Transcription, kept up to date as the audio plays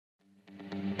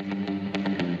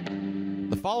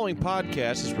The following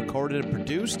podcast is recorded and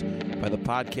produced by the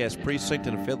Podcast Precinct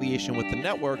in affiliation with the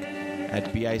network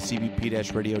at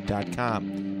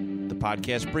bicbp-radio.com. The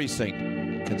Podcast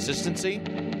Precinct. Consistency,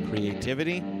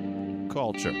 creativity,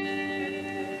 culture.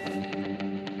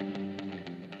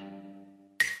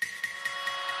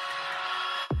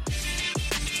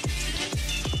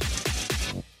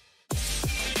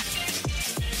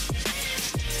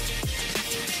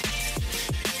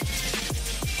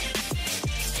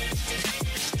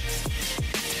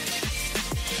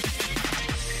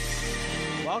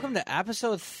 Welcome to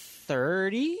episode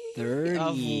 30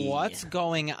 of What's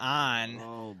Going On.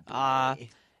 Oh, boy.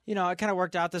 It kind of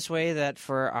worked out this way that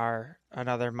for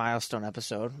another milestone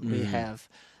episode, we have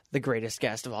the greatest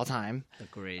guest of all time. The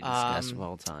greatest guest of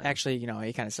all time. Actually,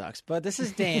 he kind of sucks. But this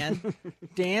is Dan.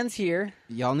 Dan's here.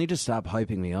 Y'all need to stop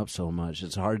hyping me up so much.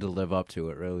 It's hard to live up to.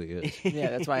 It really is. Yeah,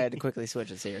 that's why I had to quickly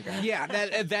switch it to your guy. Yeah,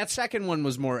 that second one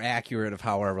was more accurate of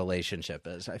how our relationship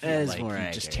is. I feel like more you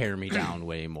accurate. just tear me down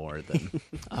way more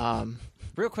than...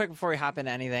 Real quick before we hop into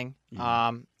anything,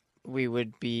 we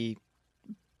would be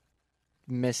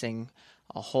missing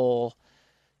a whole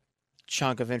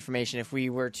chunk of information if we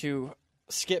were to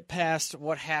skip past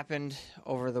what happened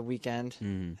over the weekend.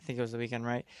 I think it was the weekend,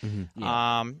 right?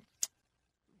 Yeah.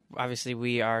 Obviously,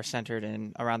 we are centered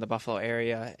around the Buffalo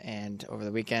area, and over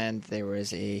the weekend there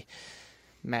was a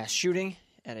mass shooting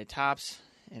at a Tops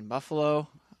in Buffalo.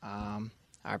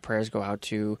 Our prayers go out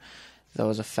to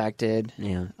those affected.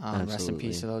 Yeah, rest in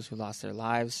peace to those who lost their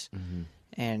lives.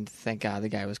 And thank God the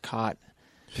guy was caught.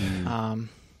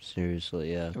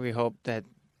 Seriously, yeah. We hope that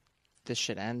this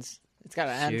shit ends. It's got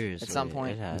to end Seriously, at some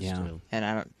point. It has Yeah. to. And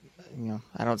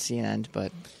I don't see an end,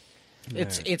 but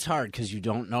It's hard because you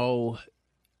don't know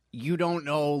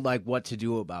like what to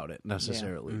do about it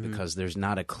necessarily because there's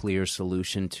not a clear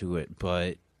solution to it.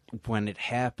 But when it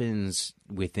happens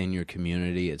within your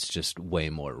community, it's just way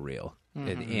more real.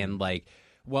 And like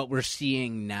what we're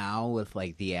seeing now with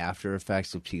like the after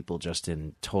effects of people just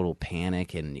in total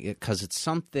panic, and because it's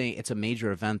a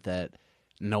major event that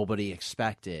nobody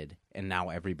expected, and now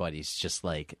everybody's just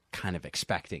like kind of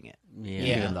expecting it.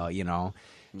 Yeah. Even though,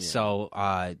 So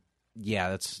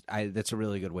that's a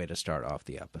really good way to start off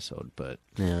the episode. But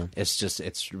Yeah.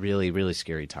 it's really, really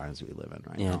scary times we live in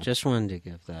right Yeah, now. just wanted to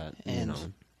give that,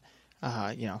 And-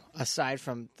 aside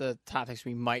from the topics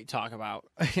we might talk about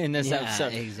in this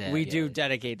episode, exactly. we do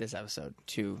dedicate this episode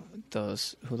to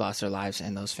those who lost their lives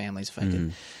and those families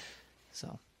affected.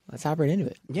 So let's hop right into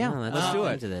it. Yeah, let's let's do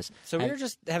it. into this. So we were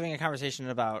just having a conversation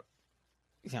about,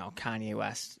 Kanye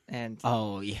West, and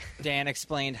Oh, yeah. Dan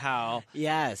explained how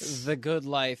Yes. The Good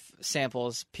Life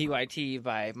samples PYT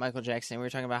by Michael Jackson. We were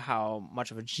talking about how much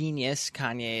of a genius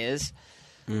Kanye is.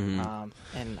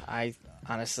 And I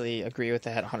honestly agree with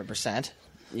that 100%.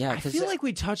 Yeah, I feel like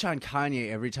we touch on Kanye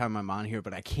every time I'm on here,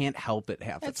 but I can't help it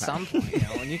half the At time. some point,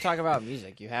 when you talk about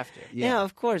music, you have to. Yeah,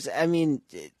 of course. I mean,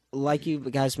 like you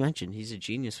guys mentioned, he's a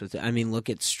genius with it. I mean, look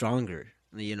at Stronger,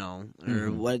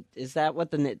 or what is that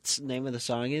what the name of the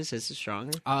song is? Is it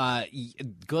Stronger?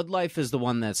 Good Life is the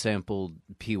one that sampled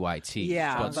PYT.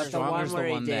 Yeah, but but the Stronger's one where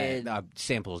he one did- that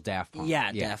samples Daft Punk.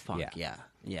 Yeah, Daft Punk.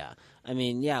 Yeah. I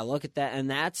mean, look at that. And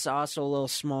that's also a little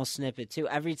small snippet, too.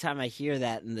 Every time I hear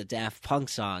that in the Daft Punk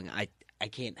song, I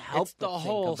can't help It's but the think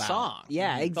whole about- song.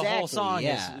 Yeah, exactly. The whole song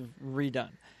is is redone.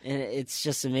 And it's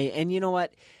just amazing. And you know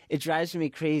what? It drives me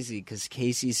crazy because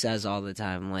Casey says all the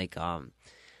time, like,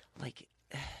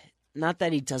 not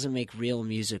that he doesn't make real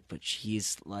music, but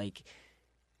he's like,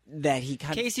 that he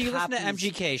kind Casey, of you listen to copies-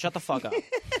 MGK. Shut the fuck up.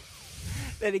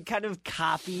 that he kind of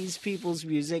copies people's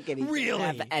music and he Really?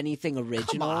 doesn't have anything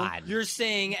original. Come on. You're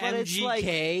saying But it's MGK like,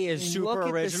 is super look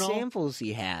original? At the samples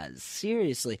he has.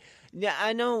 Seriously. Yeah,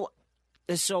 I know.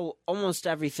 So almost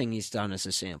everything he's done is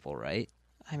a sample, right?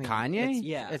 I mean,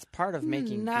 Kanye? It's part of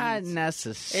making Not beats.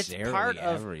 necessarily It's part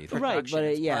of everything. Right, production. but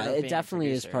It's part of it being a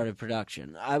definitely is producer. part of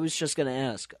production. I was just going to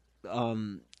ask,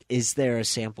 is there a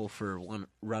sample for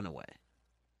Runaway?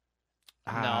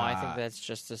 No, I think that's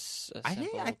just a I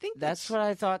simple... think That's what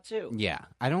I thought too. Yeah,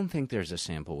 I don't think there's a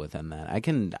sample within that. I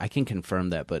can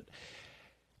confirm that, but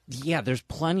yeah, there's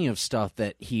plenty of stuff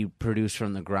that he produced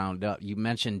from the ground up. You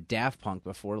mentioned Daft Punk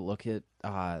before. Look at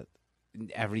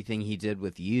everything he did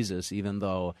with Yeezus, even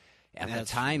though at the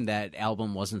time that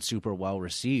album wasn't super well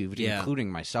received, including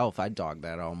myself. I dogged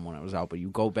that album when it was out, but you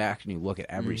go back and you look at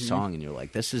every song and you're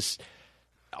like, this is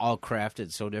all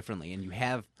crafted so differently, and you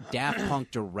have Daft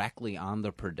Punk directly on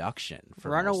the production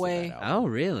for Runaway- most of that album. Oh,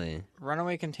 really?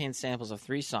 Runaway contains samples of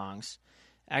 3 songs,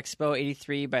 Expo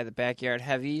 83 by the Backyard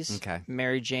Heavies. Okay.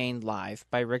 Mary Jane Live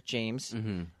by Rick James.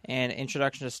 Mm-hmm. And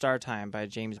Introduction to Star Time by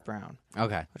James Brown.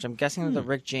 Okay. Which I'm guessing that the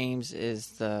Rick James is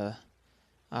the...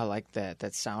 like that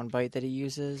soundbite that he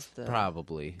uses.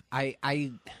 Probably.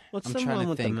 I'm What's the trying one to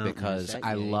with the think mountain? because Is that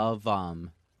I Ye? love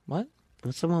What?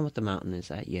 What's the one with the mountain? Is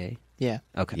that Ye? Yeah.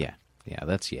 Okay. Yeah,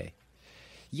 that's Ye.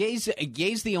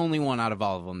 Ye's the only one out of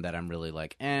all of them that I'm really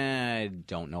like, I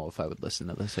don't know if I would listen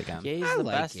to this again. Ye's I the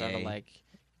like best out of Ye. like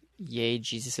Ye,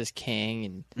 Jesus is King,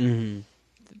 and Mm-hmm.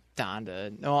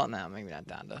 Donda. No, maybe not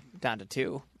Donda. Donda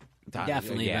 2.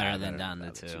 Definitely better than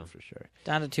Donda 2. for sure.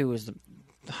 Donda 2 was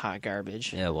the hot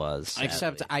garbage. It was.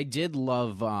 Except sadly. I did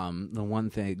love the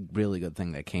one really good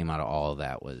thing that came out of all of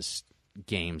that was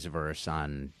Game's verse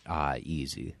on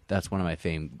Easy. That's one of my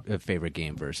favorite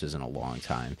Game verses in a long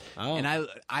time. Oh. And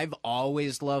I've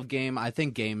always loved Game. I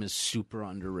think Game is super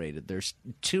underrated. There's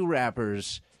two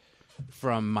rappers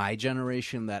from my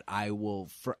generation that I will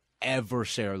forever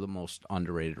say are the most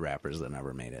underrated rappers that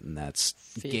never made it, and that's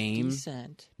 50 Game.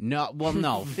 Cent. No,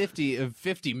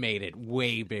 50 made it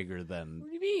way bigger than What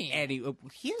do you mean? any.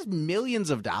 He has millions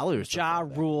of dollars. Ja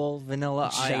Rule, Vanilla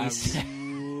Ice.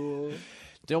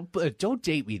 Don't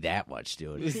date me that much,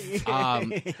 dude.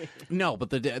 No,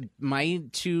 but my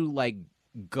two like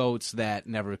goats that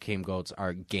never became goats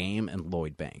are Game and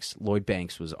Lloyd Banks. Lloyd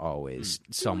Banks was always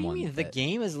someone. What do you mean? The that-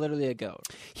 Game is literally a goat.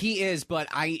 He is, but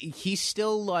he's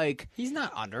still like He's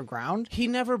not underground. he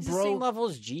never He's the same broke. level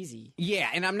as Jeezy. Yeah,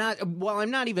 and I'm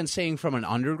not even saying from an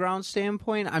underground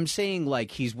standpoint. I'm saying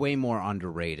like he's way more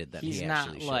underrated than He's he not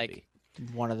actually should like be.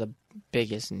 one of the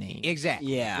biggest names.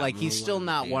 Exactly. Yeah, like he's still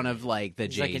not yeah. one of like the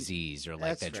He's like Jay-Z's or like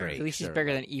That's the fair. Drake. At least he's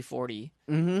bigger than E40.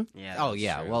 Mm-hmm. Yeah, Oh that's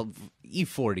yeah. true. Well,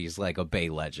 E40 is like a Bay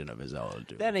legend of his own,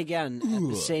 dude. Then again, at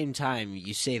the same time,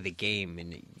 you say the Game,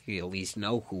 and you at least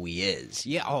know who he is.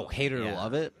 Yeah. Oh, hate it or Yeah.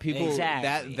 love it. People.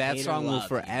 Exactly. That Hate or song will love,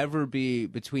 forever be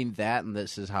between that and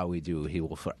This Is How We Do. He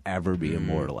will forever be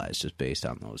immortalized just based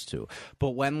on those two.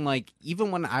 But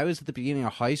even when I was at the beginning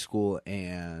of high school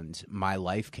and My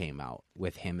Life came out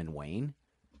with him and Wayne,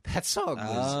 that song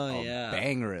was Oh, a yeah.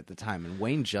 banger at the time, and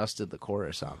Wayne just did the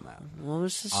chorus on that. What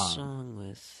was the song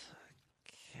with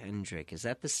Kendrick? Is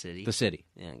that The City? The City.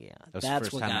 Yeah. That was That's the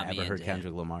first what time got I me ever heard into him.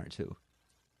 Kendrick Lamar too.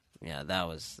 Yeah, that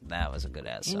was a good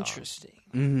ass song. Interesting.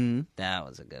 Mm-hmm. That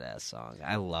was a good ass song.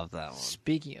 I love that one.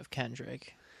 Speaking of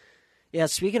Kendrick, Yeah.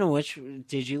 Speaking of which,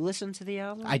 did you listen to the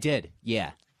album? I did.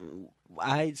 Yeah.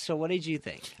 So what did you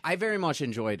think? I very much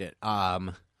enjoyed it.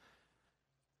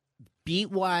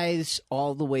 Beat wise,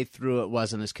 all the way through, it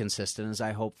wasn't as consistent as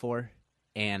I hoped for,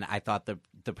 and I thought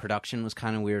the production was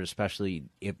kind of weird, especially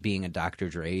it being a Dr.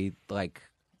 Dre like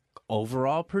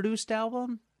overall produced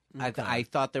album. Okay. I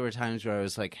thought there were times where I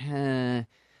was like,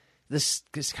 this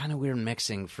is kind of weird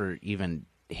mixing for even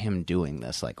him doing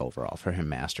this, like overall for him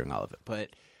mastering all of it, but.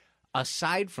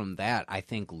 Aside from that, I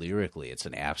think lyrically it's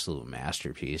an absolute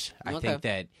masterpiece. I Okay. think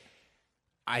that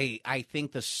I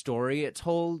think the story it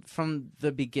told from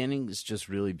the beginning is just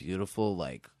really beautiful,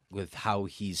 like with how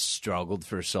he's struggled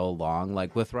for so long,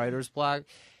 like with writer's block.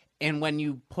 And when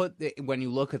you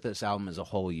look at this album as a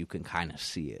whole, you can kind of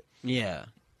see it, Yeah.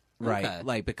 right? Okay.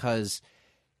 Like because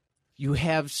you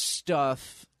have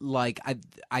stuff like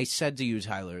I said to you,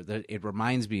 Tyler, that it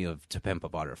reminds me of To Pimp a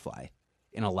Butterfly.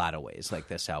 In a lot of ways, like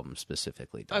this album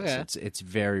specifically does. Okay. It's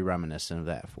very reminiscent of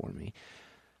that for me.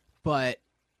 But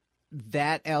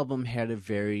that album had a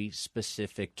very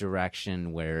specific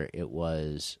direction where it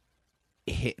was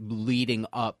leading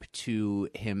up to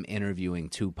him interviewing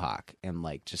Tupac and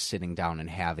like just sitting down and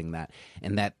having that.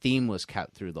 And that theme was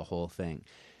kept through the whole thing.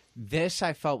 This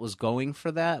I felt was going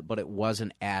for that, but it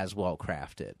wasn't as well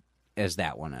crafted as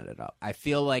that one ended up. I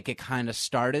feel like it kind of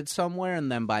started somewhere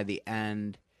and then by the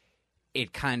end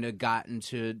it kind of got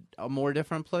into a more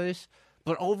different place.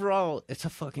 But overall, it's a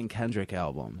fucking Kendrick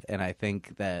album. And I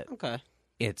think that Okay.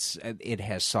 it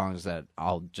has songs that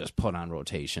I'll just put on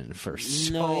rotation for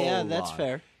so No, yeah, that's long.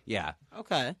 fair. Yeah.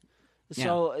 Okay.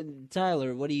 So,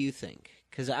 Tyler, what do you think?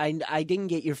 Because I didn't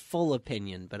get your full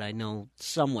opinion, but I know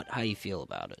somewhat how you feel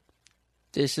about it.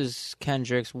 this is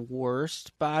Kendrick's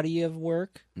worst body of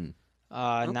work.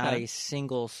 Not Okay. a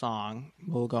single song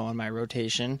will go on my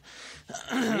rotation.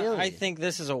 Really? I think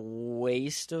this is a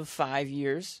waste of 5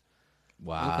 years.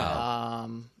 Wow.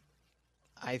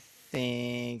 I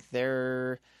think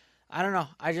I don't know.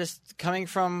 I just coming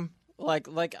from like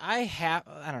I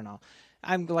don't know.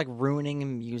 I'm like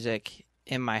ruining music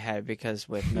in my head because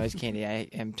with Noise Candy I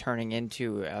am turning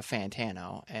into a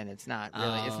Fantano and it's not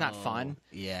fun.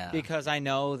 Yeah. Because I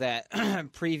know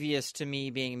that previous to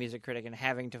me being a music critic and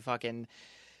having to fucking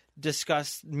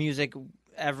discuss music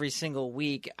every single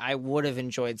week, I would have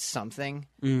enjoyed something,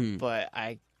 but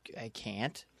I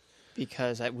can't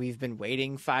because we've been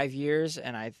waiting 5 years,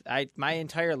 and I my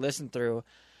entire listen through,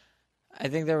 I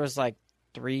think there was like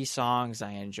 3 songs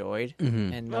I enjoyed,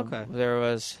 and there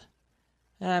was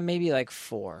maybe like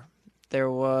 4. There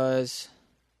was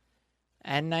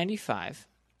N95,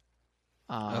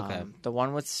 the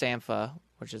one with Sampha,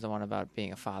 which is the one about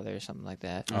being a father or something like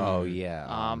that. Oh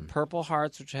yeah. Purple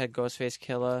Hearts, which had Ghostface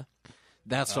Killah.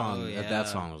 That song. That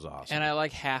song was awesome. And I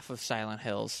like half of Silent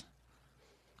Hills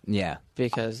Yeah.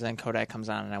 because then Kodak comes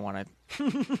on and I want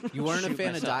to. You weren't a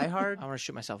fan of Die Hard? I want to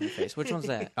shoot myself in the face. Which one's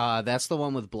that? That's the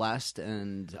one with Blessed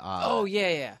and. Oh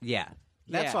yeah. Yeah.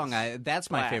 That Yes. song, that's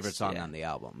my Blast, favorite song yeah. on the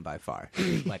album by far.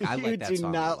 Like I You like that do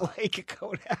song. not a lot. like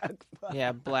Kodak.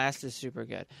 Yeah, Blast is super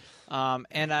good.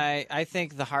 And I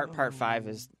think The Heart Part 5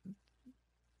 is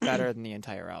better than the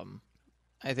entire album.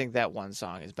 I think that one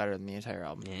song is better than the entire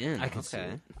album. Yeah, I can see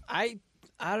it. I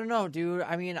don't know, dude.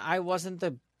 I mean, I wasn't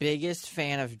the biggest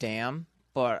fan of Damn,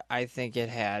 but I think it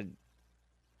had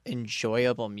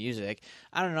enjoyable music.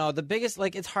 I don't know. The biggest,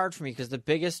 like, it's hard for me because the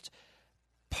biggest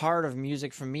part of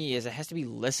music for me is it has to be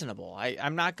listenable.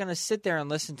 I'm not going to sit there and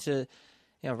listen to,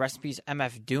 Rest in Peace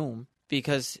MF Doom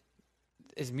because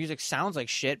his music sounds like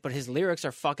shit, but his lyrics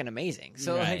are fucking amazing.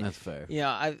 So, Right. That's fair.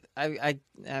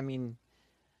 I mean,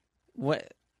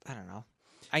 what, I don't know.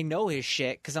 I know his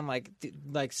shit because I'm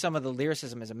like some of the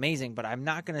lyricism is amazing, but I'm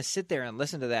not going to sit there and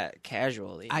listen to that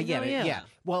casually. I get it. Yeah.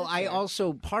 Well, I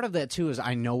also part of that too is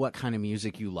I know what kind of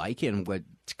music you like and what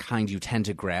kind you tend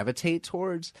to gravitate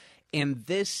towards, and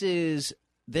this is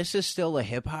still a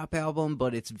hip hop album,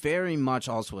 but it's very much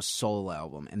also a soul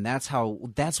album, and that's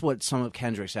what some of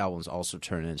Kendrick's albums also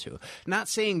turn into. Not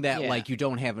saying that like you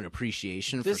don't have an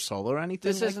appreciation for soul or anything.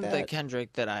 This like isn't that. the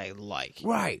Kendrick that I like.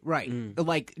 Right.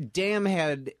 Like Damn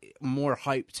had more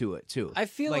hype to it too. I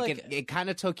feel like it kind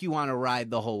of took you on a ride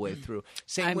the whole way through.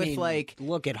 Same with like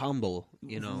look at Humble,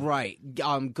 right.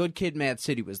 Good Kid, Mad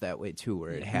City was that way too,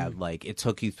 where it had like it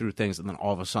took you through things, and then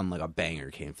all of a sudden like a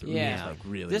banger came through. Yeah. It was, like,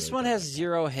 really. This really one good. has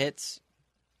 0 hits.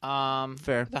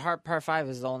 Fair. The Heart Part 5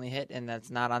 is the only hit, and that's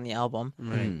not on the album.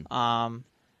 Right.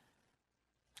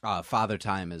 Father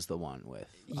Time is the one with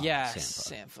Yes,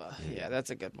 Sampha. Sampha. Yeah, that's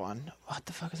a good one. What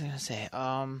the fuck was I gonna say?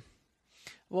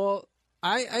 Well,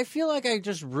 I feel like I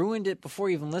just ruined it before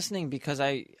even listening because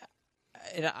I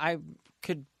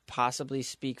could possibly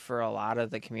speak for a lot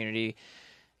of the community.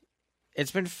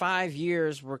 It's been 5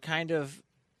 years. We're kind of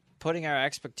putting our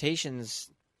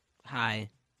expectations high,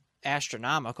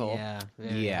 astronomical.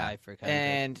 Very high for Kendrick.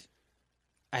 And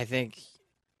I think,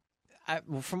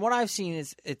 from what I've seen,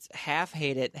 it's half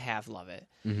hate it, half love it.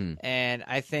 And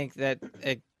I think that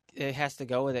it has to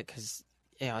go with it because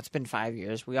it's been 5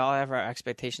 years. We all have our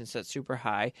expectations set super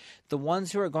high. The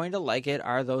ones who are going to like it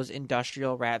are those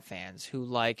industrial rap fans who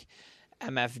like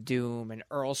MF Doom and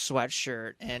Earl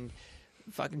Sweatshirt and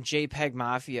fucking JPEG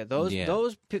Mafia.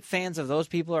 Those fans of those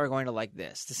people are going to like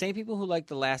this. The same people who like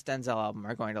the last Denzel album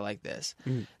are going to like this.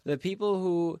 The people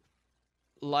who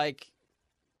like,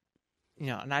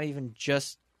 not even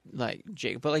just like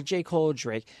Jake, but like J. Cole,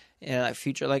 Drake, like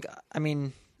Future. Like, I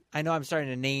mean, I know I'm starting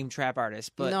to name trap artists,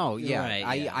 but no, yeah,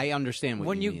 right, I understand what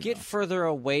when you you mean, get though. further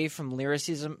away from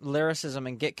lyricism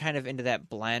and get kind of into that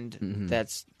blend,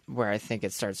 that's where I think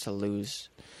it starts to lose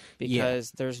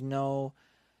because there's no.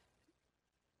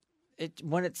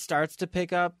 When it starts to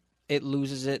pick up, it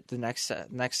loses it the next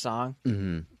song.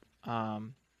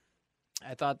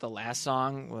 I thought the last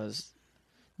song was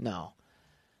no.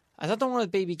 I thought the one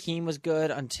with Baby Keem was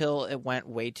good until it went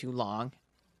way too long.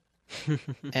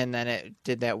 And then it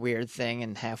did that weird thing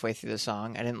and halfway through the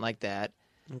song. I didn't like that.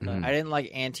 I didn't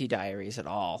like Anti-Diaries at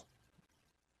all.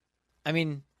 I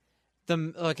mean, so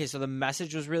the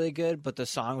message was really good, but the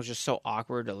song was just so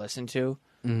awkward to listen to.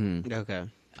 Okay.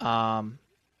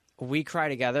 We Cry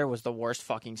Together was the worst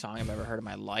fucking song I've ever heard in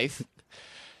my life.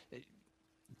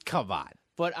 Come on.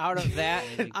 But out of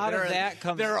that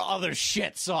comes There are other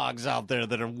shit songs out there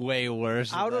that are way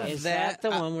worse. out of Is that.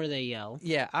 that the one where they yell?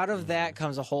 Yeah, out of that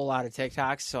comes a whole lot of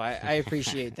TikToks, so I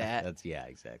appreciate that. That's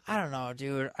exactly. I don't know,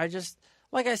 dude. I just,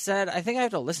 like I said, I think I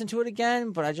have to listen to it again,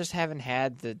 but I just haven't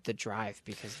had the drive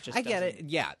because it just I get it.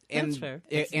 Yeah, and That's fair.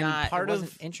 It part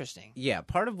wasn't of interesting. yeah,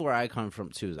 part of where I come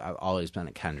from too is I've always been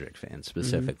a Kendrick fan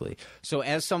specifically. So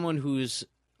as someone who's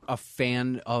a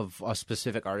fan of a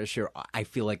specific artist, I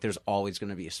feel like there's always going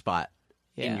to be a spot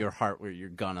in your heart where you're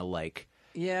gonna like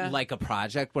a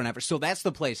project whenever. So that's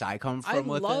the place I come from.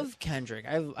 I love Kendrick.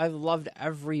 I've loved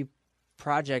every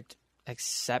project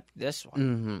except this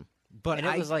one. But And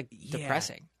it was like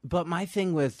depressing. But my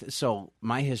thing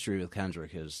my history with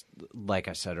Kendrick is, like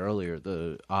I said earlier,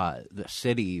 the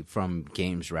City from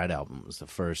Games Red album was the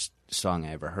first song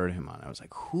I ever heard him on. I was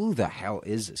like, who the hell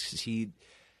is this? 'Cause he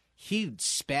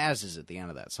spazzes at the end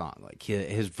of that song. Like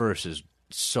his verse is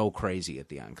so crazy at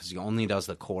the end because he only does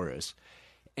the chorus,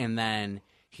 and then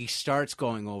he starts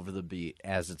going over the beat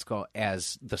as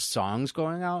the song's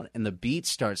going out, and the beat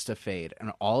starts to fade,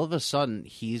 and all of a sudden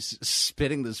he's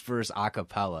spitting this verse a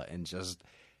cappella and just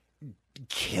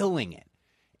killing it.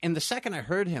 And the second I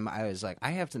heard him, I was like,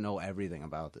 I have to know everything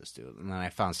about this dude. And then I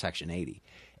found Section 80,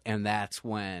 and that's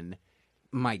when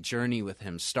my journey with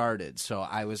him started. So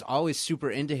I was always super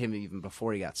into him even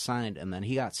before he got signed, and then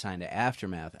he got signed to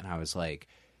Aftermath, and I was like,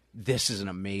 this is an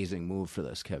amazing move for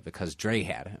this kid because Dre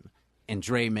had him. And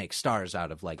Dre makes stars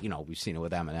out of, like, we've seen it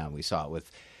with Eminem. We saw it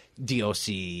with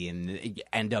DOC and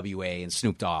NWA and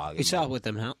Snoop Dogg. You saw it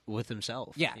with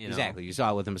himself. Yeah, exactly. You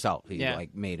saw it with himself. He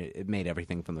made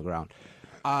everything from the ground.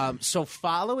 So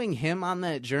following him on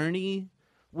that journey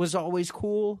was always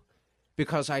cool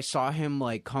because I saw him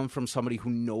like come from somebody who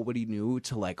nobody knew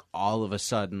to like all of a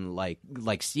sudden like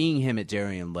seeing him at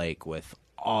Darien Lake with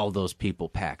all those people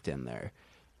packed in there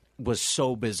was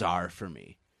so bizarre for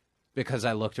me. Because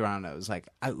I looked around and I was like,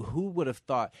 who would have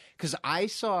thought? Because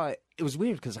it was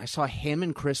weird because I saw him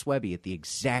and Chris Webby at the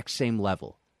exact same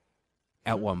level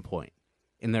at one point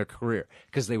in their career.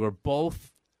 Because they were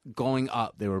both going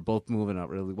up. They were both moving up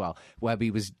really well.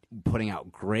 Webby was putting out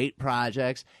great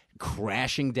projects,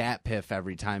 crashing Dat Piff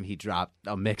every time he dropped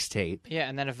a mixtape. Yeah,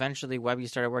 and then eventually Webby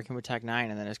started working with Tech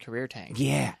Nine, and then his career tanked.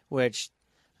 Yeah. Which,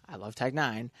 I love Tech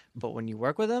Nine, but when you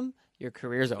work with him, your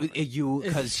career's over.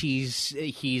 Because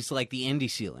he's like the indie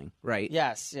ceiling, right?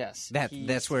 Yes.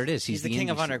 That's where it is. He's the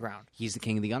king of underground. He's the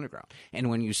king of the underground.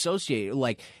 And when you associate,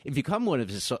 like, if you become one of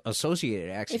his associated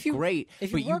acts, great.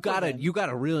 But you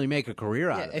gotta really make a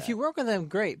career out of it. If you work with them,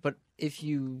 great. But if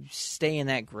you stay in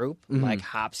that group, like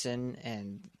Hobson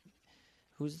and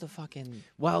who's the fucking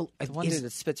the one dude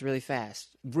that spits really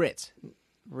fast? Ritz,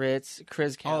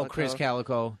 Chris Calico. Oh, Chris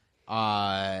Calico.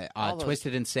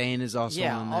 Twisted Insane is also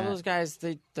on that. All those guys,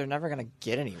 they're never going to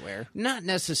get anywhere. Not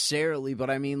necessarily, but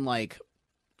I mean, like,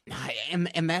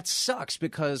 and that sucks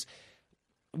because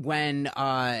when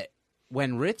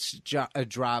Ritz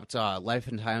dropped Life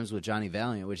and Times with Johnny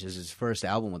Valiant, which is his first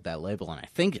album with that label, and I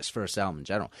think his first album in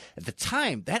general, at the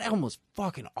time, that album was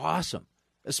fucking awesome.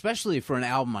 Especially for an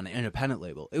album on an independent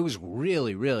label. It was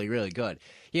really, really, really good.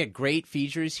 He had great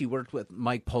features. He worked with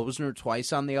Mike Posner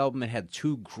twice on the album and had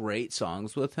 2 great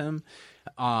songs with him.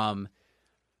 But,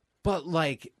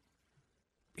 like,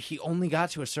 he only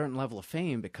got to a certain level of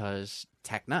fame because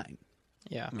Tech Nine.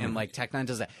 Yeah. And, like, Tech Nine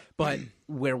does that. But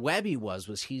where Webby was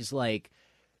he's, like,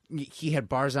 he had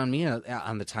Bars on Me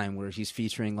on the time where he's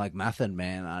featuring, like, Method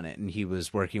Man on it. And he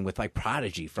was working with, like,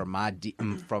 Prodigy from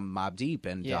Mobb Deep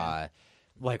and...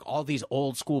 like all these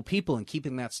old school people and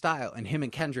keeping that style, and him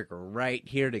and Kendrick are right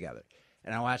here together.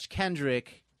 And I watched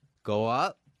Kendrick go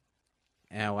up,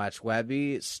 and I watched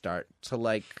Webby start to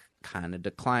like kind of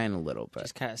decline a little bit.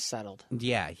 Just kind of settled.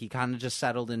 Yeah, he kind of just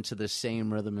settled into the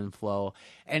same rhythm and flow.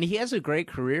 And he has a great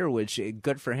career, which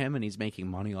good for him, and he's making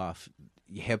money off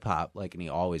hip hop, like, and he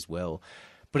always will.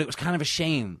 But it was kind of a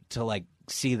shame to like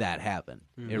see that happen.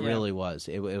 It really was.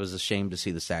 It was a shame to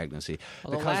see the stagnancy.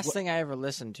 Well, the last thing I ever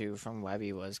listened to from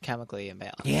Webby was Chemically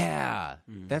Imbalanced. Yeah,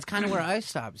 that's kind of where I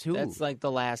stopped too. That's like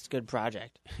the last good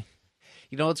project.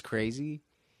 You know what's crazy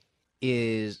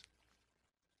is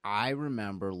I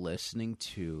remember listening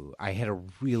to. I had a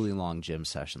really long gym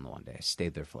session the one day. I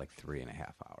stayed there for like 3.5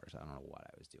 hours. I don't know what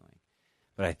I was doing,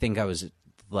 but I think I was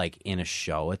like in a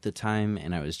show at the time,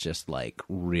 and I was just like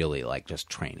really like just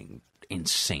training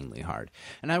insanely hard.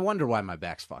 And I wonder why my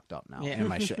back's fucked up now,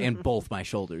 and and both my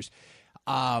shoulders.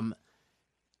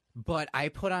 But I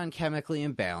put on Chemically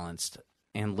Imbalanced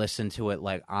and listened to it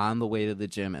like on the way to the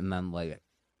gym, and then like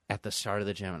at the start of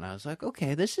the gym, and I was like,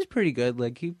 okay, this is pretty good.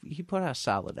 Like he put out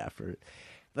solid effort.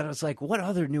 Then I was like, what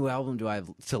other new album do I have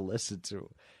to listen to?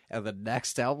 And the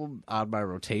next album on my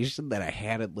rotation that I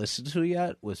hadn't listened to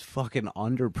yet was fucking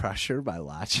Under Pressure by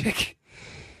Logic.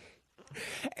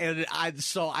 And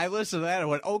so I listened to that and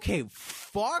went, okay,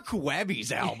 fuck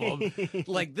Webby's album.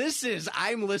 Like,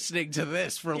 I'm listening to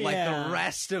this for like the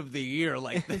rest of the year.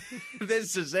 Like,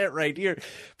 this is it right here.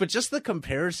 But just the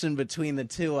comparison between the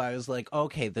two, I was like,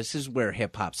 okay, this is where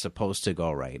hip hop's supposed to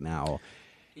go right now.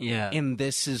 Yeah. And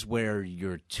this is where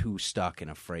you're too stuck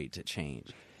and afraid to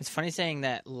change. It's funny saying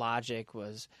that Logic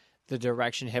was the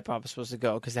direction hip hop was supposed to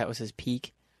go because that was his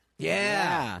peak.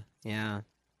 Yeah.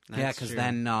 Yeah, because true.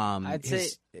 then I'd say-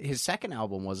 his second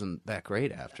album wasn't that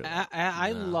great after that.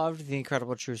 I loved The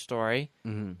Incredible True Story.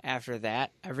 Mhm. After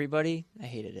that, I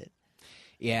hated it.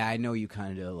 Yeah, I know you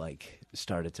kind of like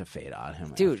started to fade on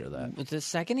him Dude, after that. the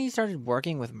second he started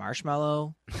working with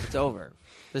Marshmello, it's over.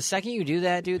 The second you do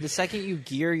that, dude, the second you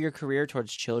gear your career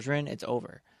towards children, it's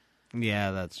over.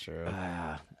 Yeah, that's true.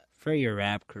 For your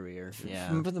rap career,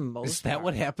 yeah. For the most Is that part.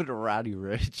 what happened to Roddy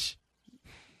Ricch?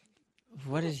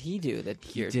 What did he do that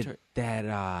He geared did toward-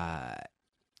 that.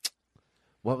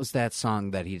 What was that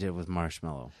song that he did with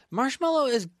Marshmello? Marshmello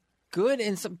is good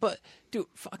in some, but dude,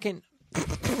 fucking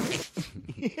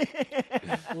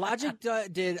Logic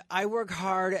did I work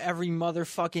hard every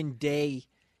motherfucking day.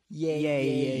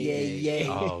 Yay.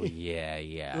 Oh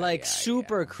yeah. Like yeah,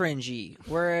 super cringy.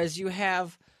 Whereas you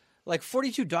have like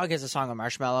 42 Dugg has a song on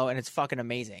Marshmello and it's fucking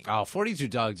amazing. Oh, 42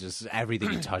 Dugg, just everything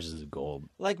he touches is gold.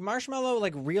 Like Marshmello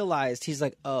like realized he's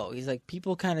like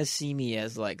people kind of see me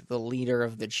as like the leader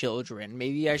of the children.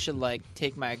 Maybe I should like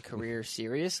take my career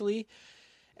seriously.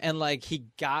 And like he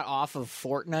got off of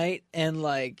Fortnite and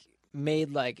like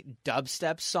made like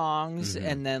dubstep songs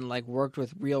and then like worked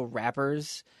with real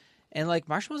rappers. And like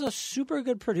Marshmello's a super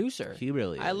good producer. He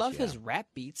really I is, love yeah. his rap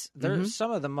beats. They're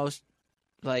some of the most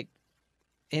like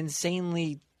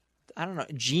insanely, I don't know,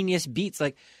 genius beats.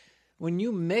 Like when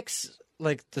you mix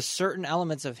like the certain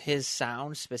elements of his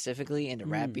sound specifically into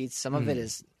rap beats, some of it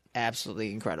is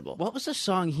absolutely incredible. What was the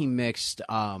song he mixed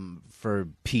for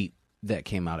Pete that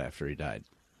came out after he died?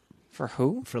 For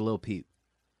who? For Lil Peep.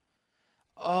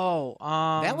 Oh,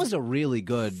 That was a really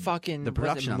good fucking The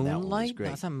production was on it that one was Moonlight? great.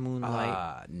 That's not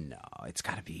Moonlight. No, it's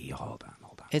got to be. Hold on.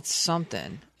 It's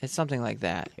something. It's something like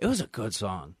that. It was a good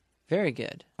song. Very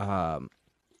good.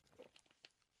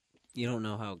 You don't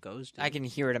know how it goes. I can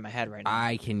hear it in my head right now.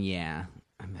 I can, yeah.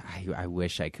 I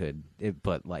wish I could,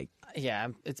 but like, Yeah,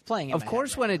 it's playing. In of my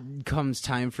course, head when it comes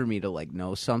time for me to like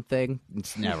know something,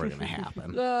 it's never gonna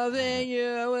happen. Loving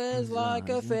you is like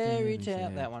a fairy tale.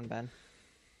 That one, Ben.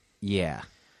 Yeah,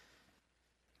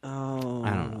 Oh, I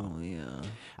don't know. Yeah.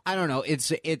 I don't know.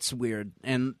 It's weird,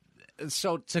 and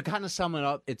so to kind of sum it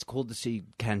up, it's cool to see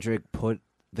Kendrick put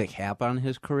the cap on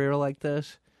his career like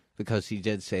this because he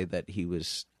did say that he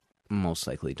was most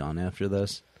likely done after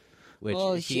this. Which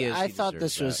Well, he is. I He thought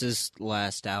this deserves was his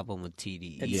last album with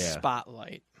TDE. It's Yeah.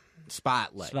 Spotlight. that.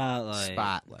 Spotlight.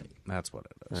 Spotlight. That's what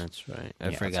it is. That's right. Yeah, I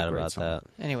it's forgot a great about song. that.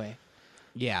 Anyway,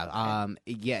 Yeah,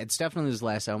 yeah, it's definitely his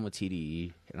last album with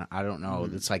TDE. And I don't know,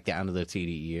 it's like the end of the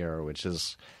TDE era, which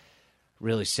is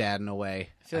really sad in a way.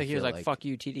 I feel like he was like, "Fuck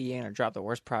you, TDE," and I dropped the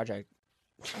worst project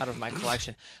out of my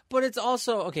collection. But it's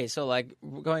also okay. So like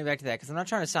going back to that, because I'm not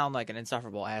trying to sound like an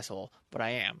insufferable asshole, but I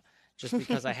am. Just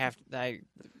because I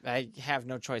have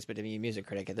no choice but to be a music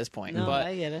critic at this point. No, but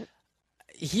I get it.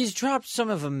 he's dropped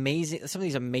some of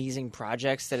these amazing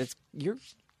projects that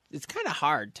it's kind of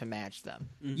hard to match them.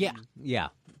 Yeah.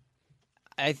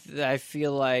 I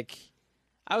feel like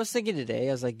I was thinking today.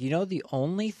 I was like, the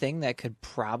only thing that could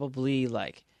probably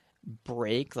like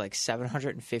break like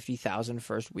 750,000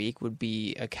 first week would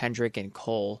be a Kendrick and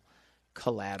Cole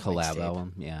collab mixtape.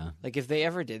 Album, yeah. Like if they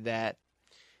ever did that,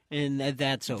 And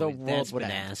that's world that's would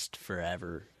been end. asked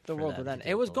forever. the for world that would end. to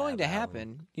It was take going to collab album.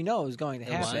 happen. It was going to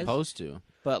It happen. was? Supposed to.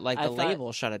 But like I the thought-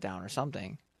 label shut it down or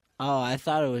something. Oh, I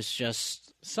thought it was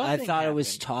just. Something I thought it was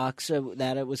happened. talks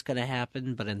that it was going to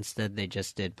happen, but instead they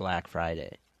just did Black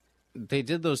Friday. They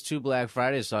did those 2 Black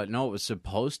Fridays, so no, it was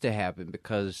supposed to happen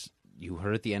because you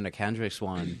heard at the end of Kendrick's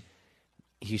one,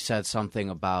 he said something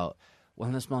about,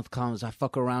 when this month comes, I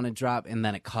fuck around and drop, and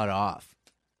then it cut off.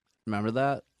 Remember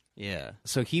that? Yeah.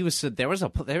 So he was, there was a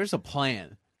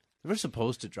plan. They were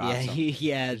supposed to drop something.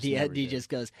 The never end he did. just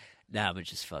goes, nah, but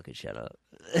just fucking shut up.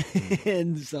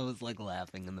 And someone's like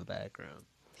laughing in the background.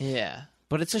 Yeah.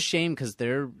 But it's a shame because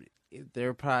their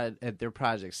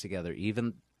projects together,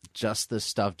 even just the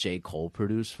stuff J. Cole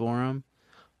produced for him.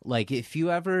 Like, if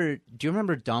you ever, do you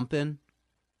remember Dumpin'?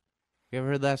 You ever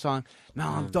heard that song?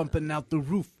 Now I'm dumping out the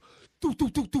roof. Do, do,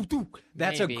 do, do, do.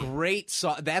 That's Maybe. a great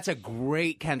song. That's a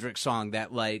great Kendrick song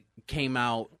that like came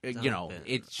out. Dumpin'.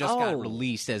 It just got Oh.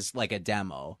 released as like a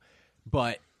demo,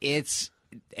 but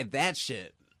that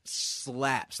shit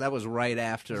slaps. That was right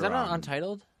after. Is that on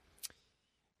Untitled?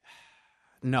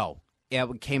 No, yeah,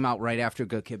 it came out right after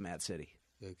Good Kid, Mad City.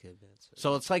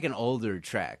 So it's like an older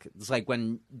track. It's like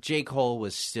when J. Cole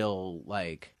was still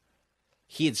like,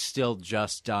 he had still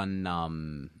just done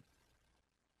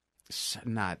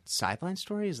not Sideline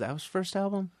Story. Is that his first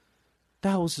album?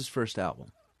 That was his first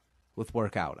album with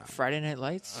Workout on it. Friday Night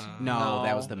Lights? No,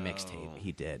 that was the mixtape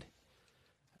he did.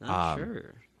 Not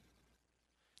sure.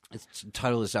 The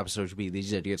title of this episode should be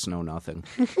 "These Idiots Know Nothing."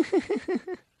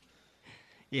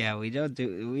 Yeah, we don't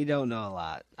know a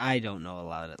lot. I don't know a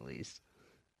lot, at least.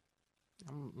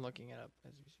 I'm looking it up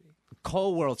as we speak.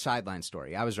 Cold World Sideline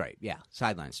Story. I was right. Yeah,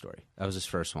 Sideline Story. That was his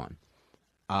first one.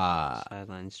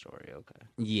 Sideline Story, okay.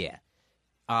 Yeah.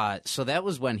 So that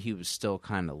was when he was still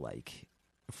kind of like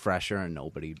fresher and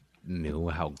nobody knew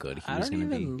how good he was going to I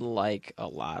don't even be. like a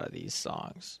lot of these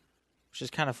songs, which is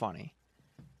kind of funny.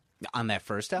 On that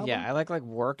first album? Yeah, I like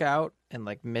Workout and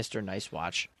like Mr. Nice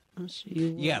Watch.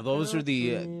 Yeah, those are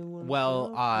the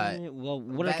Workout was a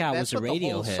radio That's what the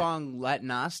whole hit. song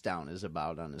 "Letting Us Down" is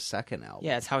about on his second album.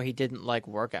 Yeah, it's how he didn't like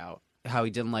Workout. How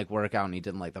he didn't like Workout and he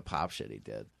didn't like the pop shit he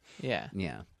did. Yeah.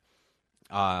 Yeah.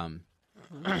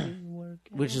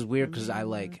 Which is weird because I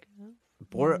like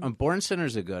Born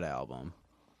Sinner's a good album.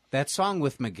 That song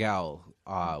with Miguel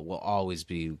will always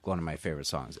be one of my favorite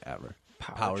songs ever.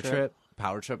 Power Trip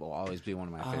will always be one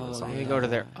of my favorite songs. Let me go to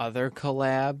their other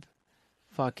collab.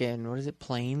 Fucking, what is it,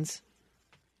 Planes?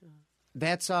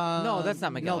 That's No, that's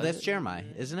not Miguel, No, is that's it? Jeremiah,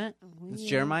 isn't it? It's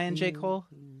Jeremiah and J. Cole.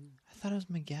 I thought it was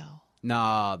Miguel.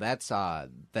 No, that's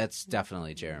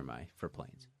definitely Jeremiah for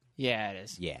Planes. Yeah, it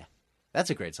is. Yeah, that's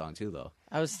a great song too, though.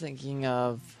 I was thinking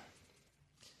of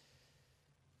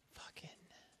fucking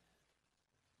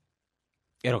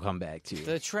It'll come back to you.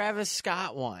 the Travis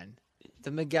Scott one. The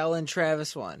Miguel and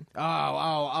Travis one. Oh,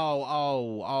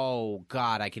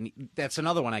 God! That's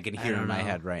another one I can hear don't in my know.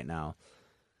 head right now.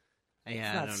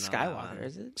 Yeah, It's not Skywalker,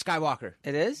 is it? Skywalker.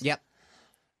 It is? Yep.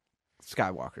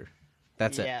 Skywalker.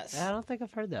 That's it. Yes. I don't think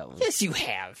I've heard that one. Yes, you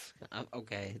have.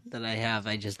 Okay, then I have.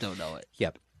 I just don't know it.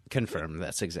 Yep. Confirmed.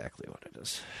 That's exactly what it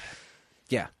is.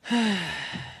 Yeah.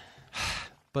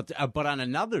 But on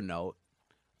another note,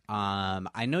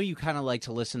 I know you kind of like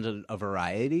to listen to a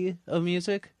variety of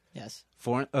music. Yes.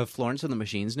 Florence and the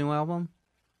Machine's new album,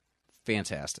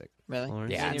 fantastic. Really?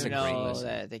 Florence? Yeah, I it's didn't a even great know listen.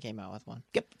 that they came out with one.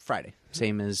 Yep, Friday.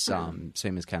 Same as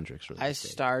Kendrick's release I date.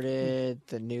 started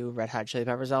the new Red Hot Chili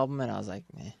Peppers album, and I was like,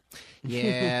 eh.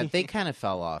 Yeah, they kind of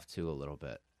fell off too a little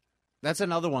bit. That's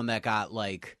another one that got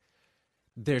like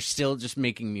they're still just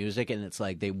making music, and it's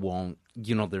like they won't.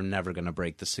 They're never going to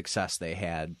break the success they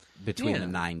had between the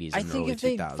 '90s and I the think early if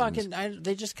they 2000s.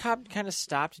 they just kind of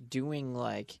stopped doing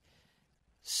like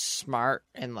smart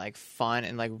and like fun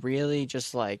and like really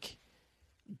just like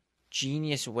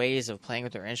genius ways of playing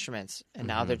with their instruments, and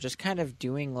now they're just kind of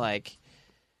doing like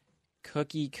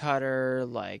cookie cutter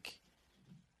like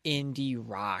indie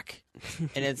rock,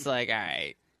 and it's like, all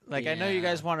right, like I know you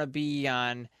guys want to be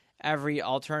on every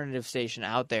alternative station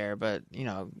out there, but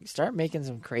start making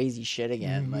some crazy shit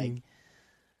again. Like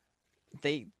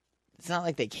it's not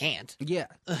like they can't. Yeah,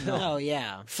 Oh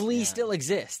yeah, Flea still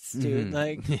exists, dude.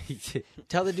 Like,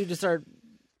 tell the dude to start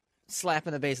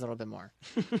slapping the bass a little bit more.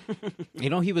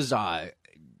 he was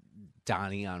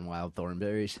Donnie on Wild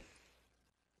Thornberries.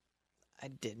 I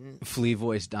didn't, Flea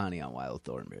voiced Donnie on Wild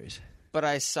Thornberries. but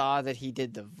I saw that he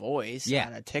did the voice Yeah.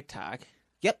 on a TikTok.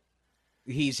 Yep,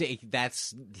 he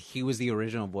was the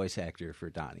original voice actor for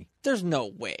Donnie. There's no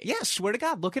way. Yeah, swear to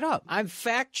God, look it up. I'm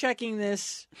fact checking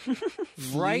this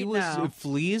right now.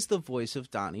 Flea is the voice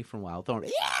of Donnie from Wild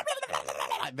Thornberries.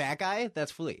 That guy,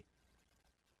 that's Flea.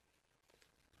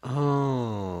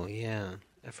 Oh yeah,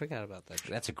 I forgot about that.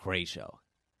 That's a great show.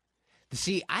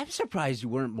 See, I'm surprised you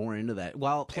weren't more into that.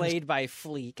 Well, Played by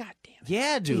Flea. God damn it.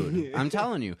 yeah, dude. I'm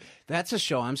telling you, that's a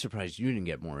show I'm surprised you didn't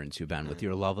get more into, Ben, with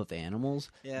your love of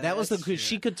animals. Yeah, that was that's true.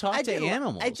 she could talk to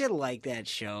animals. I did like that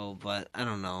show, but I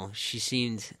don't know. She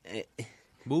seemed.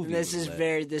 Movie This was is lit.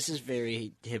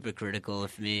 very hypocritical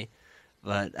of me,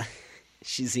 but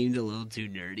she seemed a little too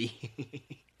nerdy.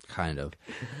 Kind of.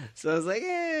 So I was like,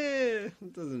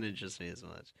 it doesn't interest me as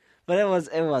much. But it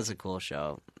was a cool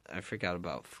show. I forgot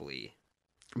about Flea.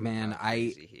 Man, How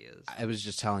crazy he is. I was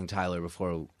just telling Tyler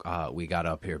before we got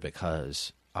up here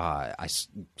because I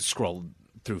scrolled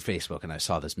through Facebook and I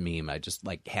saw this meme. I just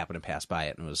happened to pass by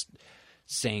it and it was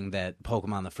saying that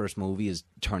Pokemon the first movie is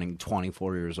turning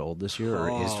 24 years old this year,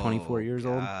 or is 24 years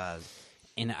old.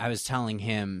 And I was telling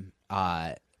him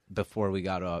before we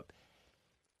got up,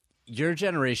 your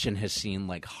generation has seen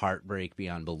heartbreak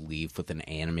beyond belief with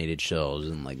animated shows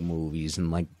and movies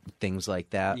and things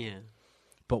like that. Yeah.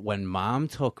 But when Mom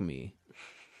took me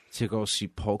to go see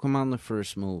Pokemon the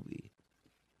first movie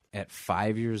at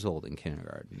 5 years old in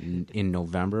kindergarten, in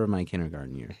November of my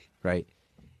kindergarten year, right?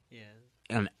 Yeah.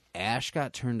 And Ash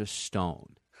got turned to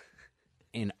stone.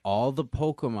 And all the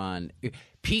Pokemon,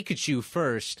 Pikachu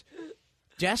first,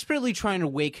 desperately trying to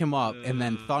wake him up and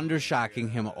then thundershocking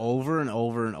him over and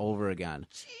over and over again.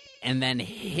 And then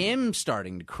him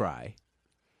starting to cry.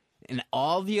 And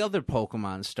all the other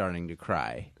Pokemon starting to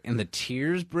cry. And the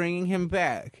tears bringing him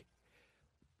back.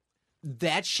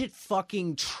 that shit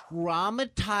fucking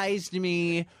traumatized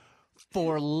me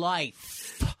for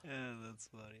life. Yeah, that's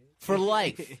funny. For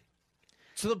life.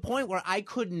 To the point where I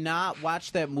could not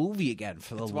watch that movie again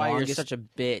for the That's why longest. you're such a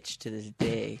bitch to this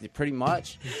day. Pretty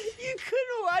much. You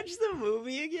couldn't watch the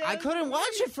movie again? I couldn't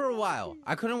watch it for a while.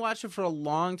 I couldn't watch it for a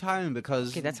long time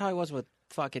because... Okay, that's how I was with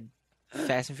fucking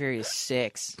Fast and Furious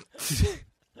 6.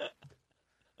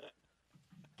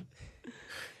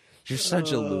 You're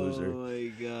such a loser. Oh my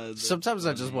god. Sometimes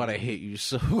I just want to hit you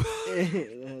so...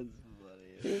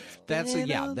 That's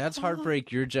funny. That's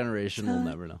heartbreak your generation will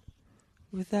never know.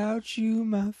 Without you,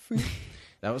 my friend.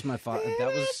 That was my father.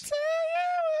 That was...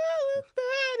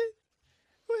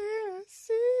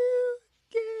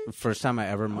 The first time I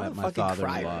ever met my fucking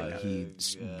cry father-in-law, right he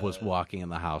was walking in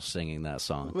the house singing that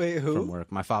song. Wait, who? From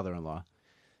work. My father-in-law.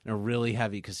 And a really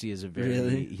heavy, because he has a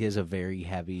very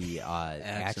heavy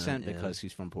accent yeah. because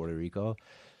he's from Puerto Rico.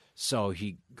 So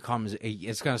he comes.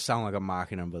 It's gonna sound like I'm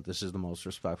mocking him, but this is the most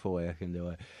respectful way I can do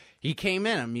it. He came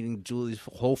in. I'm meeting Julie's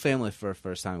whole family for the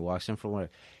first time. He walks in from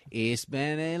work. It's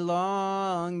been a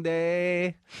long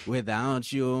day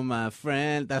without you, my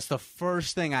friend. That's the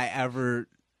first thing I ever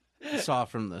saw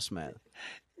from this man.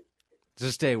 To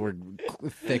this day, we're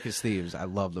thick as thieves. I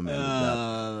love the man.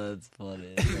 Oh, that's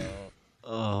funny.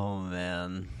 Oh,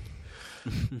 man.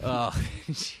 Oh,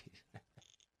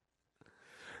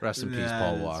 rest in peace,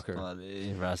 Paul Walker.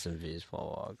 Funny. Rest in peace,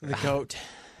 Paul Walker. The goat.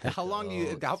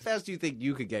 How fast do you think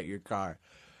you could get your car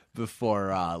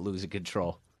before losing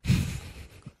control?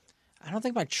 I don't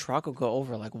think my truck will go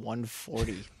over like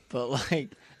 140, but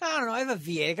like, I don't know. I have a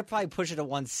V8. I could probably push it to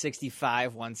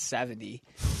 165, 170.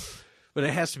 But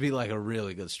it has to be like a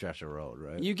really good stretch of road,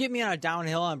 right? You get me on a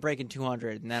downhill, I'm breaking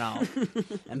 200, and then I'll.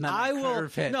 And then I will.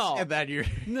 curve hits, No. and then you're...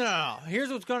 No. Here's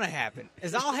what's going to happen: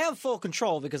 is I'll have full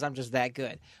control because I'm just that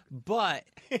good. But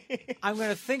I'm going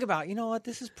to think about, you know what?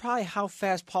 This is probably how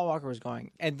fast Paul Walker was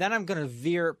going, and then I'm going to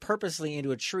veer purposely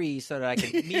into a tree so that I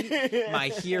can meet my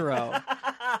hero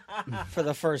for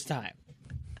the first time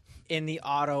in the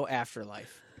auto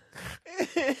afterlife.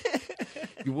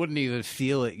 You wouldn't even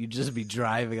feel it. You'd just be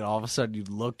driving, and all of a sudden you'd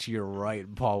look to your right,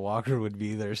 and Paul Walker would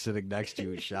be there sitting next to you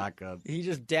with shotgun. He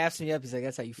just daps me up. He's like,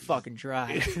 "That's how you fucking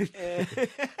drive."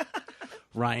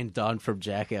 Ryan Dunn from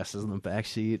Jackass is in the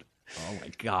backseat. Oh my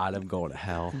God, I'm going to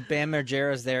hell. Bam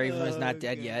Margera's there, even though he's not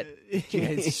dead yet.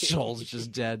 His soul's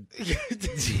just dead.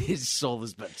 His soul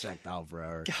has been checked out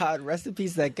forever. God, rest in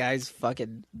peace, that guy's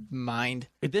fucking mind.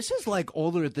 This is like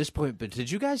older at this point, but did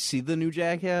you guys see the new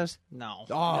Jackass? No.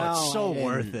 Oh, it's so I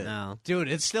worth didn't, it. no. Dude,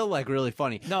 it's still like really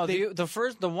funny. No,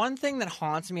 the one thing that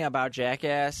haunts me about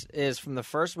Jackass is from the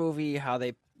first movie how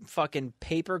they fucking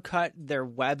paper cut their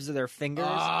webs of their fingers.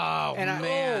 Oh, and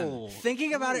man.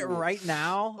 Thinking about it right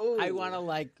now, I want to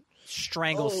like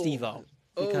strangle Steve-O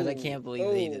because I can't believe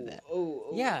they did that.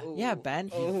 Yeah, Ben.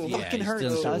 He fucking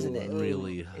hurts, doesn't it?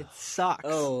 Really. It sucks.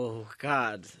 Oh,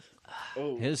 God.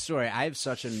 His story, I have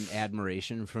such an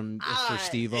admiration for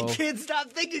Steve-O. Can't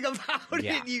stop thinking about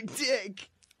Yeah. it, you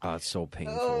dick. Oh, it's so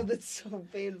painful. Oh, that's so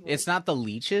painful. It's not the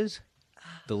leeches.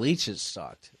 The leeches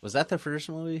sucked. Was that the first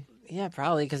movie? Yeah,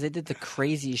 probably because they did the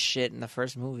crazy shit in the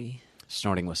first movie.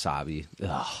 Snorting wasabi.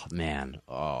 Oh, man.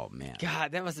 Oh, man.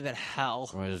 God, that must have been hell.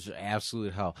 It was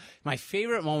absolute hell. My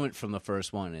favorite moment from the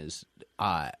first one is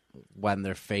when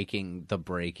they're faking the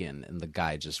break-in and the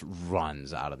guy just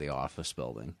runs out of the office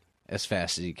building as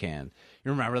fast as he can.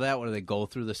 You remember that, where they go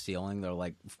through the ceiling? They're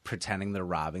like pretending they're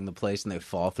robbing the place, and they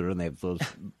fall through, and they have those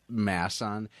masks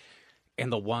on. And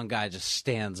the one guy just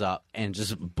stands up and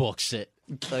just books it.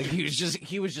 Like he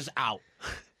was just out.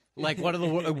 Like one of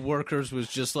the workers was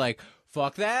just like,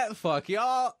 "Fuck that, fuck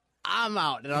y'all, I'm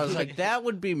out." And I was like, that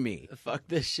would be me. Fuck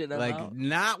this shit. I'm Like, out.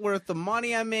 not worth the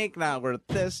money I make, not worth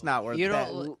this, not worth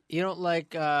that. You don't like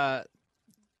the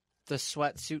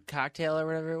sweatsuit cocktail or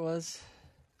whatever it was?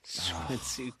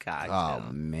 Sweatsuit Oh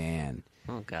cocktail. man,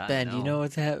 Oh, God. Ben, no. do you know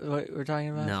what we're talking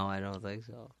about? No, I don't think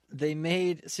so. They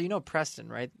made Preston,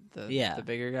 right? The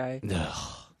bigger guy.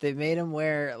 Ugh. They made him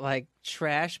wear like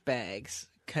trash bags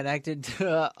connected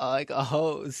to like a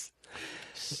hose.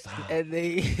 Stop. And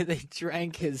they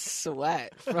drank his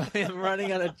sweat from him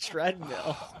running on a treadmill.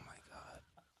 Oh my god,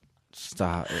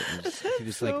 stop! He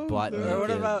just like butt naked. Or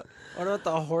what about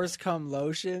the horse cum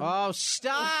lotion? Oh,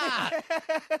 stop!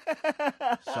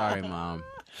 Sorry, Mom.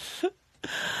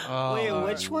 Oh, Wait,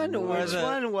 which one? Which the-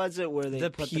 one was it where they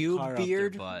the put pube the car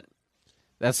beard? Up their butt?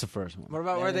 that's the first one. What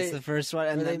about Yeah, where that's they? the first one,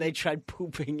 and where then they- they tried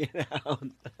pooping it out.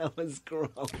 That was gross.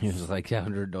 He was like,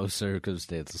 under no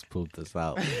circumstances poop this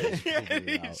out. Just pooping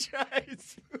it out.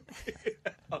 tries.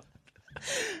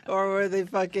 Or where they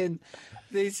fucking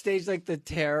They stage like the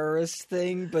terrorist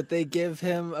thing, but they give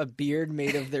him a beard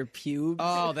made of their pubes.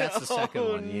 Oh, that's the second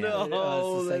one. Yeah.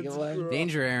 Oh, that's the second one.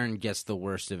 Danger Aaron gets the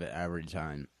worst of it every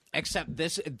time. Except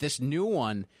this new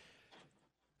one,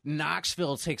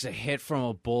 Knoxville takes a hit from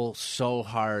a bull so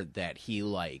hard that he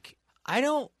like. I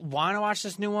don't want to watch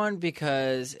this new one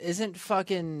because isn't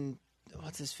fucking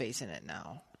what's his face in it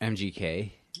now?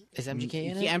 MGK. Is MGK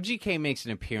in it? Yeah, MGK makes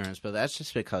an appearance, but that's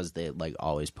just because they like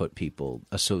always put people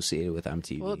associated with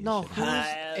MTV. Well, no, and shit. who's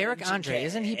Eric Andre?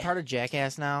 Isn't he part of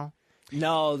Jackass now?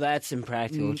 No, that's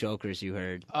Impractical Jokers. You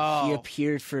heard? Oh. He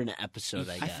appeared for an episode.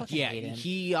 I guess. fucking Yeah, hate him.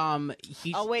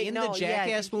 he's Oh, wait, in no, the yeah,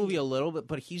 Jackass movie a little bit,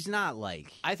 but he's not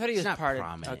like. I thought he he's was not part of-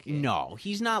 prominent. okay. No,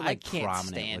 he's not like I can't prominent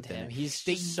stand within him. it. He's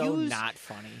They just so use- not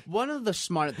funny. One of the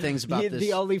smart things about this.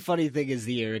 The only funny thing is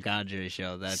the Eric Andre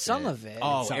show. That's Some it. of it.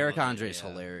 Oh, Some Eric of it, Andre's yeah.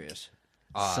 hilarious.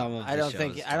 Some of I the don't show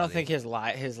think is I don't funny. think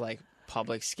his like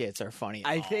public skits are funny.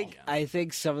 At I all.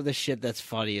 think some of the shit that's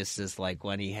funniest is like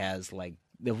when he has like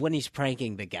when he's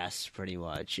pranking the guests pretty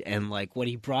much, and like when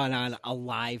he brought on a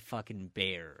live fucking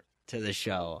bear to the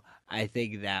show. I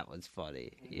think that was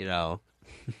funny. You know,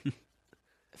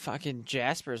 fucking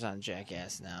Jasper's on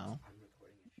Jackass now.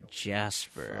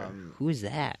 Jasper. From- Who is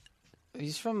that?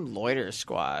 He's from Loiter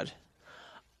Squad.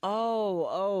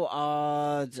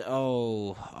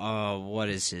 What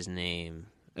is his name?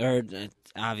 Or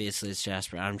obviously it's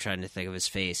Jasper. I'm trying to think of his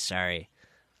face. Sorry.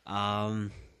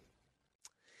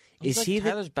 He's Is like he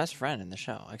Tyler's best friend in the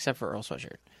show, except for Earl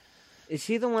Sweatshirt. is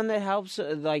he the one that helps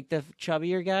like the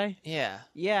chubbier guy? Yeah,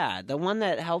 Yeah, the one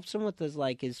that helps him with his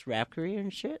like his rap career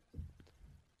and shit.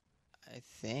 I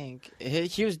think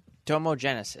he was Domo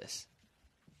Genesis.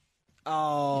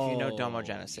 Oh, If you know Domo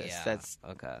Genesis, yeah. that's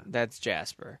okay. that's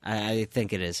Jasper, I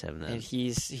think it is him then. and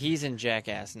he's in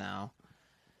Jackass now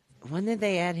When did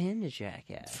they add him to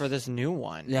Jackass? for this new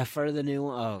one. Yeah, for the new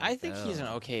one. Oh, I think he's an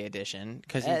okay addition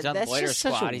because he's done That's Loiter just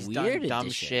such a Squad. He's done weird dumb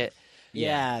addition. shit.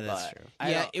 Yeah, that's but true.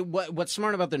 I don't- What's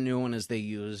smart about the new one is they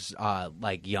use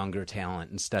like younger talent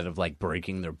instead of like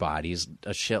breaking their bodies a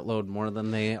shitload more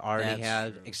than they already That's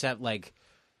had. true. Except like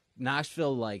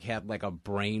Knoxville like had like a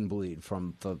brain bleed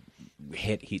from the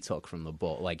hit he took from the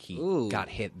bull. Like he Ooh. got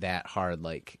hit that hard.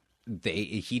 Like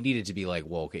he needed to be like,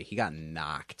 well, okay, he got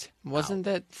knocked. wasn't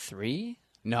that 3?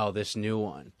 No, this new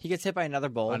one, He gets hit by another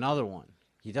bull. another one.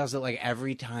 He does it like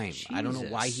every time. I don't know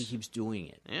why he Jesus. keeps doing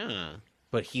it. Yeah.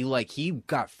 But he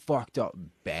got fucked up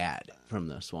bad from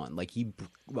this one. Like he broke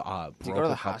go to a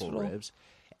the couple hospital? ribs.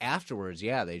 Afterwards,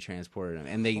 yeah, they transported him,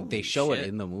 and they show shit. it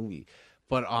in the movie.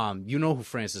 But you know who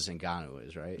Francis Ngannou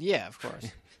is, right? Yeah, of course.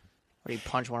 Where he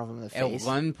punched one of them in the At face.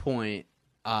 one point,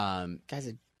 Guy's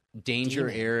a Danger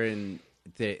demon. Aaron,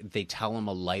 they tell him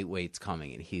a lightweight's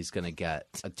coming, and he's gonna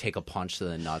take a punch to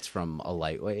the nuts from a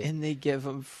lightweight. and they give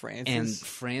him And Francis.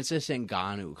 Francis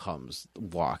Ngannou comes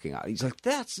walking out. He's like,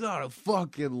 "That's not a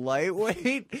fucking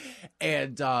lightweight."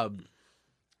 And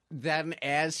then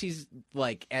as he's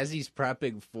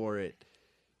prepping for it,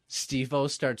 Steve-O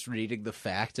starts reading the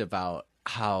fact about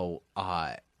how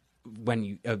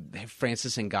when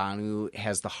Francis Ngannou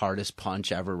has the hardest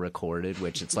punch ever recorded,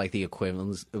 which it's like the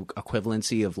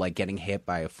equivalency of like getting hit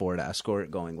by a Ford Escort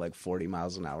going like 40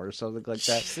 miles an hour or something like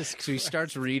that. Jesus So he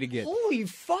starts reading it. Holy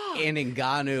fuck! And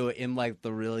Ngannou, in like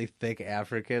the really thick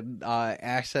African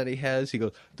accent he has, he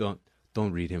goes, "Don't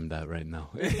read him that right now."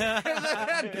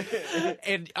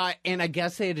 and I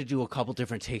guess they had to do a couple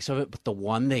different takes of it, but the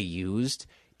one they used,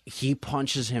 he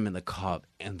punches him in the cup,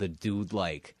 and the dude,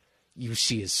 like, you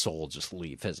see his soul just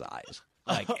leave his eyes.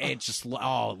 Like, it just, it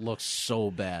looks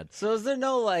so bad. So is there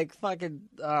no like fucking?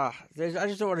 I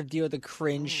just don't want to deal with the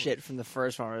cringe shit from the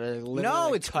first one. Where they're literally, No,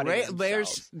 like, it's cutting great.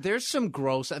 themselves. There's some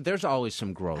gross. There's always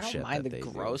some gross I don't shit. mind that the they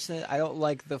do. grossness. I don't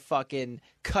like the fucking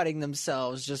cutting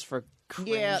themselves just for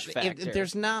cringe factor.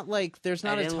 There's not a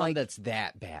didn't ton like- that's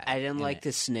that bad. I didn't in like it.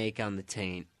 the snake on the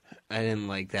taint. I didn't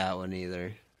like that one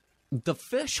either. The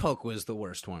fish hook was the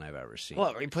worst one I've ever seen.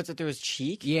 What? Where he puts it through his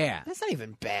cheek? Yeah. That's not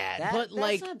even bad. But That's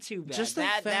like, not too bad. just the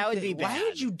That fact would be Why bad.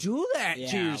 would you do that to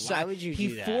Yeah, yourself? why would you He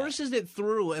do that? forces it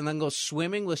through and then goes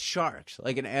swimming with sharks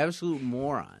like an absolute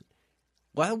moron.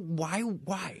 Why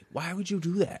would you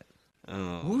do that?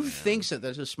 Oh, Who thinks that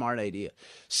that's a smart idea?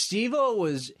 Steve-O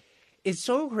was. It's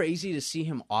so crazy to see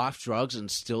him off drugs and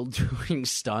still doing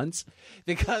stunts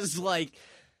because, like,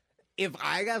 if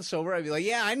I got sober, I'd be like,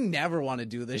 yeah, I never want to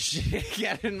do this shit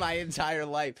again in my entire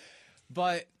life.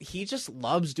 But he just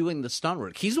loves doing the stunt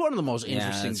work. He's one of the most Yeah,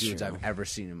 interesting that's dudes true. I've ever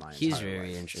seen in my He's entire very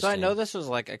life. interesting. So I know this was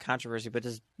like a controversy, but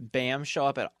does Bam show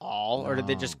up at all, or did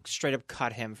they No. just straight up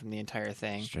cut him from the entire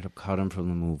thing? Straight up cut him from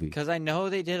the movie. Because I know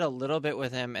they did a little bit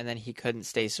with him, and then he couldn't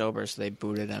stay sober, so they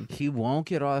booted him. He won't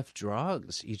get off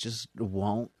drugs. He just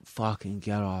won't fucking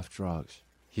get off drugs.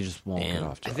 He just won't get Damn.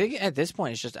 off I drugs. think at this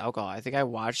point it's just alcohol. I think I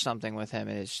watched something with him,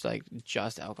 and it's like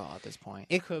just alcohol at this point.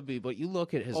 It could be, but you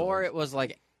look at his Or old- it was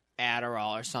like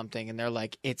Adderall or something, and they're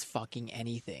like, it's fucking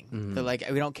anything. Mhm. They're like,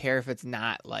 we don't care if it's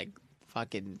not like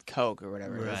fucking Coke or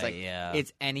whatever. It's Right, like, yeah.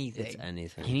 it's anything. It's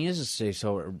anything. he needs to stay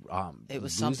sober. It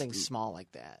was lose- something small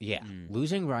like that. Yeah,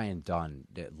 losing Ryan Dunn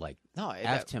did, like No,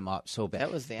 effed him up so bad.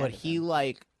 that was the end But of he it.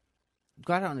 like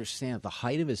got to understand at the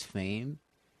height of his fame,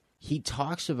 he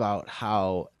talks about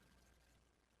how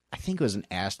I think it was an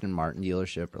Aston Martin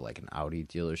dealership or like an Audi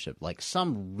dealership, like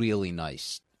some really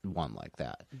nice one like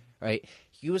that, right?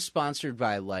 He was sponsored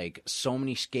by like so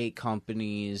many skate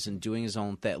companies and doing his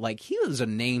own thing. Like he was a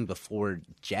name before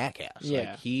Jackass.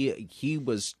 Yeah. Like he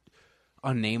was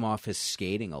a name off his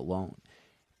skating alone.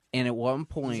 And at one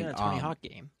point, He's in a Tony Hawk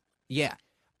game. yeah.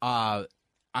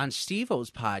 On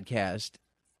Steve-O's podcast,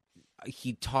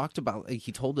 he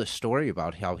told a story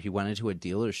about how he went into a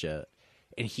dealership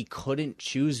and he couldn't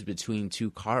choose between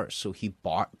two cars, so he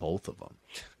bought both of them.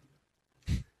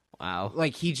 Wow.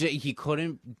 Like he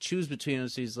couldn't choose between them,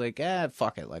 so he's like,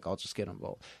 fuck it, like I'll just get them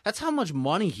both. That's how much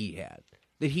money he had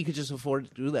that he could just afford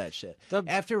to do that shit.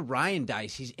 After Ryan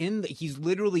dies, he's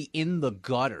literally in the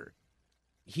gutter.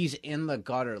 He's in the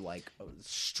gutter, like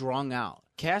strung out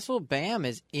Castle Bam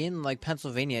is in like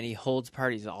Pennsylvania, and he holds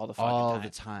parties all the fucking all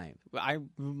time. the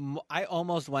time. I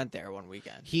almost went there one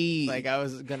weekend. He Like I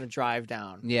was gonna drive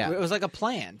down. Yeah. It was like a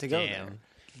plan to go there.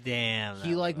 Damn.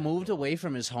 He like moved away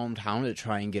from his hometown to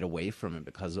try and get away from it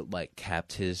because it like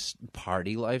kept his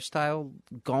party lifestyle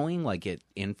going, like it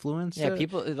influenced Yeah, it.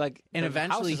 people like, And the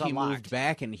eventually house is he unlocked. moved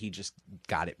back and he just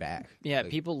got it back. Yeah,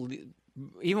 Like, people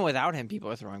even without him, people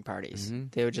were throwing parties.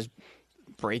 Mhm. They would just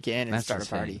break in and That's start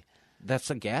insane. a party.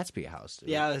 That's a Gatsby house, dude.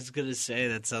 Yeah, I was gonna say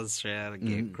that sounds straight out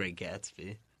of Great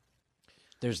Gatsby.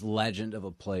 There's legend of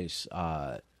a place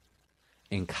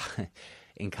in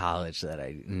college that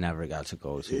I never got to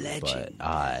go to,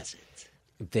 but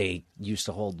they used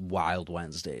to hold Wild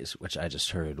Wednesdays, which I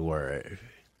just heard were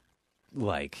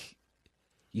like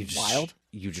you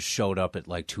just showed up at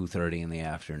like 2:30 in the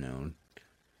afternoon,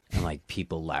 and like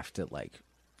people left at like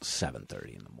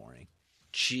 7:30 in the morning.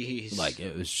 Jeez. Like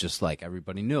it was just like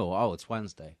everybody knew, oh, it's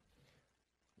Wednesday.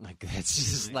 Like that's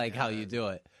just like how you do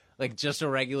it. Like just a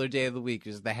regular day of the week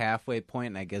is the halfway point,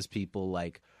 and I guess people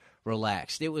like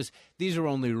relaxed. These are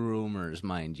only rumors,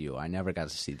 mind you. I never got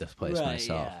to see this place Right,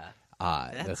 myself.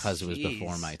 yeah. Because it was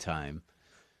before jeez. my time.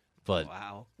 But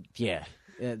Wow. yeah.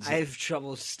 I have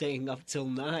trouble staying up till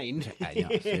 9. I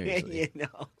know, seriously. You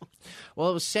know. Well,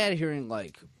 it was sad hearing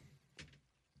like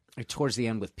towards the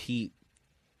end with Pete,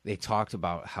 they talked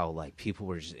about how like people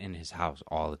were just in his house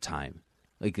all the time,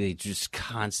 like they just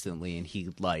constantly, and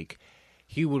he'd want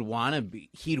to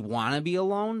be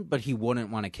alone, but he wouldn't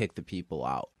want to kick the people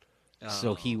out.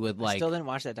 So he would I like, still didn't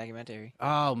watch that documentary.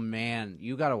 oh man,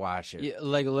 you gotta watch it. Yeah,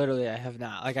 like literally, I have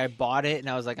not. Like I bought it and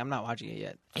I was like, I'm not watching it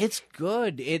yet. It's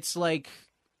good. It's like,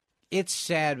 it's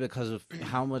sad because of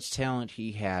how much talent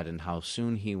he had and how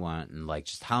soon he went, and like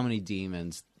just how many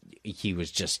demons he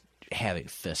was just having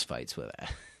fist fights with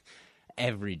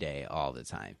every day, all the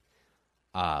time.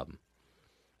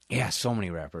 Yeah, so many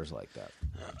rappers like that.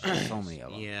 So many of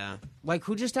them. Yeah. Like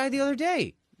who just died the other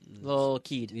day? Lil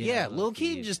Keed. Yeah, Lil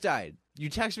Keed just died. You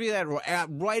texted me that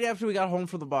right after we got home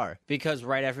from the bar. Because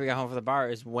right after we got home from the bar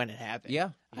is when it happened. Yeah.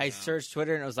 I searched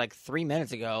Twitter and it was like 3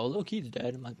 minutes ago. Lil Keed's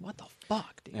dead. I'm like, what the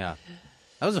fuck, dude? Yeah.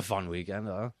 That was a fun weekend,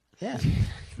 though. Yeah.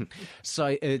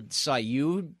 Saw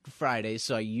you Friday,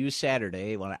 saw you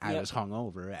Saturday when I was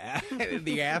hungover in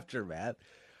the aftermath.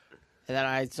 And then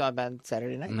I saw Ben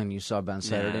Saturday night. And then you saw Ben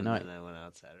Saturday night. And I went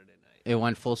out Saturday night. It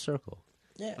went full circle.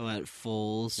 Yeah. I went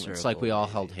full circle. It's like we all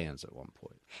baby. held hands at one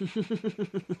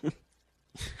point.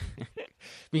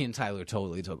 Me and Tyler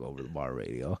totally took over the bar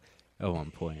radio at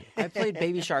one point. I played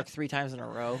Baby Shark 3 times in a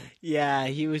row. Yeah,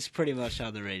 he was pretty much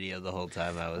on the radio the whole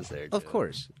time I was there. Of too.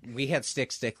 course. We had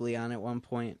Stickly on at one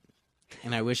point,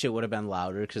 and I wish it would have been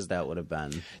louder because that would have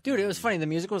been... Dude, it was funny. The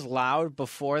music was loud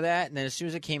before that, and then as soon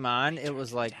as it came on, it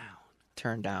was like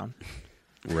turned down.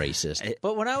 Racist.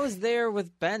 But when I was there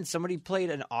with Ben, somebody played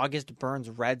an August Burns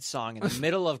Red song in the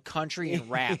middle of country and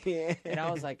rap. And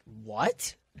I was like,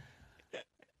 what?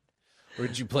 Or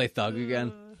did you play Thug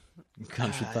again?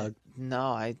 Country Thug? No,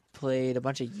 I played a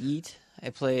bunch of Yeet. I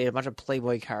played a bunch of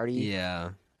Playboy Cardi. Yeah.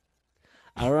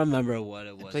 I don't remember what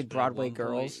it was. played but at Broadway one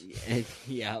Girls. point-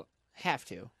 yeah. Have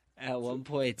to. At one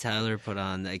point, Tyler put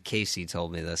on. Casey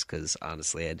told me this because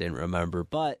honestly, I didn't remember.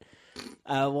 But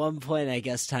at one point, I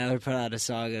guess Tyler put on a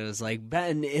song and it was like,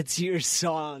 "Ben, it's your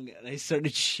song," and I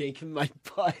started shaking my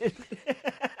butt.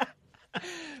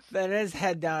 Ben had his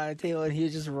head down on the table and he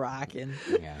was just rocking.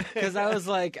 Yeah. Because I was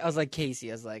like Casey.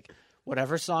 I was like,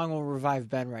 whatever song will revive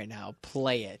Ben right now,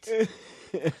 play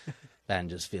it. Ben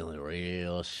just feeling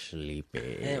real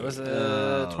sleepy. And it was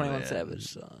a Oh, 21 man. Savage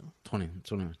song. 20.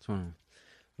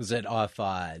 Was it off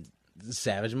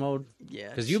Savage Mode? Yeah,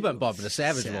 Because you've been bumping the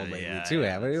Savage Mode lately too,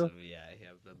 haven't you? Yeah, I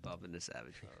have been bumping the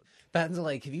Savage Mode. Ben's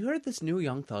like, have you heard this new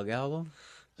Young Thug album?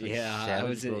 Yeah, I Savage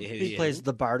was. Mode. He plays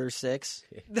the Barter Six.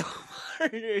 the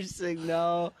murder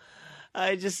signal.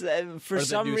 I just for Or the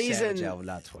some new reason, Savage album,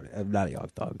 not a Young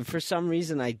Thug. for some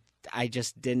reason, I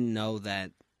just didn't know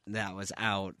that was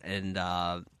out, and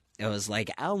it was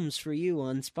like albums for you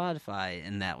on Spotify,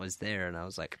 and that was there, and I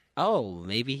was like, oh,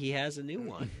 maybe he has a new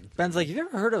one. Ben's like, you've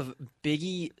ever heard of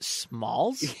Biggie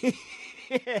Smalls?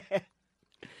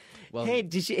 Well, Hey,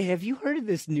 have you heard of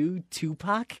this new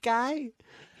Tupac guy?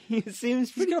 He seems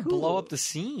He's pretty gonna cool. blow up the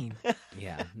scene.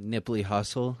 yeah, Nipply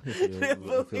Hustle. If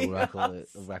you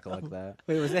recollect that.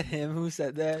 Wait, was that him who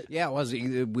said that? Yeah, it was.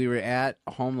 We were at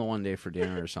home the one day for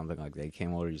dinner or something like that. He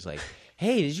came over. He's like,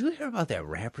 "Hey, did you hear about that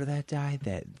rapper that died?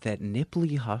 That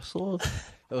Nipply Hustle?"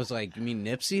 I was like, "You mean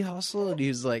Nipsey Hussle?" And he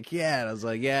was like, "Yeah." And I was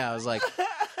like, "Yeah." I was like,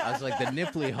 "The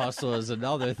Nipply Hustle is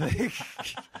another thing."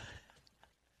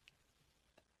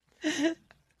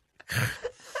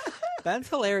 Ben's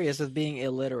hilarious with being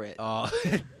illiterate. Oh,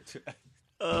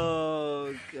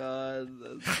 Oh God,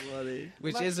 that's funny.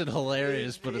 which isn't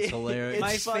hilarious, but it's hilarious.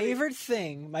 My It's funny.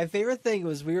 favorite thing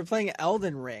was we were playing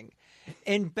Elden Ring,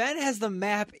 and Ben has the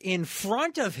map in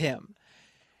front of him,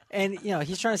 and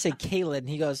he's trying to say Caelid, and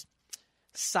he goes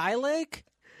Silik,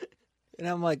 and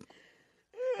I'm like,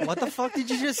 what the fuck did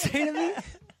you just say to me?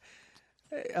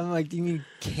 I'm like, do you mean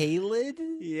Caelid?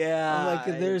 Yeah, I'm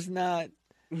like,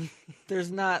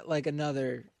 there's not like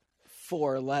another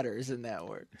 4 letters in that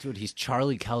word. Dude, he's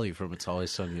Charlie Kelly from It's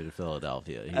Always Sunny in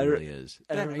Philadelphia. He I really is.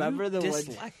 I Ben, are remember you the one.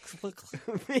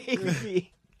 dyslexic?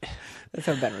 Maybe. That's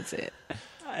how Ben would say it.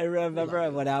 I remember I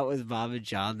went out with Mom and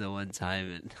John the one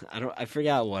time, and I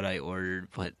forgot what I ordered,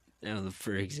 but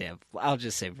for example, I'll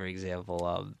just say for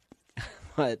example,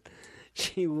 but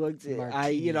she looked at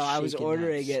Martini I was shaken,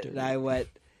 ordering not it, and I went,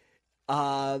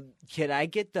 "Can I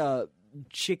get the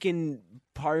chicken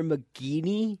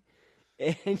parmigiani?"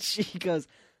 And she goes,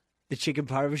 "The chicken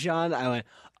parmesan?" I went,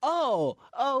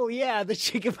 "Oh yeah, the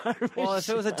chicken parmesan." Well, if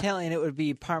it was Italian, it would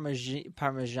be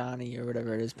Parmigiani or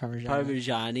whatever it is.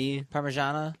 Parmigiani.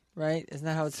 Parmigiana, right? Isn't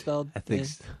that how it's spelled? I think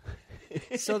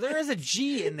Yeah. So there is a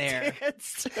G in there.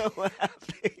 It's so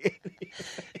happy.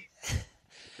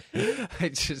 I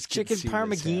just Chicken can see this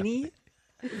happening. Parmigiani?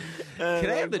 Can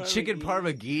I have the chicken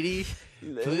parmigiani,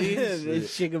 please? The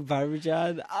chicken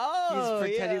parmesan. Oh,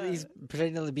 He's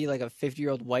pretending to be like a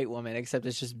 50-year-old white woman, except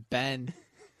it's just Ben.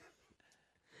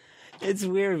 It's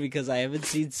weird because I haven't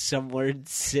seen some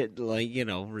words sit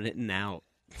written out.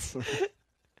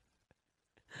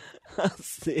 I'll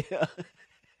see.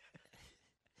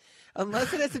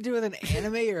 Unless it has to do with an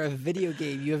anime or a video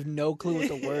game, you have no clue what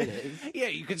the word is. Yeah,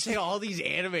 you can say all these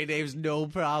anime names, no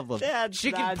problem. That's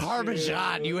Chicken not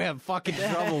Parmesan, true. you have fucking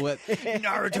trouble with.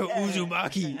 Naruto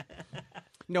Uzumaki.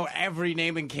 No, every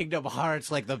name in Kingdom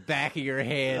Hearts like the back of your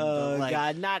hand. Oh like,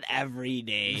 God, not every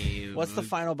name. What's the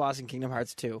final boss in Kingdom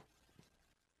Hearts 2?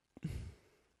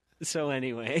 So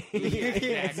anyway,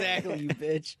 Exactly, you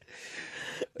bitch.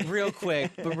 Real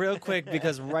quick,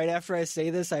 because right after I say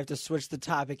this, I have to switch the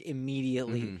topic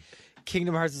immediately.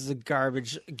 Kingdom Hearts is a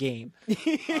garbage game.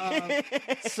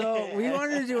 So we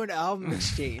wanted to do an album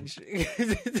exchange.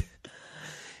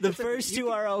 the first two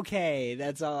are okay.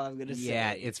 That's all I'm gonna say.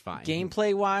 Yeah, it's fine.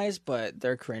 Gameplay wise, but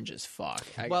they're cringe as fuck.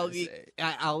 Well,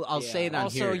 I'll say it on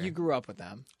also, here. you grew up with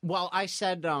them. Well, I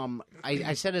said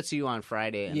I said it to you on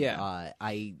Friday, and Yeah.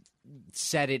 I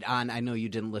said it on. I know you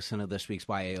didn't listen to this week's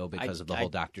YAO because of the whole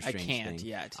Doctor Strange I can't thing.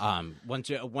 yet. Once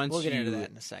We'll get you, into that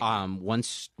in a second.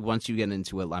 Once you get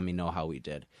into it, let me know how we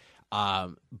did.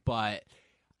 But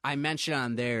I mentioned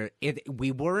on there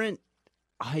we weren't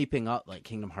hyping up like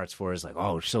Kingdom Hearts 4 is like,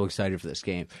 oh, we're so excited for this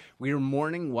game. We were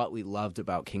mourning what we loved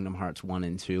about Kingdom Hearts 1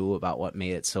 and 2, about what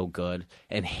made it so good,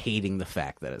 and hating the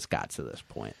fact that it's got to this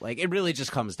point. Like, it really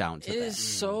just comes down to It that. is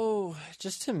so,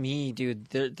 just to me, dude,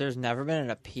 there's never been an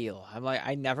appeal. I'm like,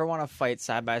 I never want to fight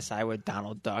side by side with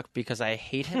Donald Duck because I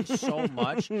hate him so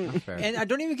much. Fair. And I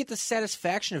don't even get the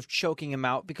satisfaction of choking him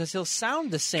out because he'll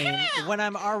sound the same when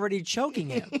I'm already choking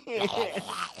him.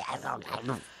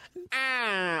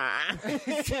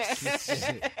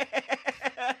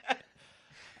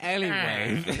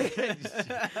 Anyway,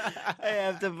 I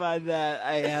have to find that.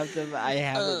 I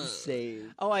have it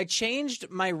saved. Oh, I changed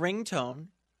my ringtone.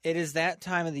 It is that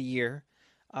time of the year.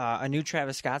 A new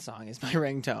Travis Scott song is my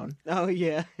ringtone. Oh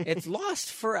yeah, It's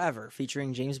Lost Forever,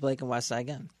 featuring James Blake and West Side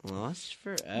Gun. Lost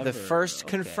Forever. The first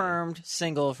Okay. confirmed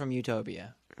single from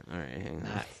Utopia. All right, hang on.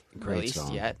 Not Great released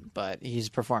song. yet, but he's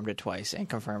performed it twice and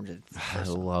confirmed it. I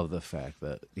love the fact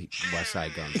that West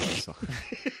Side Gun's on the song.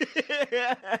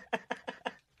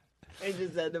 I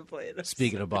just had to play it.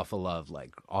 Speaking of Buffalo Love,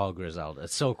 like all Griselda,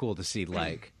 it's so cool to see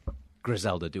like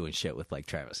Griselda doing shit with like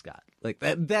Travis Scott. Like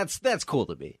that's cool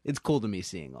to me. It's cool to me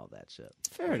seeing all that shit.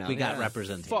 Fair enough. We got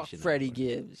representation. Fuck Freddie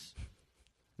Gibbs.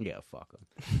 Yeah, fuck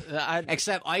him. I,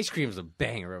 Except Ice Cream's a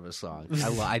banger of a song.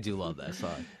 I do love that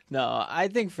song. no, I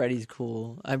think Freddie's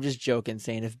cool. I'm just joking,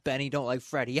 saying if Benny don't like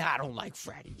Freddie, I don't like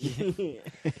Freddie.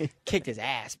 Kicked his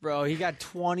ass, bro. He got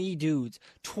 20 dudes,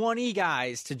 20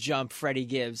 guys to jump Freddie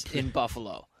Gibbs in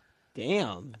Buffalo.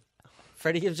 Damn.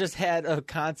 Freddie Gibbs just had a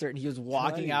concert and he was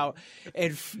walking 20. out,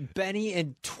 and Benny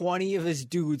and 20 of his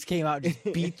dudes came out and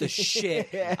just beat the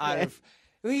shit out of.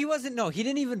 He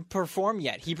didn't even perform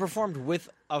yet. He performed with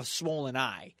a swollen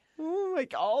eye.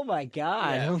 Oh my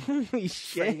god. Yeah. Holy Freddie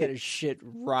shit. got his shit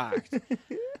rocked.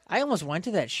 I almost went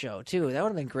to that show too. That would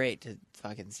have been great to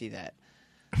fucking see that.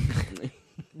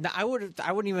 No, I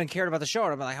wouldn't even cared about the show. I'd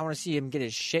been like, I want to see him get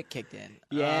his shit kicked in.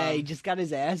 Yeah, he just got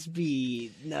his ass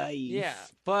beat. Nice. Yeah,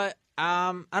 but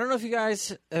I don't know if you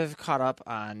guys have caught up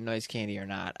on Noise Candy or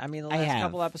not. I mean, the last have.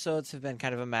 couple episodes have been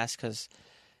kind of a mess because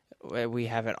we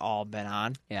haven't all been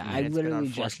on. Yeah, And I it's been literally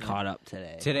just unfortunate. caught up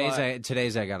today.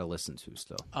 Today's I got to listen to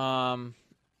still.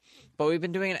 But we've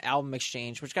been doing an album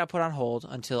exchange, which got put on hold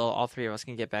until all three of us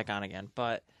can get back on again.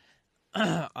 But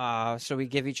so we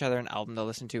give each other an album to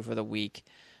listen to for the week.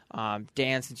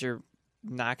 Dan, since you're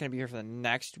not going to be here for the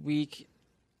next week,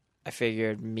 I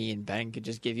figured me and Ben could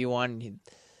just give you one. You'd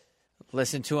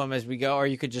listen to them as we go, or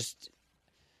you could just.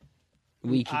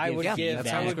 We could I would give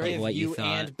feedback of what you thought.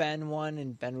 and Ben one,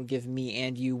 and Ben would give me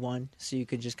and you one, so you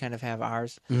could just kind of have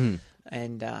ours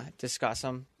and discuss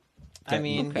them. I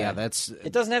mean, yeah, that's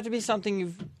it doesn't have to be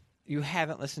something you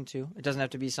haven't listened to. It doesn't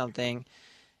have to be something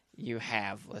you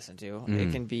have listened to.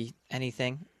 It can be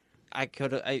anything.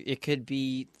 It could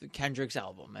be Kendrick's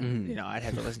album, and I'd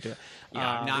have to listen to it.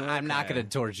 yeah. I'm not going to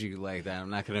torture you like that. I'm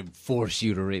not going to force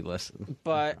you to re-listen.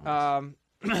 But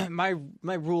my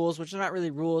rules, which are not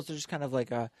really rules, they're just kind of like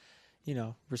a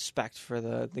respect for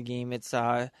the game. It's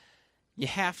you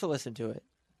have to listen to it.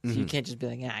 So you can't just be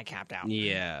like, yeah, I capped out.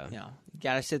 Yeah. You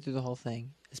gotta sit through the whole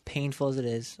thing. As painful as it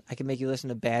is, I can make you listen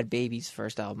to Bad Baby's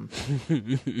first album,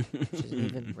 which isn't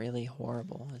even really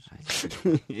horrible.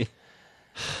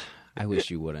 I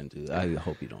wish you wouldn't do that. I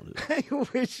hope you don't do that. I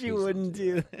wish you wouldn't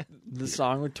do that. The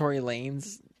song with Tory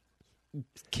Lanez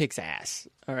kicks ass.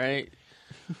 All right,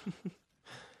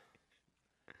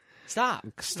 stop,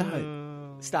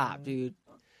 dude.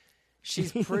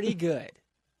 She's pretty good.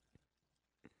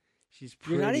 She's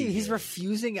You're not pretty even. He's good.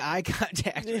 refusing eye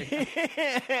contact. Right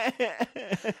now.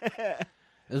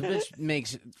 This bitch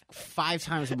makes 5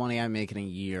 times the money I make in a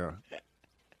year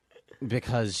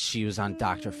because she was on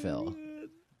Dr. Phil.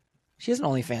 She has an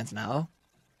OnlyFans now.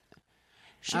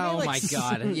 She made Oh like my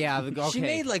god! Yeah, okay. She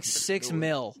made like $6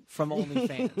 million from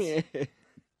OnlyFans.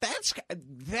 That's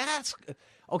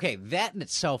okay. That in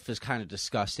itself is kind of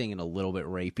disgusting and a little bit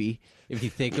rapey if you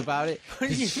think about it.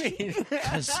 What do you mean?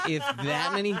 Because if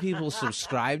that many people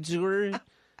subscribe to her,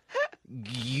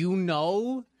 you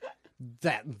know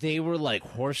that they were like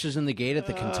horses in the gate at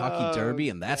the Kentucky Derby,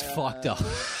 and that's fucked up.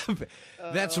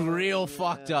 That's real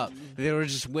fucked up. They were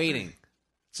just waiting.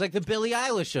 It's like the Billie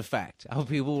Eilish effect. How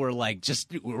people were like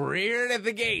just reared at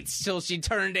the gates till she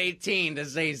turned 18 to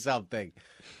say something.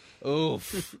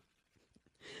 Oof.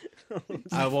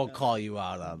 I won't call you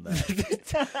out on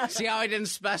that. See how I didn't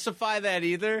specify that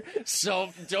either? So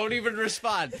don't even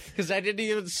respond, because I didn't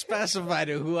even specify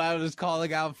to who I was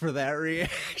calling out for that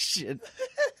reaction.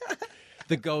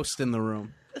 The ghost in the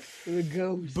room. The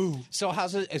ghost. Boo. So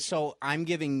how's it? So I'm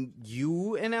giving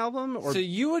you an album, or So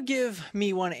you would give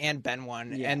me one and Ben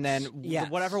one, and then Yes.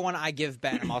 whatever one I give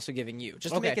Ben, I'm also giving you,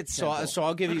 just to make it simple. So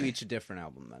I'll give you each a different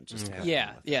album then. Just to have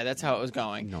yeah, that's how it was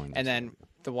going. Knowing And that's then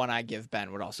the one I give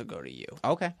Ben would also go to you,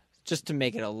 Okay. just to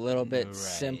make it a little bit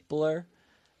simpler.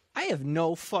 I have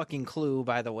no fucking clue,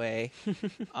 by the way. It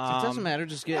doesn't matter.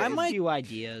 Just get. I A might- few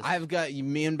ideas. I've got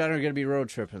me and Ben are gonna be road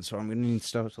tripping, so I'm gonna need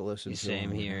stuff to listen to.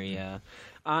 Same here, yeah.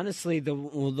 Honestly, the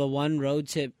one road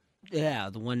trip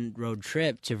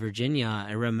to Virginia,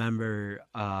 I remember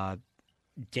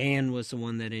Dan was the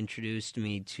one that introduced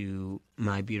me to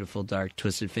My Beautiful Dark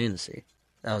Twisted Fantasy.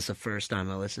 That was the first time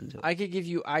I listened to it. I could give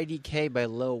you IDK by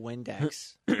Lil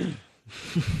Windex.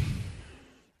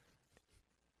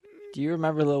 Do you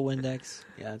remember Lil Windex?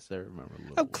 Yes, I remember.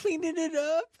 I'm cleaning it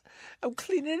up. I'm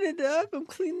cleaning it up. I'm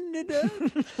cleaning it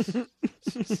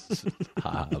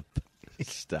up.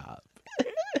 Stop.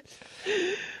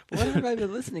 What have I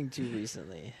been listening to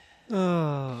recently?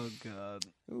 Oh God!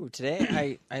 Ooh,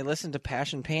 today I listened to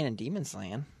Passion, Pain, and Demon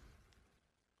Slaying.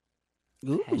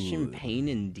 Passion, pain,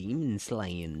 and demon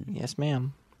slaying. Yes,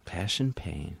 ma'am. Passion,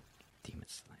 pain, demon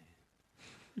slaying.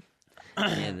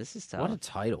 Man, this is tough. What a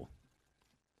title!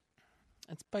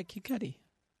 That's by Kid Cudi.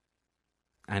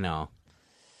 I know.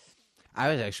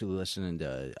 I was actually listening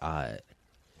to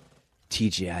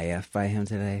TGIF by him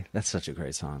today. That's such a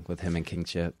great song with him and King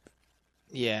Chip.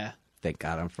 Yeah. Thank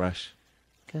God I'm fresh.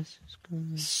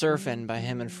 Surfin' by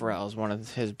him and Pharrell is one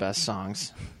of his best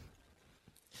songs.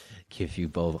 Give you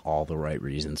both all the right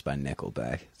reasons by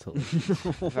Nickelback.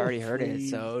 I've already heard it,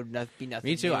 so be nothing.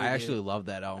 Me too. new, I dude. actually love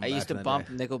that album. I used to bump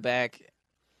Nickelback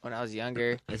when I was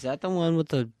younger. Is that the one with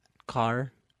the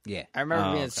car? Yeah. I remember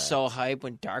Oh, being okay. so hyped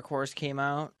when Dark Horse came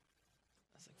out.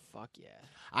 I was like, fuck yeah.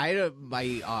 I had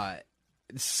my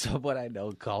someone I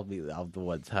know called me out the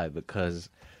one time because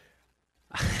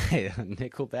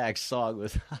Nickelback's song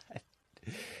was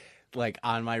like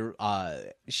on my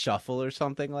shuffle or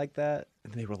something like that,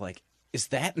 and they were like, "Is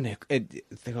that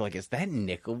They were like, "Is that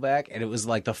Nickelback?" And it was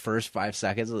like the first 5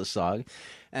 seconds of the song,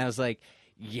 and I was like,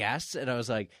 "Yes," and I was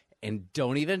like. And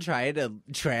don't even try to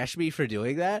trash me for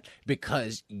doing that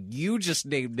because you just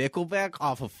named Nickelback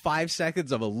off of 5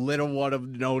 seconds of a little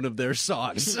one known of their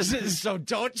songs. So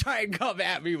don't try and come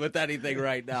at me with anything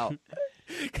right now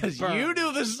because you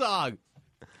knew the song.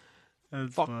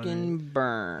 Fucking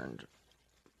burned.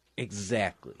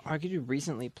 Exactly. Arguably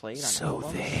recently played on So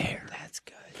albums. there. That's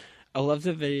good. I love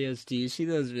the videos. Do you see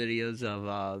those videos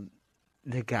of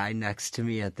the guy next to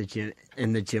me at the gym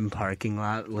in the gym parking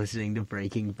lot listening to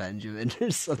Breaking Benjamin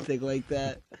or something like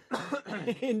that?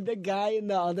 And the guy in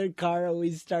the other car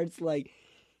always starts like,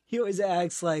 he always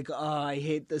acts like, "Oh, I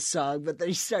hate the song," but then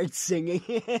he starts singing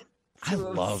it. I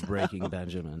love Breaking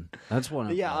Benjamin. That's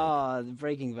one of Yeah, my-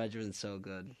 Breaking Benjamin's so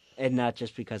good, and not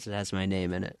just because it has my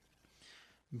name in it.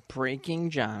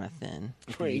 Breaking Jonathan.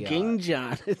 Breaking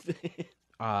Jonathan.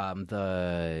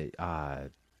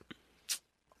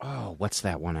 Oh, what's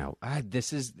that one out?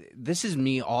 This is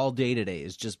me all day today.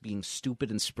 Is just being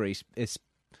stupid and space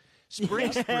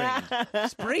brained.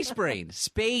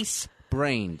 Space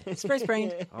brain.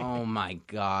 Oh my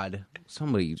God!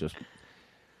 Somebody just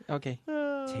Okay.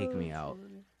 take me out.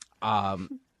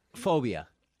 Phobia.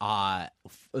 The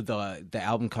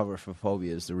album cover for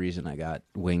Phobia is the reason I got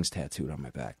wings tattooed on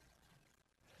my back.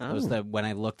 It was that when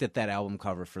I looked at that album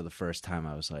cover for the first time,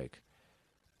 I was like,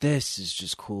 this is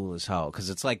just cool as hell. Because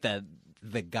it's like the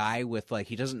guy with, like,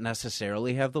 he doesn't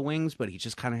necessarily have the wings, but he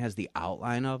just kind of has the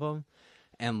outline of them.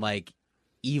 And, like,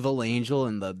 Evil Angel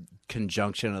and the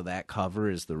conjunction of that cover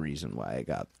is the reason why I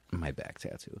got my back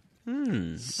tattoo.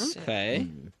 Okay.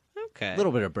 Okay. A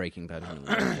little bit of Breaking Benjamin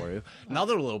for you.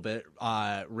 Another little bit,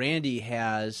 Randy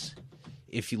has,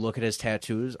 if you look at his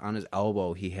tattoos, on his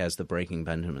elbow, he has the Breaking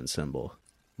Benjamin symbol.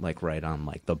 Like, right on,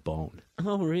 like, the bone.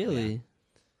 Oh, really?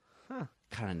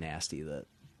 Kind of nasty that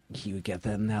he would get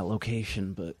that in that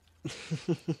location, but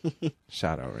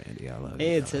shout out Randy, I love you.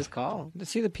 Hey, it's his call.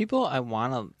 See, the people I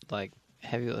want to like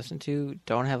have you listen to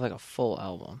don't have like a full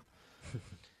album.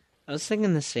 I was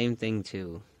thinking the same thing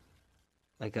too.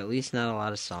 Like, at least not a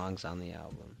lot of songs on the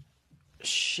album.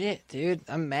 Shit, dude,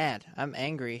 I'm mad. I'm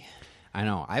angry. I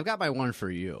know. I've got my one for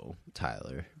you,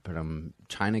 Tyler, but I'm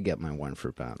trying to get my one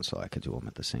for Ben so I could do them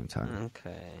at the same time.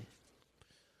 Okay.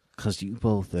 Because you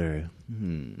both are,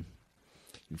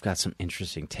 you've got some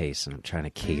interesting tastes, and I'm trying to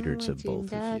cater to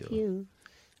both of you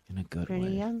in a good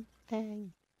way.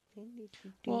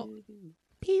 Well,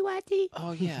 PYT.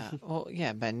 oh yeah, well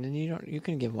yeah, Ben. Then you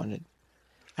can give one to.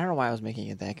 I don't know why I was making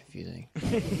it that confusing.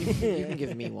 You can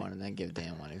give me one and then give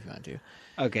Dan one if you want to.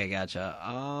 Okay,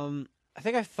 gotcha. I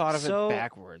think I thought of So- it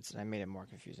backwards, and I made it more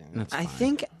confusing. That's I fine.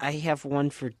 think I have one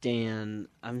for Dan.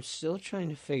 I'm still trying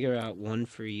to figure out one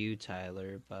for you,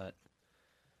 Tyler, but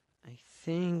I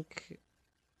think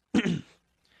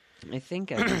I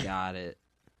think I got it.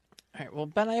 All right, well,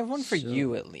 Ben, I have one for So-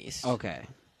 you at least. Okay,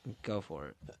 go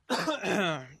for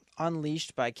it.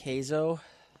 Unleashed by Keizo.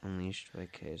 Unleashed by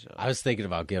Keizo. I was thinking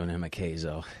about giving him a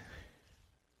Keizo.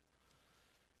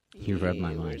 He read my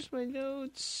mind. Where's my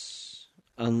notes?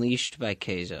 Unleashed by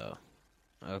Keizo.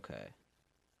 Okay.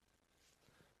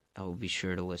 I will be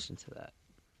sure to listen to that.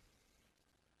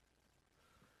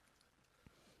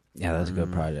 Yeah, that's a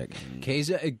good project.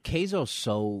 Keizo's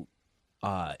so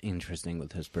interesting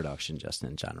with his production just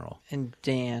in general. And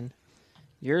Dan,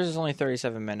 yours is only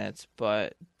 37 minutes,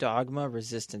 but Dogma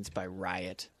Resistance by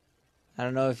Riot. I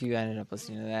don't know if you ended up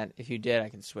listening to that. If you did, I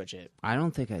can switch it. I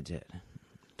don't think I did.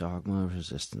 Dogma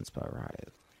Resistance by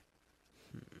Riot.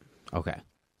 Okay.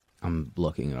 I'm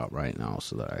looking it up right now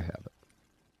so that I have it.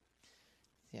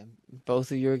 Yeah,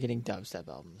 both of you are getting dubstep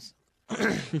albums.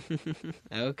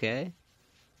 Okay.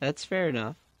 That's fair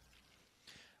enough.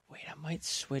 Wait, I might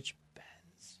switch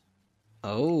Ben's.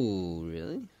 Oh,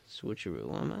 really?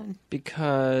 Switcheroo on mine?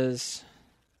 Because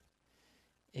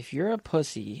if you're a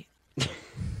pussy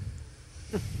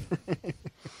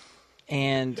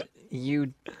and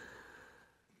you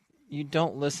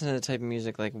don't listen to the type of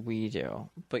music like we do,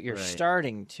 but you're Right.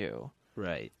 starting to,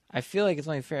 Right. I feel like it's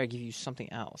only fair I give you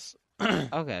something else.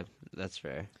 Okay, that's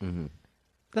fair. Mm-hmm.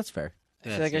 That's fair. I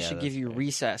feel like I Yeah, should that's give you fair.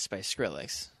 Recess by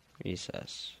Skrillex.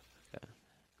 Recess.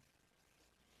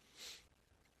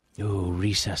 Ooh,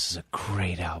 Recess is a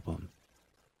great album.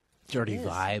 Dirty is.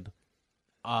 Vibe.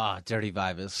 Dirty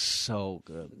Vibe is so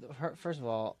good. First of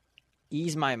all,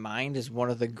 Ease My Mind is one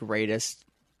of the greatest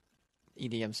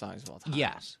EDM songs of all time.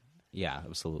 Yes. Yeah,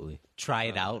 absolutely. Try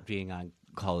It Out being on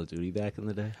Call of Duty back in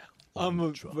the day.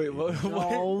 Wait, what?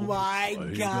 Oh my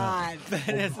god. That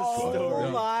is a Oh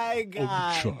story. my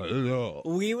god.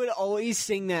 We would always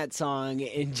sing that song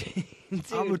and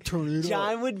dude, turn it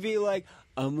John would be like,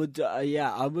 I'm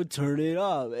gonna turn it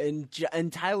up.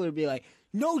 And Tyler would be like,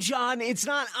 no, John, it's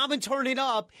not I'm gonna turn it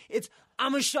up. It's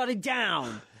I'm gonna shut it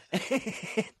down.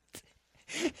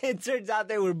 It turns out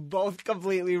they were both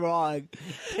completely wrong.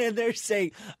 And they're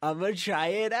saying, I'm gonna try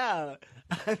it out.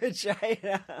 I'm gonna try it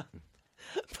out.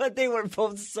 But they were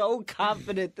both so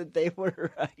confident that they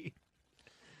were right.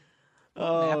 Map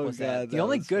Oh, was God, that? The that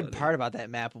only was good funny. part about that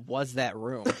map was that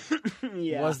room.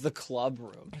 Yeah. Was the club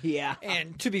room. Yeah.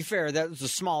 And to be fair, that was the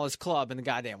smallest club in the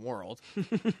goddamn world.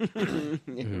 It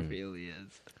really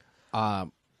is.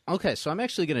 Okay, so I'm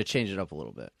actually going to change it up a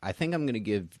little bit. I think I'm going to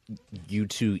give you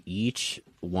two each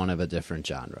one of a different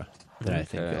genre that I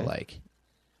think you'll like.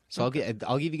 So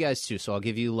I'll give you guys two. So I'll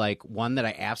give you like one that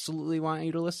I absolutely want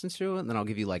you to listen to, and then I'll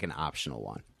give you like an optional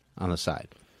one on the side.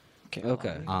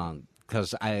 Okay.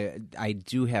 Because I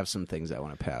do have some things I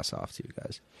want to pass off to you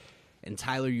guys. And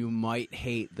Tyler, you might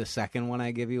hate the second one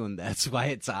I give you, and that's why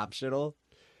it's optional.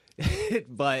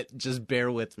 But just bear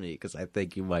with me because I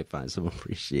think you might find some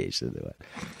appreciation to it.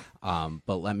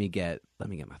 But let me get my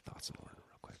thoughts in order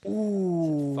real quick.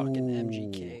 Ooh. Fucking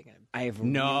MGK. I have a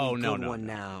No, really no, good no, one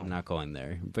no. now. I'm not going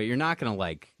there. But you're not gonna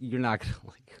like the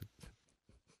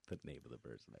name of the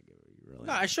person I give you. Really?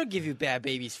 No, I should give you Bad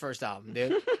Baby's first album,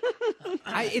 dude.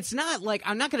 It's not like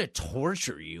I'm not gonna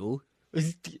torture you.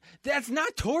 That's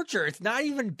not torture. It's not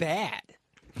even bad.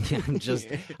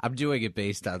 I'm doing it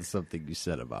based on something you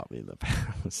said about me in the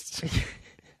past.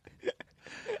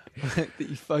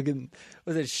 You fucking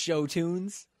was it show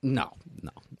tunes? No,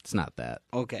 it's not that.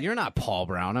 Okay. You're not Paul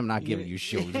Brown. I'm not giving you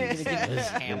shows.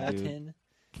 Hamilton.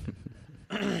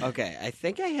 Okay, I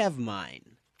think I have mine.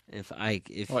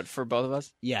 If What for both of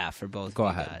us? yeah, for both Go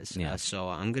of you ahead. guys. Yeah. So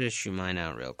I'm gonna shoot mine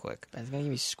out real quick. Ben's gonna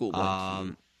give me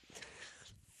Schoolboy.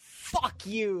 Fuck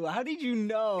you! How did you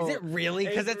know? Is it really?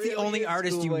 Because It that's the really only is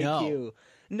artist you Schoolboy know. Q.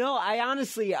 No, I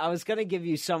was gonna give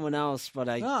you someone else, but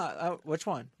Which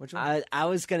one? Which one? I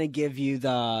was gonna give you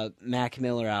the Mac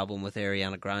Miller album with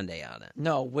Ariana Grande on it.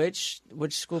 No, which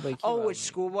Schoolboy Q? Oh, album? which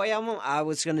Schoolboy album? I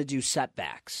was gonna do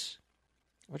Setbacks.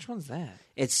 Which one's that?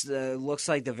 It's looks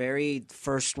like the very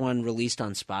first one released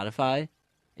on Spotify.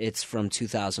 It's from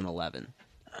 2011.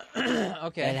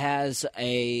 Okay. It has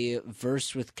a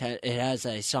verse with it has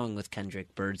a song with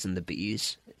Kendrick, "Birds and the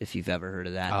Bees." If you've ever heard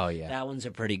of that, Oh, yeah. that one's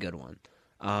a pretty good one.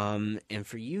 And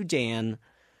for you, Dan,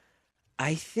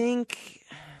 I think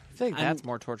I feel like that's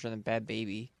more torture than Bad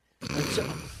Baby.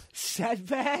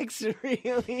 Setbacks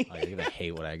really. Oh, you're gonna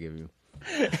hate what I give you.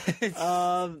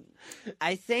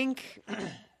 I think,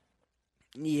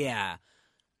 yeah,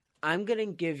 I'm gonna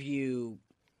give you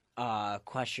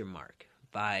question mark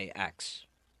by X.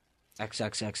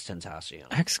 XXX Tentacion.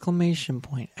 Exclamation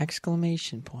point!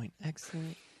 Exclamation point!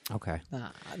 Exclamation. Okay. No,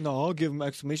 I'll give him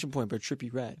exclamation point, but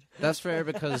Trippie Redd. That's fair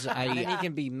because Then he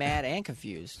can be mad and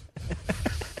confused.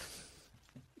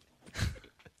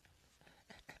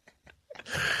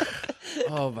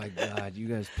 Oh my god, you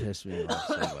guys pissed me off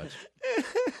so much.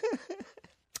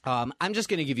 I'm just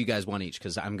gonna give you guys one each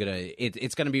because I'm gonna.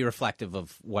 It's gonna be reflective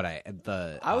of what I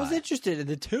was interested in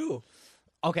the two.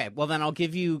 Okay, well then I'll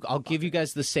give you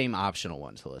guys the same optional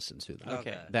one to listen to. Then.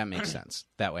 Okay. That makes sense.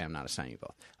 That way I'm not assigning you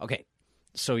both. Okay,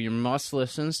 so your must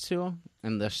listens to,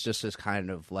 and this just is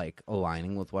kind of like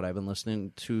aligning with what I've been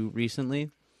listening to recently.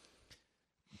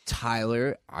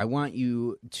 Tyler, I want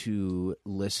you to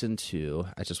listen to.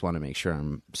 I just want to make sure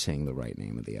I'm saying the right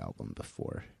name of the album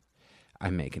before I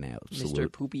make an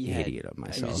absolute Mr. Poopyhead. idiot of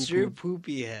myself. Mr.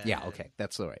 Poopyhead. Yeah, okay,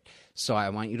 that's all right. So I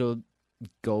want you to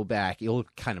go back. You'll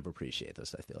kind of appreciate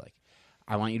this, I feel like.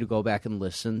 I want you to go back and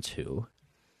listen to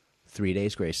 3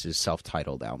 Days Grace's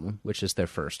self-titled album, which is their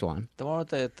first one. The one with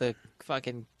the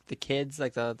fucking the kids,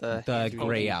 like the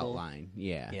gray people. outline.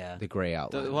 Yeah. The gray The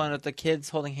outline. one with the kids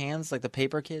holding hands, like the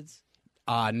paper kids.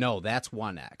 No, that's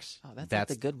 1X. Oh, that's not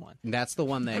the good one. That's the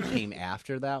one that came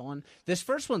after that one. This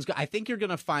first one's good. I think you're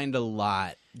going to find a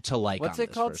lot to like. What's on it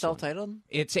this called? first one. Self-titled?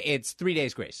 It's 3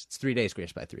 Days Grace. It's 3 Days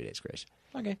Grace by 3 Days Grace.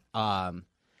 Okay.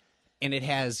 And it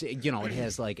has,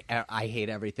 like I Hate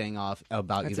Everything off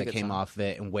about That's you a that good came song. off of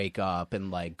it, and Wake Up, and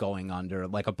like Going Under,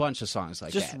 like a bunch of songs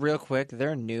like Just that. real quick,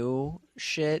 their new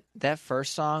shit, that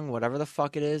first song, whatever the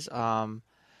fuck it is,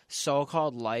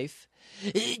 So-Called Life.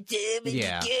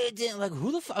 Yeah. Like,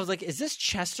 who the fuck? I was like, is this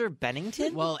Chester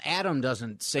Bennington? Well, Adam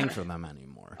doesn't sing for them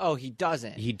anymore. Oh, he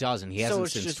doesn't. He doesn't. He So hasn't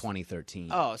it's since just- 2013.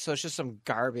 Oh, so it's just some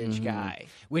garbage guy.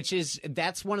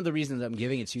 That's one of the reasons I'm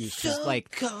giving it to you.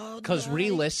 Because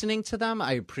re-listening to them,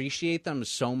 I appreciate them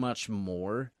so much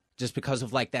more just because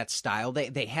of like that style.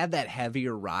 They had that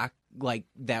heavier rock like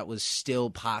that was still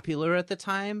popular at the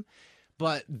time,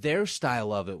 but their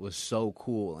style of it was so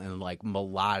cool and like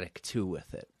melodic too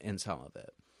with it in some of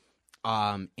it.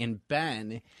 And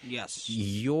Ben, Yes.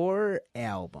 your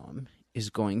album is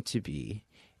going to be,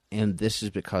 and this is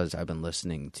because I've been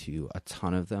listening to a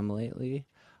ton of them lately.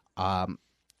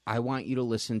 I want you to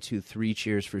listen to 3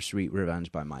 Cheers for Sweet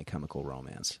Revenge by My Chemical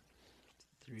Romance.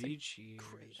 3 Cheers.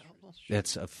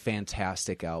 That's a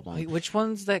fantastic album. Wait, which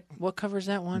one's that? What covers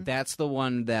that one? That's the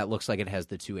one that looks like it has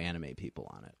the 2 anime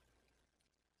people on it.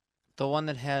 The one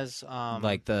that has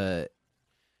Like the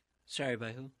Sorry,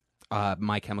 by who?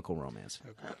 My Chemical Romance.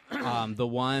 The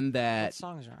one what that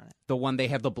songs are on it? the one they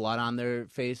have the blood on their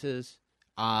faces.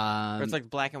 Or it's like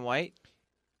black and white.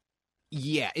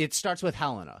 Yeah, it starts with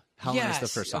Helena. Helena is the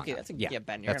Yes! first song. Okay, on that's it. a- yeah,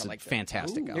 Ben, you're that's gonna a like that.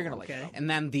 fantastic Ooh, album. you're gonna like that album. And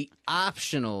then the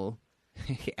optional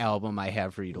album I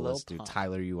have for you to Lil listen to, Pump.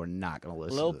 Tyler, you are not going to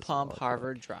listen Lil to this. Pump, all the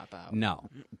Harvard Dropout. time. No.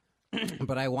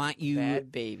 But I want you...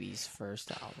 Bad Baby's first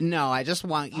album. No, I just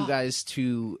want you guys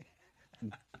to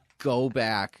go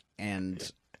back and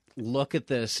look at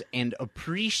this and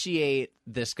appreciate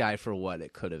this guy for what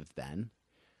it could have been.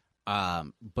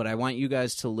 But I want you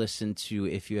guys to listen to,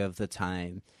 if you have the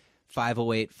time,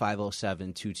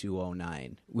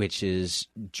 508-507-2209, which is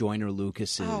Joyner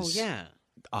Lucas's Oh, yeah.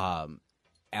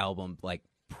 album, like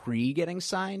pre-getting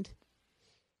signed.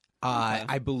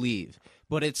 I believe.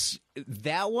 But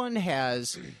that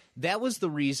was the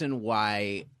reason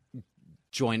why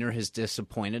Joyner has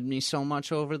disappointed me so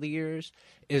much over the years,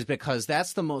 is because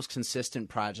that's the most consistent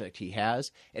project he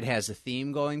has. It has a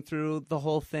theme going through the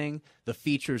whole thing. The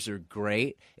features are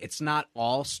great. It's not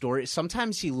all story.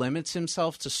 Sometimes he limits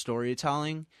himself to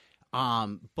storytelling.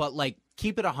 But like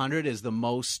Keep It 100 is the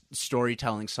most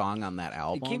storytelling song on that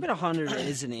album. Keep It 100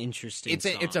 is an interesting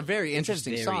song. It's a very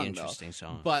interesting very song. interesting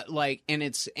song. But like, and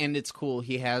it's cool.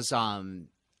 He has I'm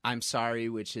Sorry,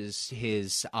 which is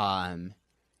his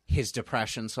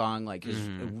depression song, like his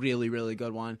really, really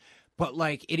good one. But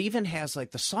like, it even has like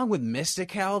the song with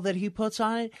Mystical that he puts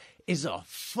on it is a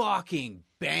fucking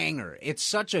banger. It's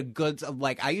such a good,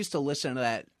 like, I used to listen to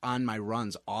that on my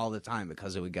runs all the time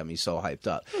because it would get me so hyped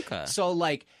up. Okay. So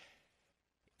like,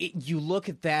 you look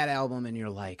at that album and you're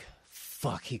like,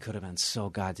 fuck, he could have been so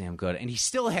goddamn good. And he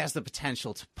still has the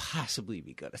potential to possibly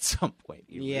be good at some point.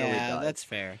 He really does. That's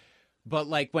fair. But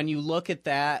like, when you look at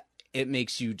that, it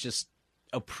makes you just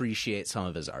appreciate some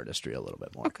of his artistry a little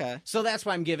bit more. Okay. So that's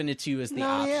why I'm giving it to you as the No,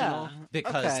 optional, yeah.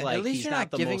 because Okay. like At least he's you're not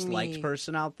not the giving most liked me-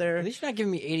 person out there. At least you're not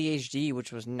giving me ADHD,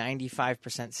 which was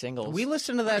 95% singles. We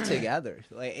listened to that together,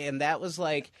 like, and that was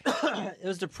like, It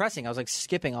was depressing. I was like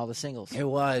skipping all the singles. it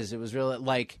was really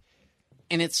like,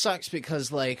 and it sucks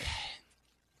because like,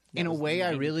 In a was way,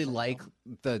 I really 90% like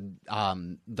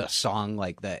the song,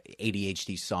 like the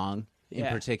ADHD song in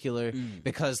Yeah. particular,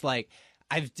 because like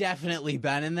I've definitely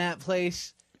been in that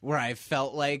place where I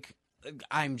felt like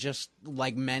I'm just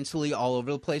like mentally all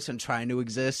over the place and trying to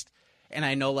exist, and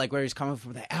I know like where he's coming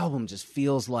from. The album just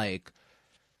feels like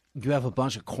you have a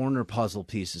bunch of corner puzzle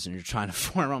pieces and you're trying to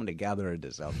form them together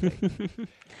into something.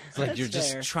 It's like you're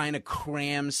just fair. trying to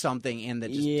cram something in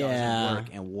that just Yeah. doesn't work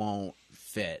and won't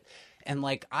fit. And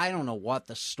like I don't know what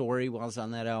the story was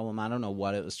on that album. I don't know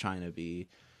what it was trying to be.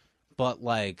 But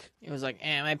like It was like,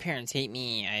 my parents hate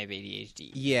me. I have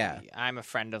ADHD. Yeah. I'm a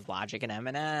friend of Logic and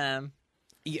Eminem.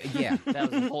 yeah. That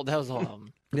was the whole. That was the whole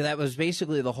album. That was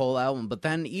basically the whole album. But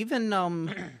then even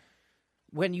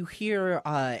when you hear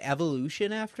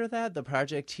Evolution after that, the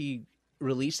project he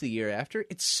released the year after,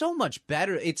 it's so much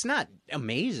better. It's not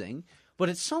amazing, but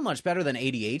it's so much better than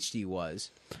ADHD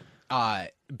was.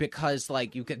 Because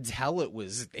like you could tell it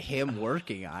was him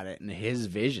working on it and his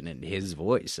vision and his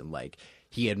voice, and like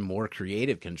he had more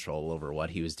creative control over what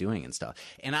he was doing and stuff.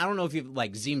 And I don't know if you've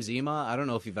like Zim Zima, I don't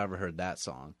know if you've ever heard that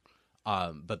song.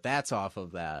 But that's off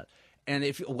of that. And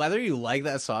if whether you like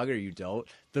that song or you don't,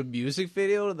 the music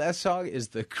video to that song is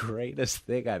the greatest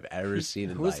thing I've ever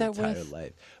seen in my Who's that entire with?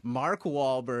 life. Mark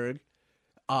Wahlberg,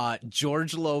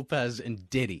 George Lopez, and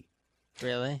Diddy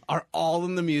Really? are all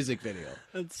in the music video.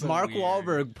 That's so Mark weird.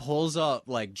 Wahlberg pulls up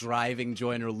like driving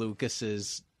Joyner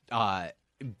Lucas's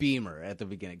Beamer at the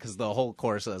beginning, because the whole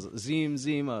chorus says Zim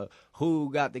Zima,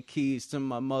 who got the keys to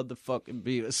my motherfucking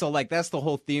Beamer. So like that's the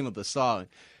whole theme of the song.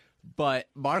 But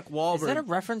Mark Wahlberg, Is that a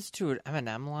reference to an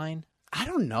Eminem line? I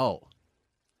don't know.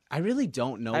 I really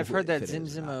don't know. I've heard that if it Zim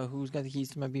is or not. Zima, who's got the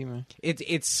keys to my Beamer?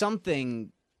 It's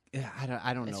something. I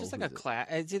don't know. It's just like who's a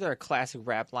It's either a classic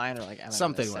rap line or like Eminem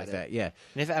something said like it. that. Yeah,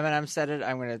 And if Eminem said it,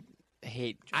 I'm gonna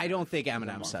hate. I don't think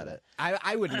Eminem more said for it.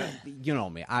 I would know. You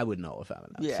know me. I would know if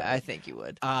Eminem. Yeah, said I think you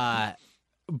would.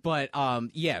 But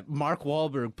yeah, Mark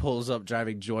Wahlberg pulls up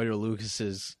driving Joyner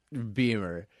Lucas's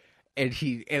Beamer, and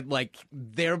like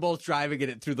they're both driving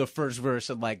it through the first verse,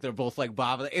 and like they're both like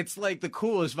bobbing. It's like the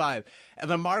coolest vibe. And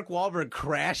then Mark Wahlberg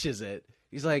crashes it.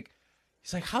 He's like,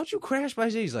 how'd you crash by?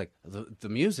 He's like, the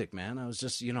music, man. I was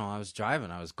just, I was driving,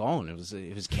 I was going. It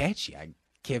was catchy. I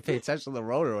can't pay attention to the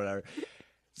road or whatever.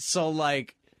 So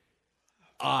like,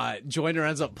 Joyner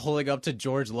ends up pulling up to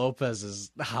George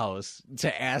Lopez's house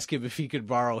to ask him if he could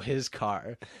borrow his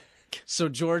car. So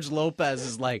George Lopez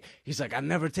is like, he's like, I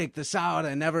never take this out.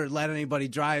 I never let anybody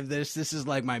drive this. This is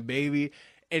like my baby.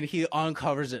 And he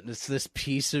uncovers it, and it's this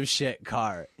piece of shit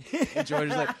car. And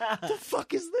George is like, the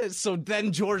fuck is this? So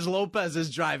then George Lopez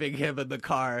is driving him in the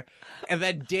car. And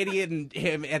then Diddy and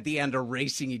him at the end are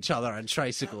racing each other on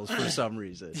tricycles for some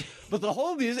reason. But the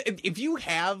whole music, if you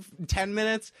have 10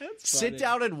 minutes, sit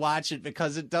down and watch it,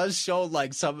 because it does show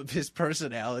like some of his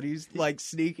personalities like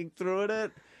sneaking through in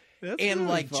it. That's And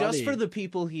really like just funny. for the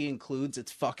people he includes,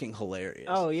 it's fucking hilarious.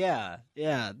 Oh yeah,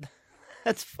 yeah.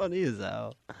 That's funny as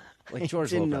hell. Like George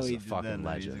Didn't know Lopez he is a did that fucking in the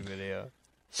legend. music video.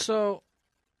 So,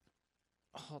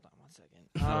 hold on 1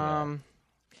 second.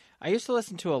 I used to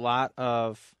listen to a lot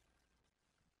of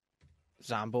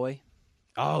Zomboy.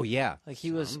 Oh yeah, Like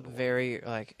he was very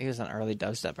he was an early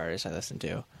dubstep artist I listened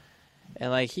to,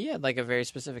 and like he had like a very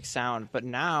specific sound. But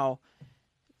now,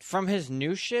 from his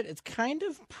new shit, it's kind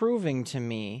of proving to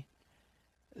me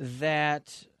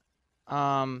that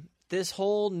this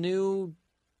whole new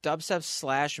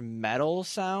dubstep / metal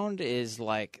sound is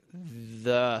like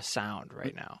the sound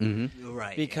right now.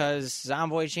 Right. Because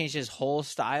Zomboy changed his whole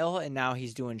style, and now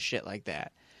he's doing shit like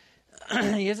that.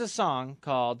 He has a song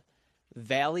called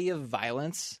Valley of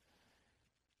Violence.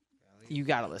 You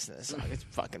gotta listen to this song. It's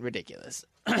fucking ridiculous.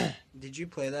 Did you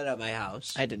play that at my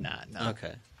house? I did not, no.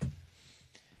 Okay.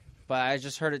 But I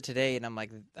just heard it today, and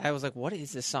I was like, what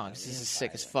is this song? This is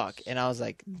sick as fuck. And I was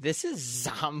like, this is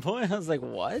Zomboy? I was like,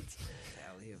 what?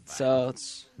 So,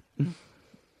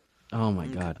 Oh my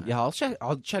god. Yeah, I'll check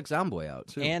Zomboy out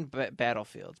too. and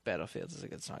Battlefields. Battlefields is a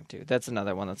good song, too. That's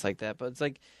another one that's like that. But it's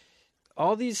like,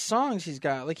 all these songs he's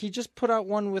got, like he just put out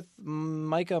one with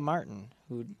Micah Martin,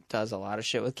 who does a lot of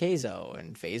shit with Keizo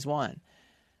and Phase One.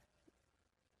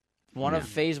 One of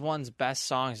Phase One's best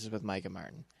songs is with Micah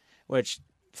Martin, which,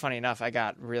 funny enough, I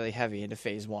got really heavy into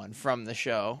Phase One from the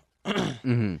show,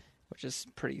 which is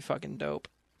pretty fucking dope.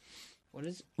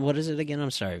 What is it again?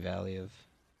 I'm sorry, Valley of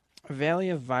Valley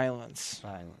of Violence.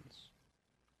 Violence.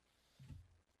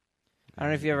 I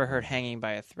don't know if you ever heard Hanging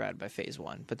by a Thread by Phase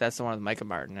One, but that's the one with Micah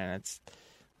Martin, and it's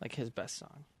like his best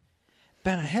song.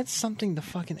 Ben, I had something to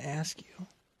fucking ask you.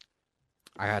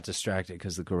 I got distracted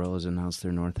because the Gorillaz announced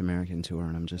their North American tour,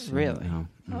 and I'm just seeing Really? it now.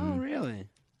 Oh, really?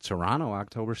 Toronto,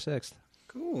 October 6th.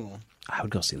 Cool. I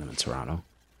would go see them in Toronto.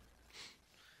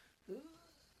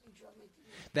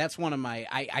 That's one of my.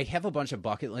 I have a bunch of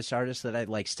bucket list artists that I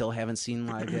like still haven't seen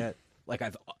live yet. Like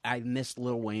I missed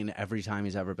Lil Wayne every time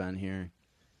he's ever been here.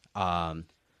 I've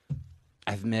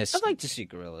missed. I'd like to see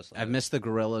Gorillaz. I've missed the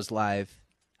Gorillaz live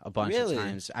a bunch Really? of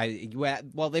times.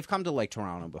 Well, they've come to like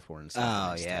Toronto before and stuff. Oh,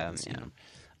 and I still yeah, haven't seen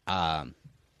yeah. them.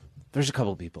 There's a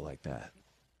couple people like that.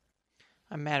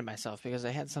 I'm mad at myself because I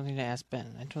had something to ask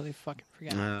Ben. I totally fucking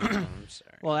forgot. I'm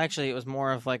sorry. Well, actually, it was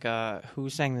more of like a who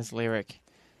sang this lyric,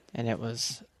 and it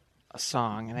was a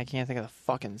song, and I can't think of the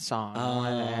fucking song. I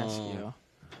wanted to ask you.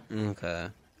 Okay.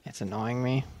 It's annoying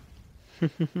me.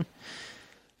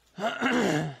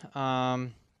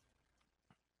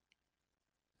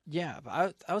 Yeah,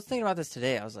 but I was thinking about this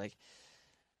today. I was like,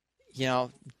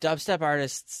 dubstep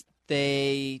artists,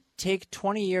 they take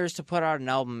 20 years to put out an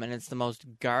album, and it's the most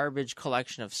garbage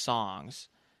collection of songs,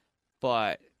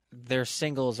 but their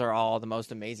singles are all the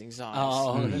most amazing songs.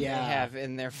 Oh, that yeah. they have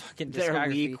in their fucking Their discography.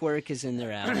 weak work is in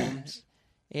their albums.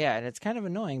 Yeah, and it's kind of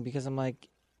annoying because I'm like,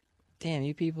 damn,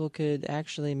 you people could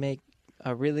actually make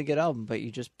a really good album, but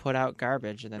you just put out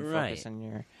garbage and then focus Right.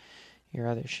 on your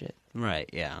other shit. Right,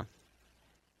 yeah.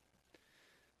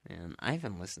 And I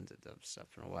haven't listened to dubstep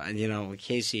in a while.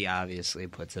 Casey obviously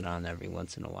puts it on every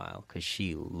once in a while because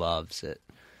she loves it.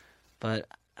 But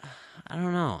I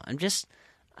don't know.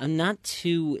 I'm not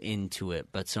too into it,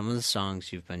 but some of the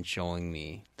songs you've been showing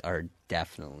me are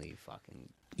definitely fucking...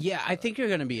 Yeah, I think you're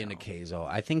going to be into Keizo.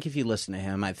 I think if you listen to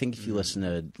him, I think if you listen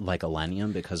to like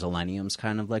Elenium, because Elenium's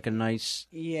kind of like a nice...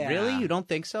 Yeah. Really? You don't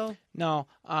think so? No,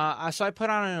 so I put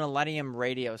on an Elenium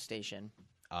radio station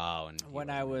Oh, and when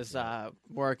I was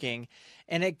working,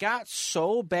 and it got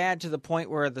so bad to the point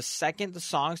where the second the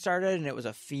song started and it was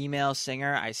a female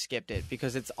singer, I skipped it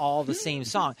because it's all the same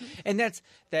song, and that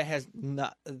has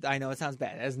not. I know it sounds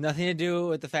bad. It has nothing to do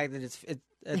with the fact that it's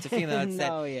a female. It's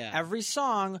No, that yeah. every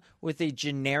song with a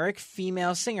generic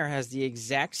female singer has the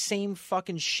exact same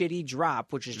fucking shitty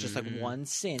drop, which is just like one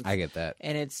synth. I get that.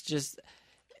 And it's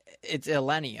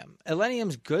Elenium.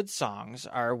 Elenium's good songs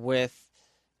are with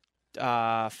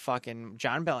fucking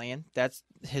John Bellion. That's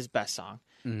his best song.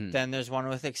 Then there's one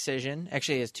with Excision.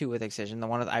 Actually, he has two with Excision. The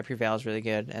one with I Prevail is really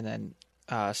good, and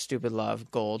then Stupid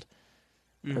Love, Gold,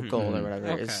 or Gold or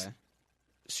whatever is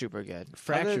super good.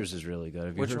 Fractures is really good.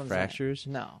 Have you Which heard one's that? Fractures?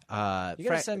 No. You You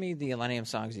gotta send me the Elenium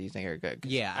songs that you think are good.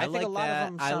 'Cause Yeah, I think like a lot that.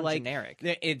 of them sound generic.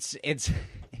 It's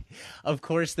of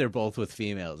course they're both with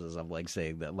females, as I'm like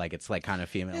saying that, like it's like kind of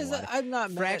female. I'm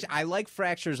not mad. I like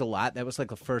Fractures a lot. That was like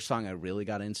the first song I really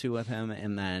got into with him,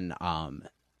 and then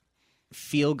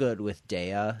Feel Good with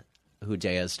Dea, who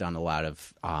Dea's done a lot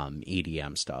of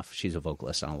EDM stuff. She's a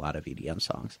vocalist on a lot of EDM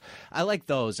songs. I like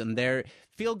those, and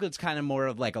Feel Good's kind of more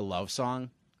of like a love song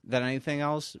than anything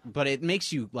else, but it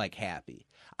makes you like happy.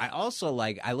 I also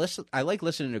like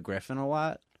listening to Griffin a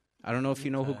lot. I don't know if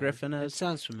you know who Griffin It is,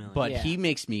 sounds familiar. but Yeah. he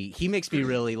makes me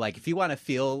really like, if you want to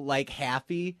feel like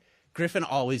happy, Griffin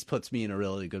always puts me in a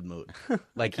really good mood.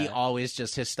 Like he always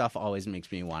his stuff always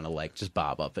makes me want to like just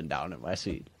bob up and down in my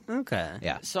seat. Okay.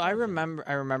 Yeah. So I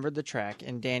remembered the track,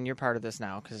 and Dan, you're part of this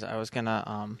now because I was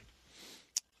gonna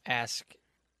ask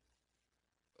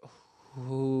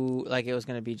who, like, it was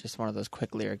gonna be just one of those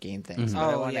quick lyric game things. But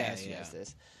I wanted to ask you guys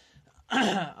this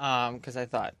because I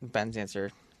thought Ben's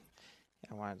answer.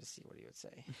 I wanted to see what he would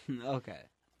say. Okay.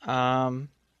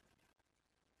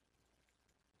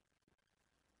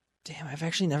 Damn, I've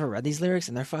actually never read these lyrics,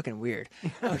 and they're fucking weird.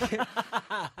 Okay.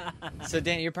 So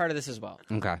Dan, you're part of this as well.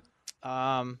 Okay.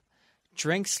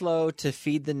 Drink slow to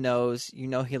feed the nose. You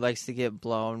know he likes to get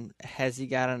blown. Has he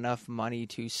got enough money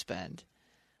to spend?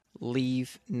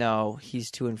 Leave. No,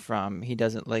 he's to and from. He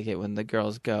doesn't like it when the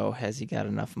girls go. Has he got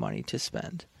enough money to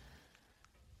spend?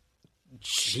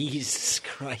 Jesus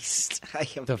Christ.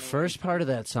 The first part of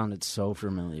that sounded so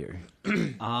familiar.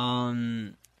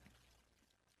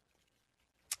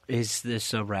 Is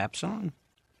this a rap song?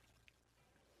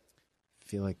 I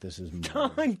feel like this is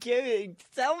more. I'm kidding.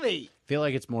 Tell me. I feel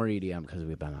like it's more EDM because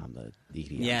we've been on the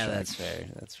EDM. Yeah, side. that's fair.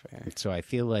 That's fair. So I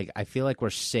feel like we're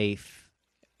safe,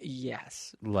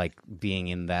 Yes. like being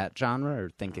in that genre or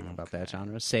thinking about that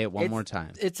genre. Say it one more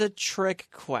time. It's a trick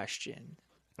question.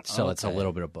 So it's a okay.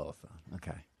 little bit of both.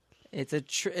 Okay. It's a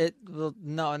well,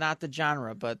 no, not the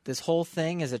genre, but this whole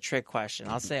thing is a trick question.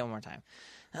 I'll say it one more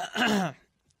time.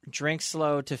 Drink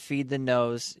slow to feed the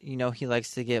nose. You know he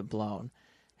likes to get blown.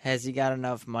 Has he got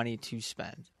enough money to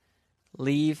spend?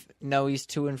 Leave. No, he's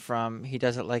to and from. He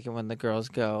doesn't like it when the girls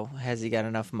go. Has he got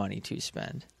enough money to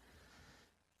spend?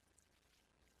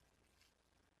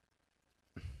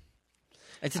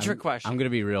 It's a trick question. I'm gonna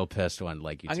be real pissed when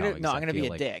you tell me. I'm gonna be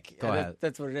a dick. Go ahead.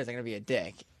 That's what it is. I'm gonna be a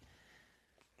dick.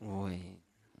 Wait.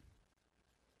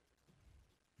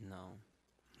 No.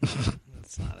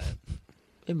 That's not it.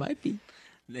 It might be.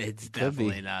 It's Could be.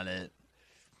 definitely not it.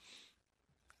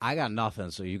 I got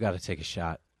nothing, so you got to take a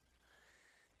shot.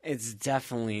 It's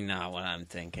definitely not what I'm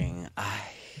thinking. I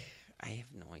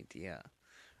have no idea.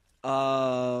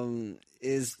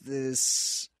 Is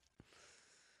this?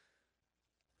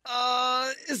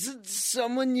 Is it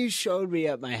someone you showed me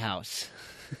at my house?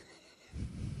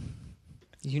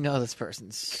 You know this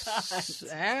person's.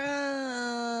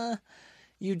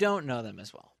 You don't know them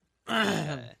as well.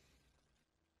 Okay.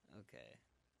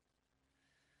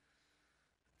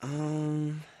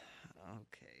 Okay.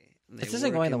 They This isn't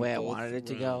work going the in way I both wanted it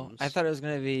to go. rooms. I thought it was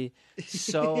going to be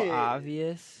so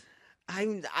obvious.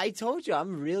 I told you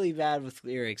I'm really bad with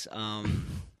lyrics. I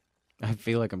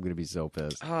feel like I'm gonna be so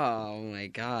pissed. Oh my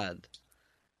god.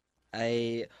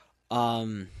 Is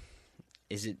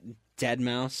it Dead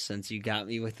Mouse since you got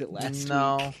me with it last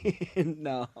No. week?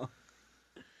 No.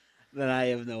 Then I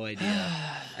have no idea.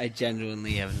 I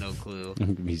genuinely have no clue.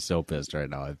 I'm gonna be so pissed right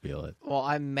now. I feel it. Well,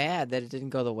 I'm mad that it didn't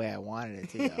go the way I wanted it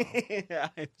to go.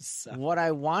 I'm sorry. What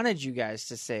I wanted you guys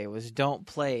to say was "Don't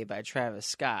Play" by Travis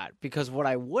Scott, because what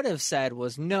I would have said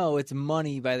was no, it's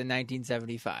 "Money" by the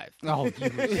 1975. Oh, you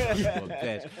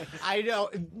bitch! I know.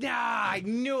 Nah, I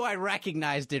knew I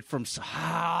recognized it from.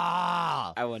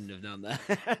 I wouldn't have known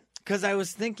that. Because I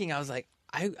was thinking, I was like,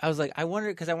 I wonder,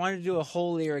 because I wanted to do a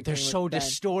whole lyric. They're thing with so Ben.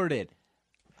 distorted.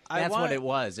 That's what wanted- it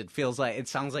was. It feels like it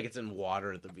sounds like it's in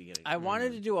water at the beginning. I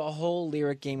wanted to do a whole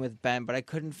lyric game with Ben, but I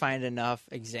couldn't find enough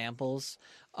examples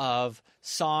of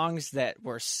songs that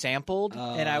were sampled,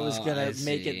 and I was gonna I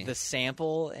make see. it the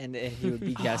sample, and he would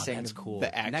be guessing that's cool.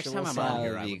 the actual Next time I'm song. on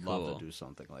here, I That'd would be love cool. to do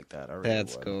something like that. I really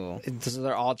That's would. cool. And so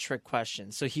they're all trick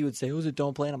questions. So he would say, "Was it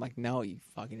Don't Play?" And I'm like, "No, you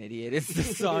fucking idiot! It's the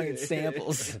song and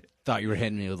samples." Thought you were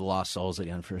hitting me with Lost Souls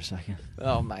again for a second.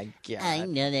 Oh my god!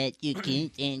 know that you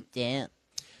can't tell.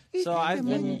 So I've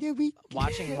been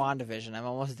watching WandaVision. I'm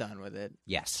almost done with it.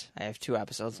 Yes. I have 2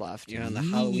 episodes left. You're on the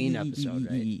Halloween episode,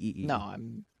 right? No,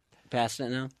 I'm Past it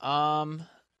now?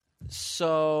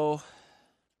 So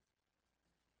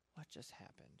what just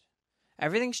happened?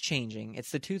 Everything's changing.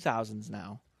 It's the 2000s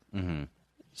now. Mm-hmm.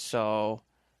 So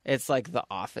it's like the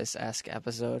Office-esque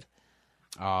episode.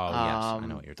 Oh yes, I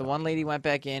know what you're The talking one lady went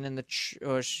back in, and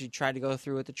she tried to go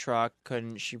through with the truck,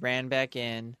 couldn't. She ran back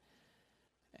in,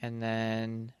 and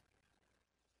then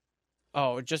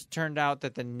it just turned out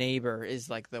that the neighbor is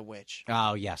like the witch.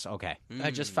 Oh yes, okay.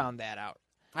 I just found that out.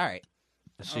 All right.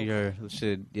 So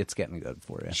it's getting good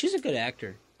for you. She's a good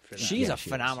actor. For that. She's Yeah, a she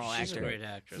is. phenomenal She's a actor. great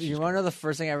actress. You want to know the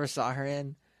first thing I ever saw her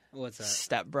in? What's that?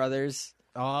 Step Brothers.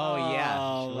 Oh yeah.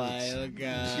 Oh my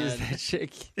god. She was that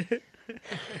chick.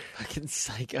 Fucking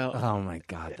psycho. Oh my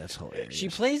god, that's hilarious. She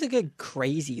plays a good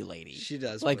crazy lady. She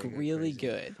does like play good really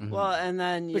crazy. good. Well, and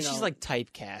then But she's like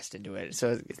typecast into it,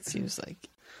 so it seems like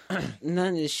and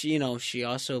then she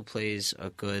also plays a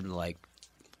good like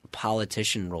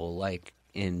politician role, like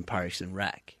in Parks and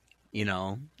Rec.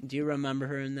 Do you remember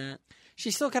her in that?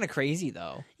 she's still kind of crazy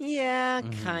though. Yeah,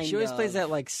 kind of. She always plays that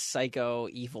like psycho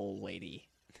evil lady.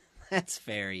 That's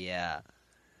fair, yeah.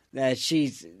 That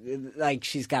she's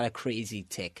got a crazy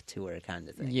tick to her, kind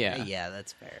of thing. Yeah. yeah,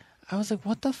 that's fair. I was like,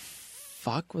 what the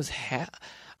fuck was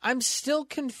I'm still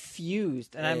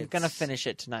confused, and I'm gonna It's- finish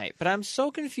it tonight. But I'm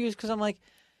so confused because I'm like,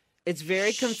 It's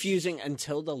very confusing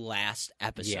until the last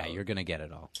episode. Yeah, you're gonna get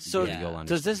it all. so Yeah. You'll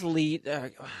does this lead?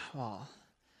 Well,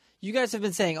 you guys have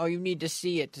been saying, "Oh, you need to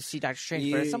see it to see Doctor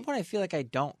Strange," but at some point, I feel like I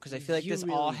don't because I feel like You this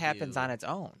all really happens do. on its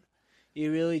own.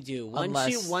 You really do.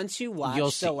 Unless- Once you You'll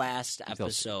watch see. the last You'll see.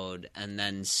 episode and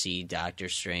then see Doctor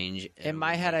Strange, In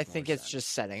my head, I think it's just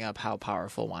setting up how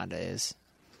powerful Wanda is.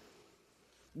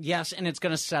 Yes, and it's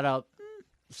gonna set up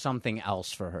something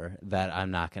else for her that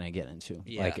I'm not gonna get into.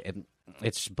 Yeah. Like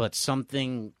but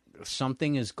something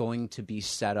is going to be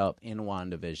set up in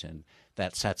WandaVision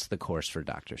that sets the course for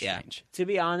Doctor Strange. To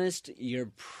be honest, you're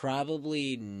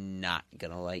probably not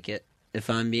gonna like it. If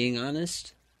I'm being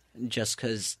honest, just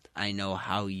because I know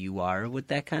how you are with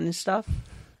that kind of stuff.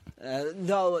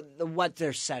 Though what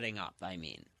they're setting up, I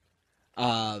mean,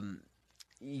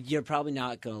 you're probably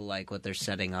not gonna like what they're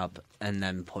setting up and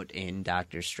then put in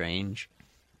Doctor Strange.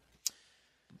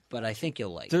 But I think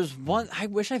you'll like it. There's one. I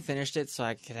wish I finished it so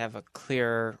I could have a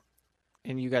clear,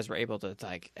 and you guys were able to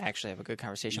like actually have a good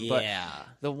conversation. Yeah. But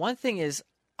the one thing is,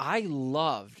 I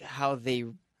loved how they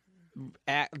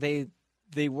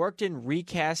worked in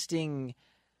recasting,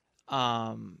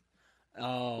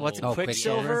 what's it, Oh,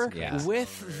 Quicksilver Quicksilver? Yeah.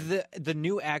 with the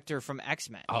new actor from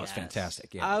X-Men. Oh, it's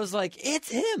fantastic. Yeah. I was like, it's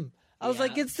him. I was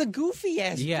like, it's the goofy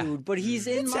ass Yeah. dude, but he's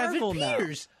in Marvel now. What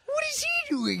is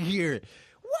he doing here?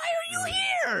 Why are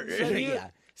you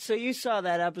here? So you saw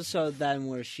that episode then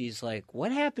where she's like,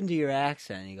 "What happened to your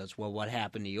accent?" And he goes, "Well, what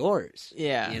happened to yours?"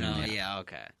 Yeah. You know,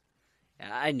 okay. Yeah,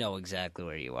 I know exactly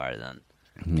where you are then,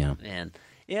 Yeah. man.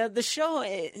 Yeah, the show,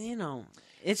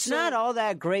 it's not all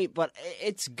that great, but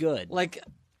it's good. Like,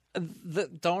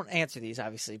 don't answer these,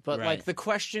 obviously, but Right. like the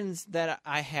questions that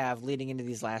I have leading into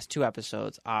these last 2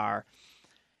 episodes are: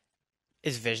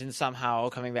 is Vision somehow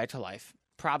coming back to life?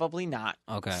 Probably not.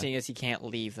 Okay. Seeing as he can't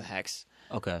leave the Hex.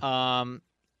 Okay.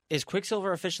 Is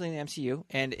Quicksilver officially in the MCU,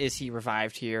 and is he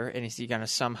revived here, and is he going to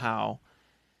somehow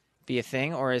be a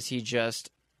thing, or is he just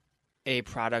a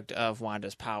product of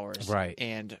Wanda's powers, Right.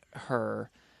 and her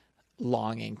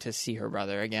longing to see her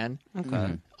brother again?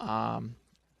 Okay.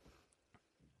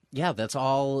 Yeah, that's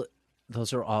all.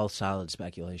 Those are all solid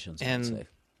speculations. And- I'd say.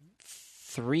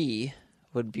 3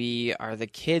 would be: are the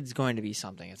kids going to be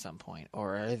something at some point,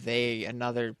 or are they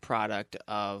another product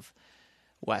of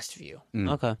Westview?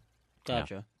 Okay.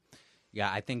 Gotcha. Yeah,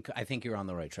 I think you're on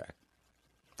the right track.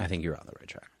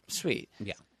 Sweet.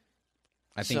 Yeah,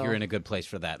 I think So- you're in a good place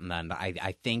for that. And then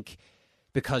I think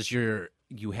because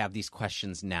you have these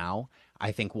questions now,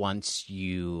 I think once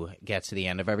you get to the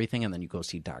end of everything and then you go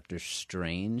see Doctor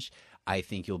Strange, I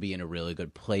think you'll be in a really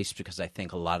good place, because I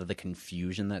think a lot of the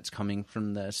confusion that's coming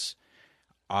from this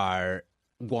are,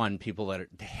 one, people that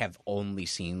have only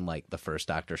seen like the first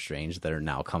Doctor Strange that are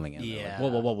now coming in. They're like, Yeah.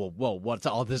 whoa, what's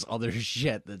all this other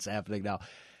shit that's happening now?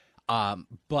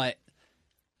 But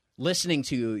listening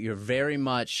to you, you're very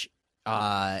much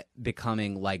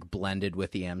becoming like blended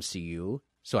with the MCU,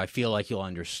 so I feel like you'll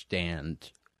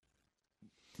understand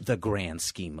the grand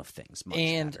scheme of things much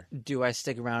And better. do I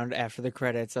stick around after the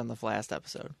credits on the last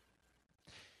episode?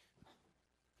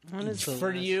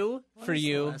 For you,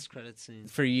 last credit scene.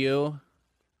 for you,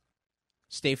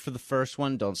 stay for the first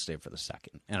one. Don't stay for the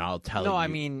second, and I'll tell you. No, I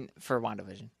mean for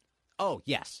WandaVision. oh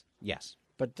yes.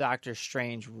 But Doctor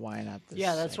Strange, why not the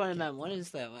Yeah, that's what I second? meant. What is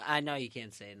that one? I know you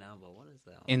can't say it now, but what is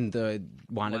that one? In the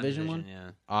WandaVision one, Yeah.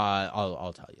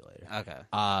 I'll tell you later. Okay.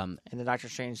 And the Doctor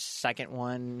Strange second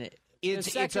one,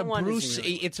 It's second a one Bruce.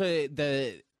 isn't really-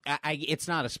 It's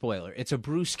not a spoiler. It's a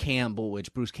Bruce Campbell,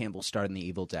 which Bruce Campbell starred in the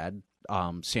Evil Dead,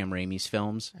 Sam Raimi's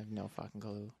films. I have no fucking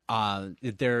clue.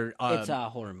 They're It's a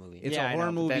horror movie. it's Yeah, a I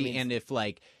horror know, but that movie, means- and if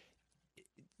like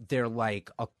they're like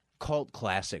a cult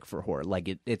classic for horror, like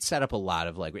it set up a lot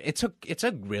of like it's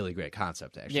a really great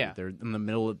concept actually. Yeah. They're in the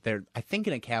middle. They're I think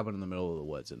in a cabin in the middle of the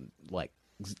woods, and like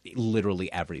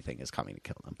literally everything is coming to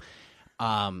kill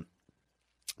them.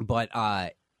 But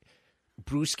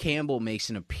Bruce Campbell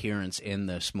makes an appearance in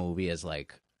this movie as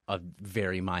like a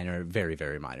very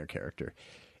very minor character,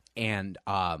 and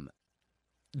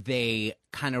they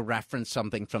kind of reference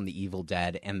something from the Evil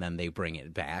Dead, and then they bring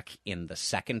it back in the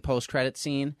second post-credit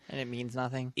scene. And it means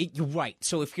nothing. Right.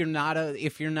 So if you're not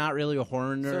really a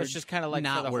horror nerd, So it's just kinda like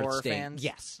not for the worth horror staying. fans?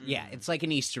 Yes. Yeah. It's like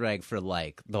an Easter egg for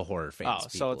like the horror fans. Oh, so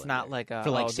people it's in not there. like a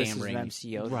for like this Sam is an Raimi.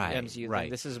 MCU, Right, MCU right.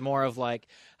 thing. This is more of like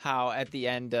how at the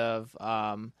end of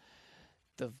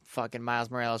the fucking Miles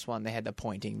Morales one, they had the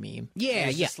pointing meme. Yeah,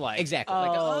 It's yeah, just like, exactly.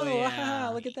 Like, Oh, oh, yeah.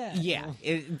 haha, look at that. Yeah.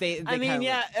 They I mean, kinda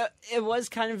yeah, it was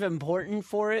kind of important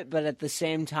for it, but at the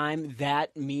same time,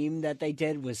 that meme that they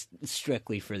did was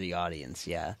strictly for the audience.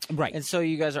 Yeah. right. And so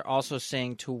you guys are also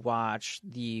saying to watch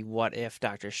the What If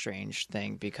Doctor Strange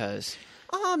thing because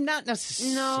Not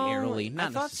necessarily. I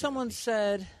Not thought someone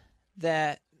said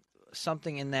that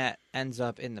something in that ends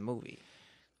up in the movie.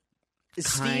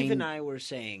 Steve and I were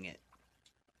saying it,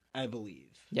 I believe,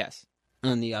 Yes,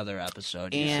 on the other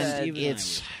episode. You and said Steve and I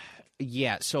it's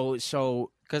yeah.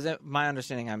 So because my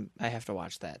understanding, I have to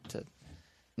watch that to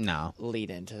no. lead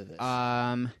into this.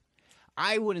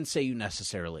 I wouldn't say you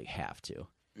necessarily have to.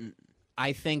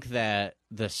 I think that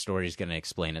the story is going to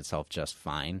explain itself just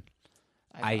fine.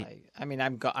 I mean,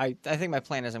 I think my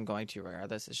plan is I'm going to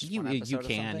regardless. It's just one You episode or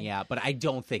can, something. yeah, but I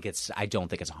don't think it's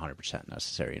 100%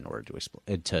 necessary in order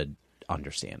to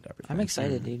understand everything. I'm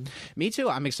excited, dude. Me too.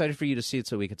 I'm excited for you to see it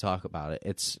so we could talk about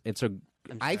it.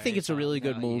 I think it's a really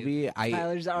good movie.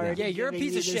 Tyler's already Yeah, you're a giving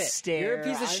piece you of the shit. stare. You're a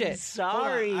piece of I'm shit.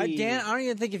 Sorry, Hold on. Dan, I don't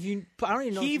even think I don't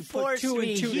even know He if you put forced 2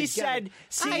 me. and 2 He together. said,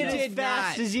 "See I it as did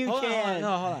fast not. as you Hold on, can."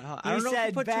 hold on. I don't You know said, if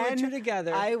you put 2 "Ben, and 2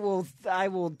 together. I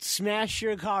will smash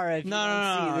your car if you No, don't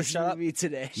no, see no, this shut up. movie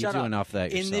today." You Shut do up. enough of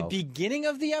that In the yourself. beginning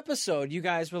of the episode, you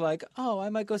guys were like, "Oh, I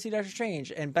might go see Doctor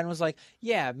Strange," and Ben was like,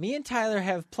 "Yeah, me and Tyler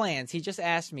have plans. He just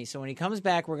asked me, so when he comes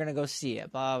back, we're gonna go see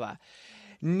it." Blah blah. Blah.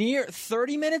 Near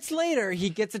 30 minutes later,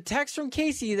 he gets a text from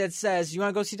Casey that says, "You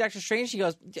want to go see Doctor Strange?" He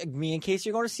goes, "Me and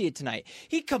Casey are going to see it tonight."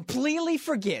 He completely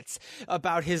forgets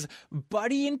about his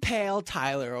buddy and pal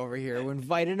Tyler over here, who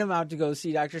invited him out to go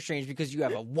see Doctor Strange because you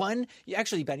have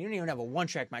actually, Ben, you don't even have a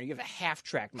one-track mind. You have a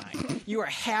half-track mind. You are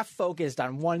half focused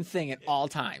on one thing at all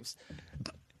times.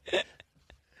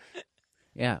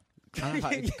 Yeah.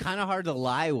 It's kind of hard to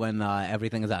lie when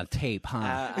everything is on tape,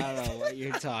 huh? I don't know what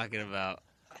you're talking about.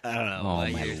 I don't know Oh,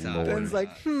 what my you're talking Lord. about. Ben's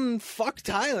like, fuck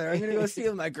Tyler. I'm going to go see it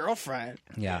with my girlfriend.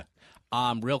 Yeah.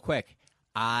 Real quick,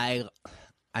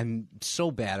 I'm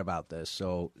so bad about this.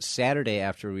 So Saturday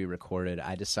after we recorded,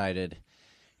 I decided,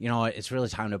 you know what, it's really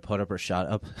time to put up or shut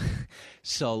up.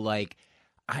 So like,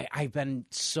 I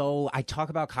talk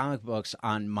about comic books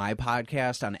on my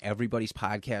podcast, on everybody's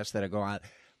podcast that I go on,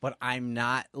 but I'm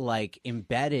not like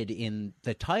embedded in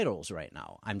the titles right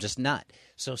now. I'm just not.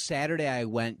 So Saturday I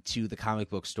went to the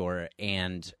comic book store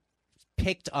and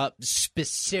picked up new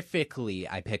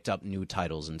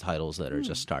titles and titles that are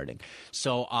just starting.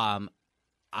 So on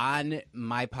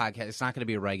my podcast, it's not going to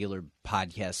be a regular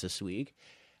podcast this week.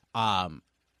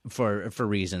 For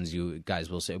reasons you guys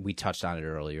will say, we touched on it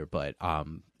earlier, but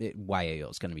YAO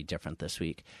is going to be different this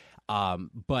week.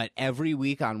 But every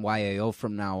week on YAO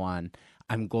from now on,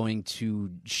 I'm going to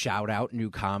shout out new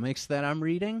comics that I'm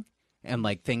reading and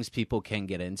like things people can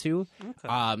get into.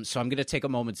 Okay. So I'm going to take a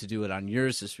moment to do it on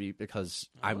yours this week because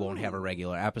I won't have a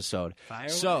regular episode.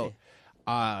 So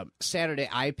Saturday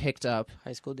I picked up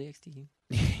High School DxD.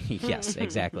 Yes,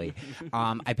 exactly.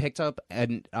 I picked up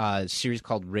a series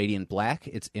called Radiant Black.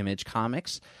 It's Image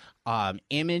Comics.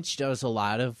 Image does a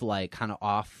lot of like kind of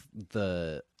off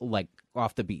the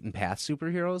beaten path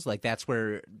superheroes. Like that's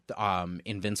where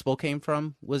Invincible came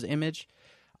from, was Image.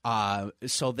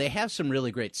 So they have some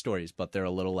really great stories, but they're a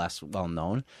little less well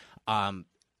known. I'm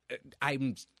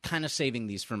kind of saving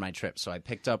these for my trip, so I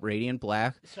picked up Radiant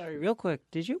Black. Sorry, real quick.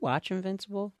 Did you watch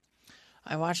Invincible?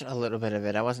 I watched a little bit of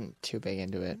it. I wasn't too big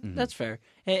into it. Mm-hmm. That's fair.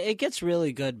 It gets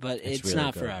really good, but it's really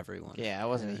not good. for everyone. Yeah, I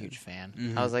wasn't a huge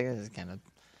fan. I was like, this is kind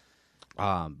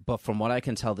of... But from what I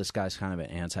can tell, this guy's kind of an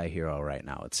anti-hero right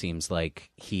now. It seems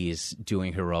like he's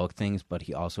doing heroic things, but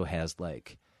he also has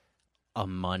like a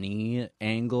money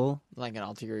angle. like an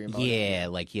ulterior motive. Yeah,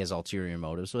 like he has ulterior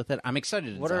motives with it. I'm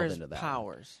excited to What are delve his into that.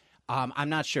 powers? I'm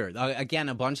not sure. Again,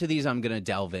 a bunch of these I'm going to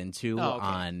delve into Oh, okay.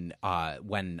 on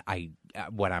when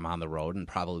I'm on the road, and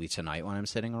probably tonight when I'm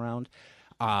sitting around.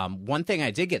 One thing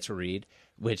I did get to read,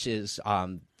 which is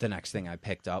the next thing I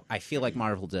picked up. I feel like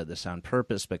Marvel did this on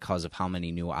purpose because of how many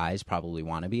new eyes probably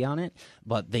want to be on it.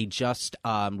 But they just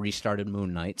restarted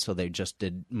Moon Knight, so they just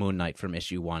did Moon Knight from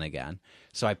issue 1 again.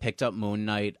 So I picked up Moon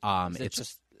Knight. It's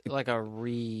just like a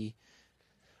reissue?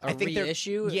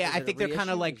 Yeah, Is I it a think they're kind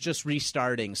of reissue? like just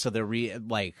restarting. So they're Or is it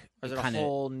a kind of.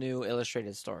 whole new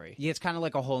illustrated story? Yeah, it's kind of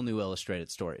like a whole new illustrated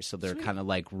story. So they're kind of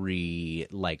like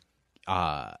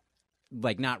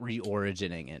not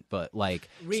re-origining it, but like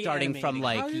starting from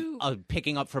Reanimating. like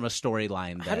picking up from a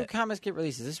storyline. How do That comics get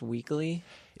released? Is this weekly?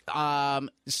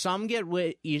 some get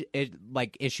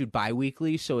like issued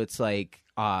bi-weekly, so it's like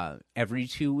every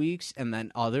 2 weeks, and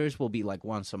then others will be like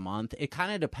once a month. It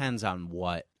kind of depends on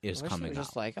what is I wish coming it was out.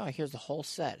 just like, oh, here's the whole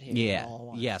set. Here, Yeah, all at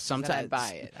once. yeah, 'Cause sometimes- then I'd buy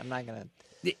it. I'm not gonna.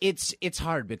 It's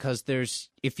hard because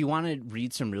if you want to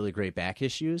read some really great back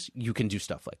issues, you can do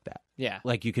stuff like that. Yeah,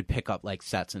 Like you could pick up like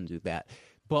sets and do that.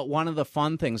 But one of the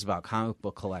fun things about comic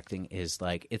book collecting is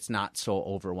like it's not so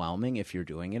overwhelming if you're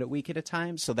doing it a week at a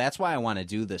time. So that's why I want to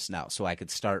do this now, so I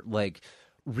could start like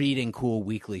reading cool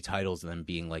weekly titles and then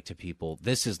being like to people,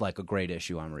 this is like a great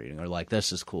issue I'm reading, or like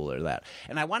this is cool, or that.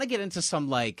 And I want to get into some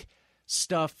like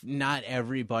stuff not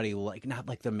everybody like, not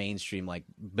like the mainstream, like,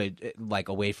 but like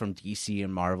away from DC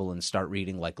and Marvel, and start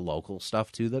reading like local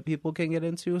stuff too that people can get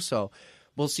into. So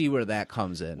we'll see where that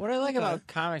comes in. what I like about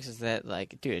comics is that,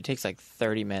 like, dude, it takes like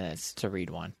 30 minutes to read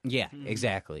one. Yeah,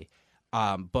 exactly.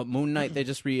 But Moon Knight they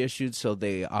just reissued, so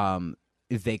they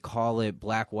call it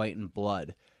Black, White, and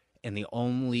Blood, and the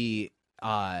only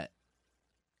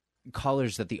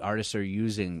colors that the artists are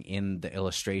using in the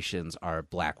illustrations are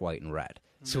black, white, and red.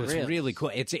 So it's really cool.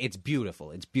 It's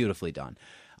beautiful. It's beautifully done.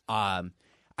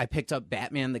 I picked up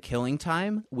Batman: The Killing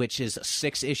Time, which is a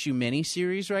 6-issue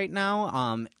miniseries right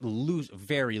now,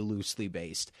 very loosely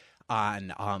based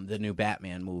on the new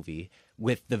Batman movie,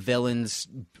 with the villains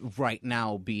right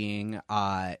now being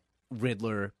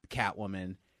Riddler,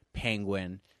 Catwoman,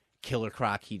 Penguin, Killer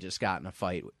Croc. He just got in a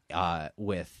fight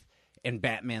with. And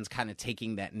Batman's kind of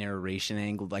taking that narration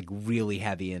angle, like really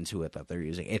heavy into it that they're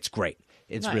using. It's great.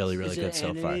 It's really, really Is good it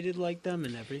so far. animated like them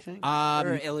and everything? Um,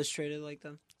 or illustrated like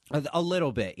them? A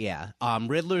little bit, yeah.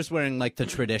 Riddler's wearing like the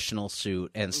traditional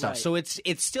suit and stuff, Right. so it's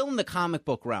still in the comic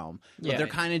book realm, but Yeah. they're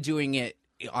kind of doing it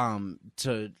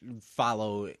to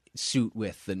follow suit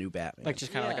with the new Batman. Like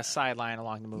just kind of like a sideline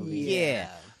along the movie. Yeah.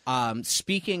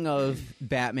 Speaking of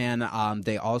Batman,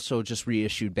 they also just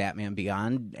reissued Batman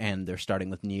Beyond, and they're starting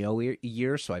with Neo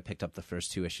year, so I picked up the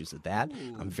first 2 issues of that.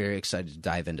 I'm very excited to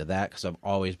dive into that because I've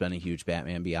always been a huge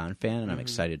Batman Beyond fan, and I'm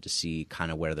excited to see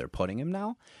kind of where they're putting him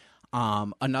now.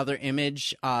 Another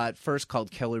image at first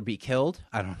called Killer Be Killed.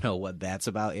 I don't know what that's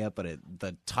about yet, but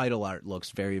the title art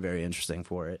looks very, very interesting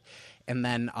for it. And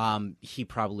then he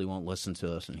probably won't listen to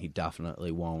this, and he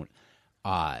definitely won't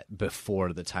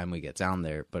before the time we get down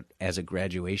there. But as a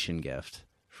graduation gift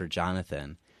for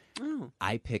Jonathan,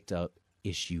 I picked up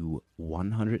issue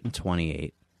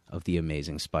 128 of The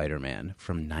Amazing Spider-Man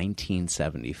from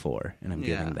 1974, and I'm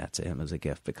giving that to him as a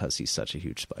gift because he's such a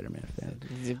huge Spider-Man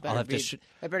fan. I'll have to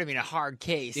That better be in a hard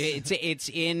case. it's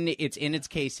in its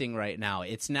casing right now.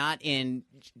 It's not in.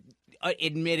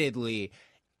 Admittedly,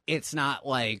 it's not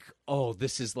like, oh,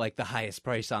 this is like the highest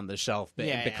price on the shelf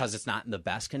because it's not in the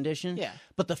best condition. Yeah.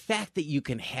 But the fact that you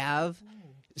can have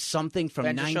something from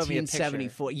Ben just showed me a picture.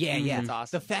 1974, yeah, That's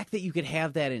awesome. the fact that you could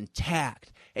have that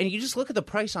intact, and you just look at the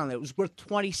price on it, it was worth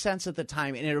 20 cents at the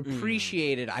time, and it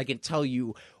appreciated, I can tell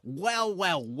you, well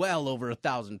over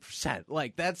 1,000%.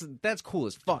 Like that's cool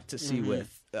as fuck to see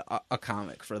with a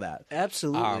comic for that.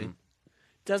 Absolutely.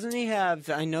 Doesn't he have?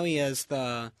 I know he has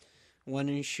the one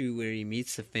issue where he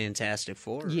meets the Fantastic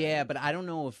Four. Yeah, but I don't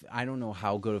know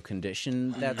how good of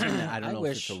condition that's in. I don't know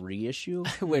if it's a reissue.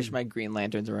 I wish my Green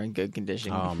Lanterns were in good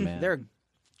condition. Oh, man. They're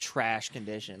trash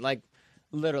condition. Like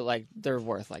literally, like they're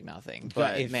worth like nothing.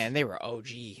 But man, they were OG.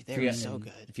 They were so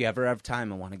good. If you ever have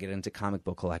time and want to get into comic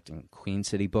book collecting, Queen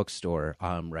City Bookstore,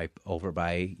 right over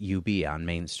by UB on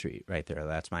Main Street, right there.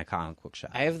 That's my comic book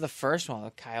shop. I have the first one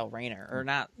with Kyle Rayner, or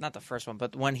not the first one,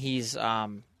 but when he's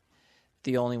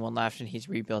the only one left and he's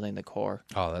rebuilding the core.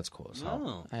 Oh, that's cool as hell.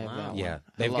 Oh, I have that one. Yeah,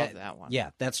 I love that one.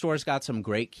 Yeah, that store's got some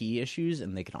great key issues,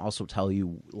 and they can also tell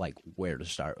you like where to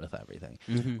start with everything.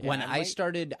 When I I might-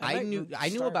 started, I I might knew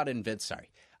start- about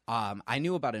I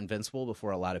knew about Invincible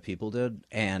before a lot of people did,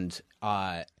 and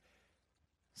I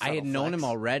had known him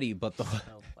already, but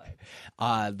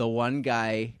the one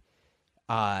guy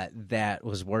that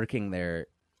was working there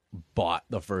bought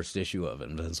the first issue of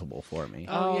Invincible for me.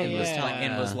 Oh, yeah, and was yeah. telling-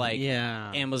 and was like,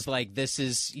 Yeah. and was like,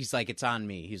 he's like, it's on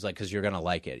me. He's like, because you're gonna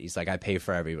like it. He's like, I pay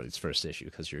for everybody's first issue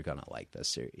because you're gonna like this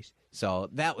series. So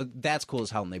that's cool as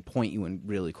hell, and they point you in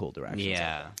really cool directions.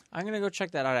 Yeah. I'm gonna go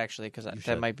check that out actually because that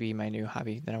should. might be my new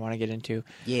hobby that I want to get into.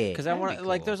 Yeah, Because I that'd want be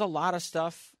like cool. there's a lot of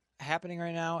stuff happening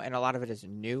right now, and a lot of it is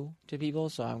new to people.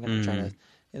 So I'm gonna try to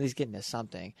at least get into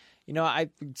something. You know,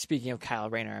 speaking of Kyle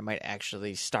Rayner, I might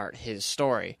actually start his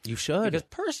story You should. because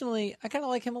personally, I kind of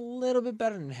like him a little bit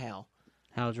better than Hal.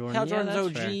 Hal Jordan. Hal Yeah, Jordan's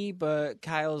that's OG, fair. but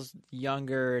Kyle's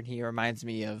younger, and he reminds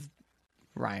me of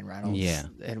Ryan Reynolds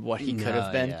and what he could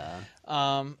have been. Yeah.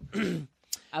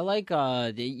 I like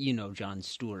Jon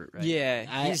Stewart, right?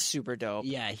 Yeah, he's super dope.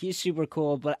 Yeah, he's super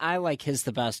cool, but I like his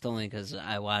the best only because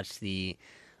I watched the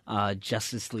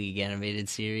Justice League animated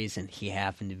series, and he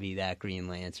happened to be that Green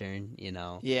Lantern,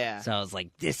 Yeah. So I was like,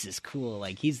 this is cool.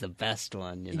 Like, he's the best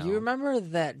one, You remember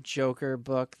that Joker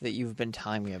book that you've been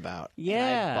telling me about? that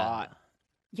Yeah. I bought.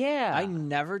 Yeah. I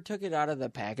never took it out of the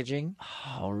packaging.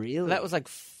 Oh, really? That was like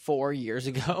 4 years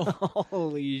ago.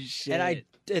 Holy shit. And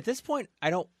at this point,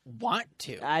 I don't want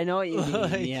to. I know what you mean.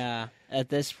 Like- Yeah. At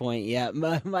this point, yeah.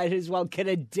 Might as well get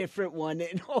a different one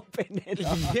and open it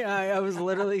up. Yeah, I was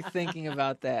literally thinking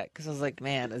about that because I was like,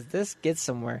 man, does this get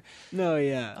somewhere? No,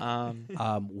 yeah.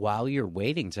 While you're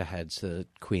waiting to head to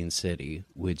Queen City,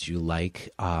 would you like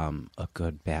a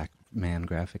good Batman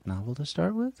graphic novel to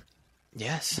start with?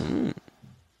 Yes.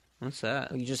 What's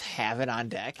that? You just have it on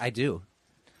deck. I do.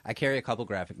 I carry a couple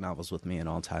graphic novels with me at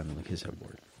all time in case I'm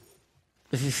bored.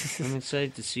 I'm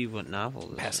excited to see what novel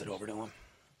this Pass is. it over to him.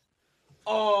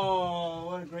 Oh,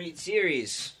 what a great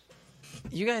series.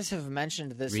 You guys have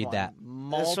mentioned this Read one that.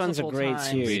 multiple This one's a great times,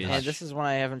 series. and this is one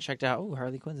I haven't checked out. Oh,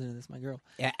 Harley Quinn's in this, my girl.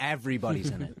 Yeah, everybody's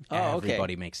in it. Oh, okay.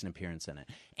 Everybody makes an appearance in it.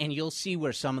 And you'll see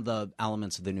where some of the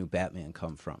elements of the new Batman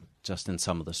come from, just in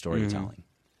some of the storytelling.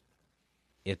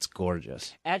 It's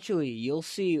gorgeous. Actually, you'll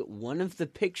see one of the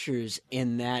pictures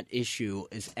in that issue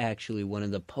is actually one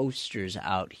of the posters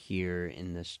out here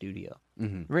in the studio.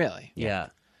 Really? Yeah.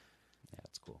 Yeah,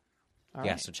 it's cool. All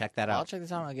Yeah, right. so check that I'll out. check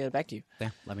this out and I'll get it back to you.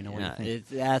 Yeah, let me know what Yeah, you think.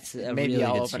 that's a Maybe really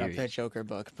I'll good open up series. that Joker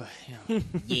book, but you know.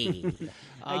 Yeah.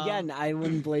 Again, I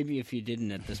wouldn't blame you if you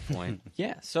didn't at this point.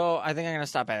 Yeah, so I think I'm gonna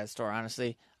stop at a store.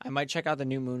 Honestly, I might check out the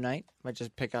new Moon Knight. Might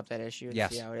just pick up that issue and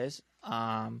Yes. see how it is.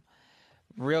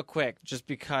 Real quick, just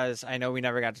because I know we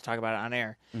never got to talk about it on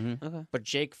air, Okay. but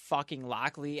Jake fucking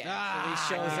Lockley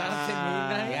actually shows up in Moon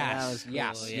Knight. That was cool.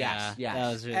 yes, Yeah. yes. That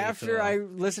was really After cool. I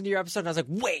listened to your episode, I was like,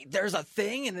 "Wait, there's a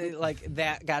thing," and it, like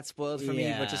that got spoiled for me,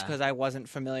 but just Yeah. because I wasn't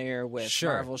familiar with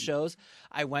Sure. Marvel shows,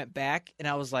 I went back and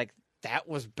I was like, "That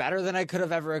was better than I could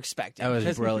have ever expected." That was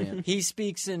 'Cause brilliant. He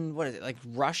speaks in what is it, like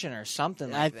Russian or something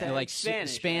like that. Like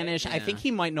Spanish. I think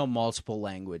he might know multiple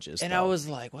languages. And though. I was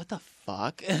like, "What the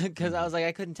fuck?" Because I was like,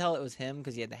 I couldn't tell it was him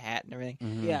because he had the hat and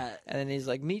everything. Yeah. And then he's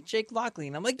like, "Meet Jake Lockley,"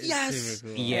 and I'm like, "Yes!"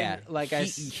 super cool. yeah, And like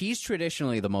he's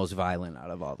traditionally the most violent out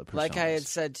of all the personas. like I had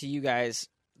said to you guys,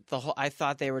 I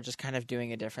thought they were just kind of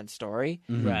doing a different story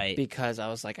Right. because I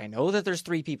was like, I know that there's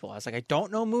 3 people. I was like, I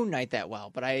don't know Moon Knight that well,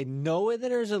 but I know that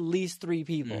there's at least 3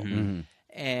 people. Mhm.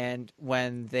 And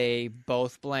when they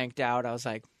both blanked out, I was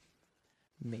like,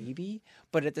 maybe.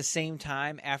 But at the same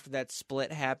time, after that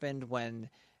split happened, when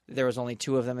there was only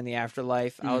 2 of them in the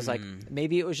afterlife, I was like,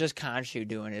 maybe it was just Khonshu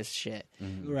doing his shit.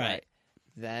 Right.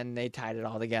 But then they tied it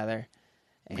all together,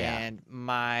 Yeah. and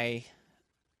my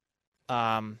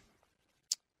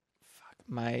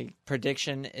my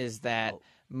prediction is that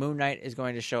Moon Knight is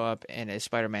going to show up in a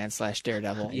Spider-Man /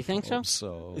 Daredevil. You think so?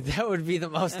 So That would be the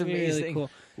most That'd be amazing. really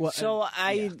cool. So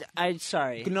I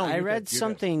sorry. No, I you're read good, you're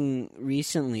something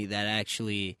recently that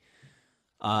actually,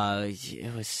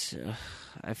 it was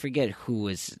I forget who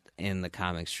was in the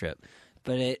comic strip,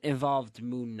 but it involved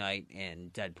Moon Knight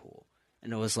and Deadpool,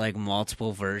 and it was like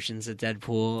multiple versions of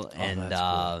Deadpool,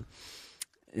 and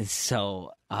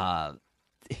so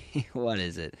what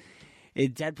is it?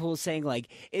 Deadpool saying like,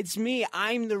 "It's me,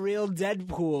 I'm the real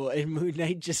Deadpool," and Moon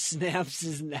Knight just snaps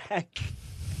his neck.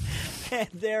 And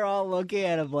they're all looking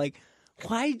at him like,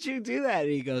 "Why'd you do that?"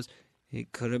 And he goes,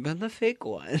 "It could have been the fake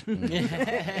one."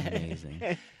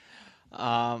 amazing.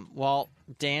 Well,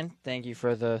 Dan, thank you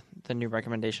for the new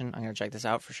recommendation. I'm going to check this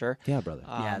out for sure. Yeah, brother.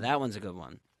 Yeah, that one's a good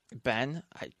one. Ben,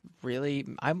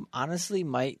 I honestly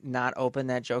might not open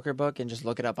that Joker book and just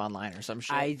look it up online or some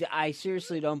shit. I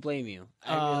seriously don't blame you.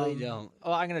 I really don't.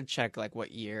 Oh, I'm gonna check like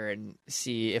what year and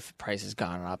see if price has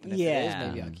gone up. And if Yeah. it is,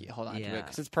 maybe I'll hold on to it Yeah.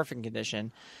 because it's perfect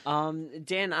condition.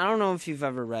 Dan, I don't know if you've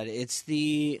ever read it. It's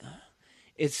the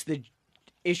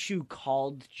issue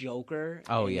called Joker.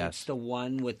 Oh, and yes. It's the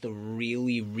one with the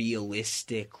really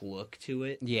realistic look to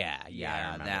it. Yeah, I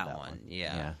remember that one.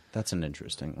 Yeah, that's an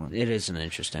interesting one. It is an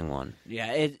interesting one.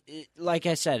 Yeah, it like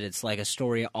I said, it's like a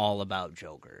story all about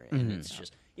Joker, and it's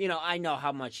just I know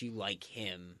how much you like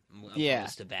him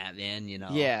opposed to Batman.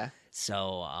 Yeah,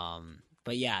 So,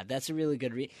 but yeah, that's a really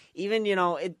good read. Even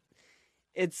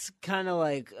it's kind of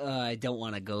like I don't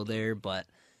want to go there, but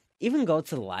even go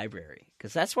to the library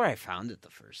because that's where I found it the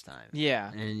first time.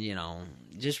 yeah. And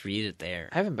just read it there.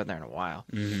 I haven't been there in a while,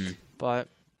 but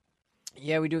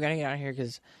yeah, we do gotta get out of here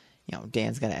because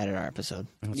Dan's gonna edit our episode.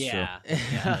 Yeah,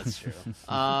 that's true.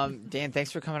 Dan,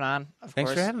 thanks for coming on. Thanks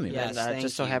course. for having me. And, Yes, thank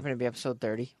just so you. happened to be episode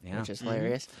 30, Yeah. which is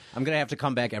hilarious. I'm gonna have to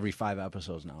come back every 5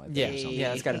 episodes now. I think, or something. Yeah,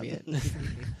 that's got to be it.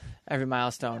 Every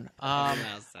milestone.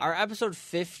 Our episode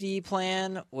 50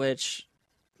 plan, which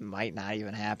might not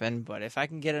even happen, but if I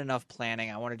can get enough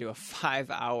planning, I want to do a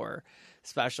 5-hour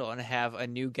special and have a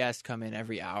new guest come in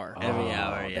every hour. Every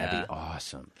hour, yeah. That'd be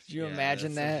awesome. Could you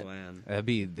imagine that?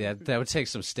 That would take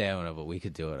some stamina, but we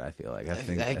could do it. I feel like I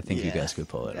think you guys could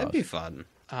pull it That'd off. be fun.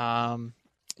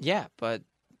 Yeah, but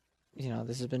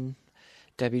this has been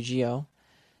WGO,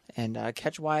 and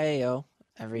catch YAO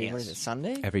every what is it,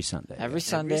 Sunday? Every Sunday. Every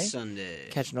Sunday. Every Sunday.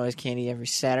 Catch Noise Candy every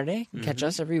Saturday. Catch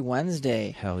us every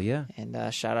Wednesday. Hell yeah.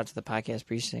 And shout out to the podcast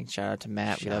precinct. Shout out to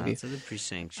Matt. We love you. Shout out to the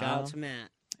precinct. Shout out to Matt.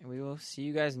 And we will see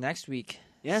you guys next week.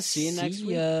 Yeah, see you next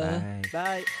week. ya. Bye.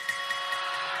 Bye.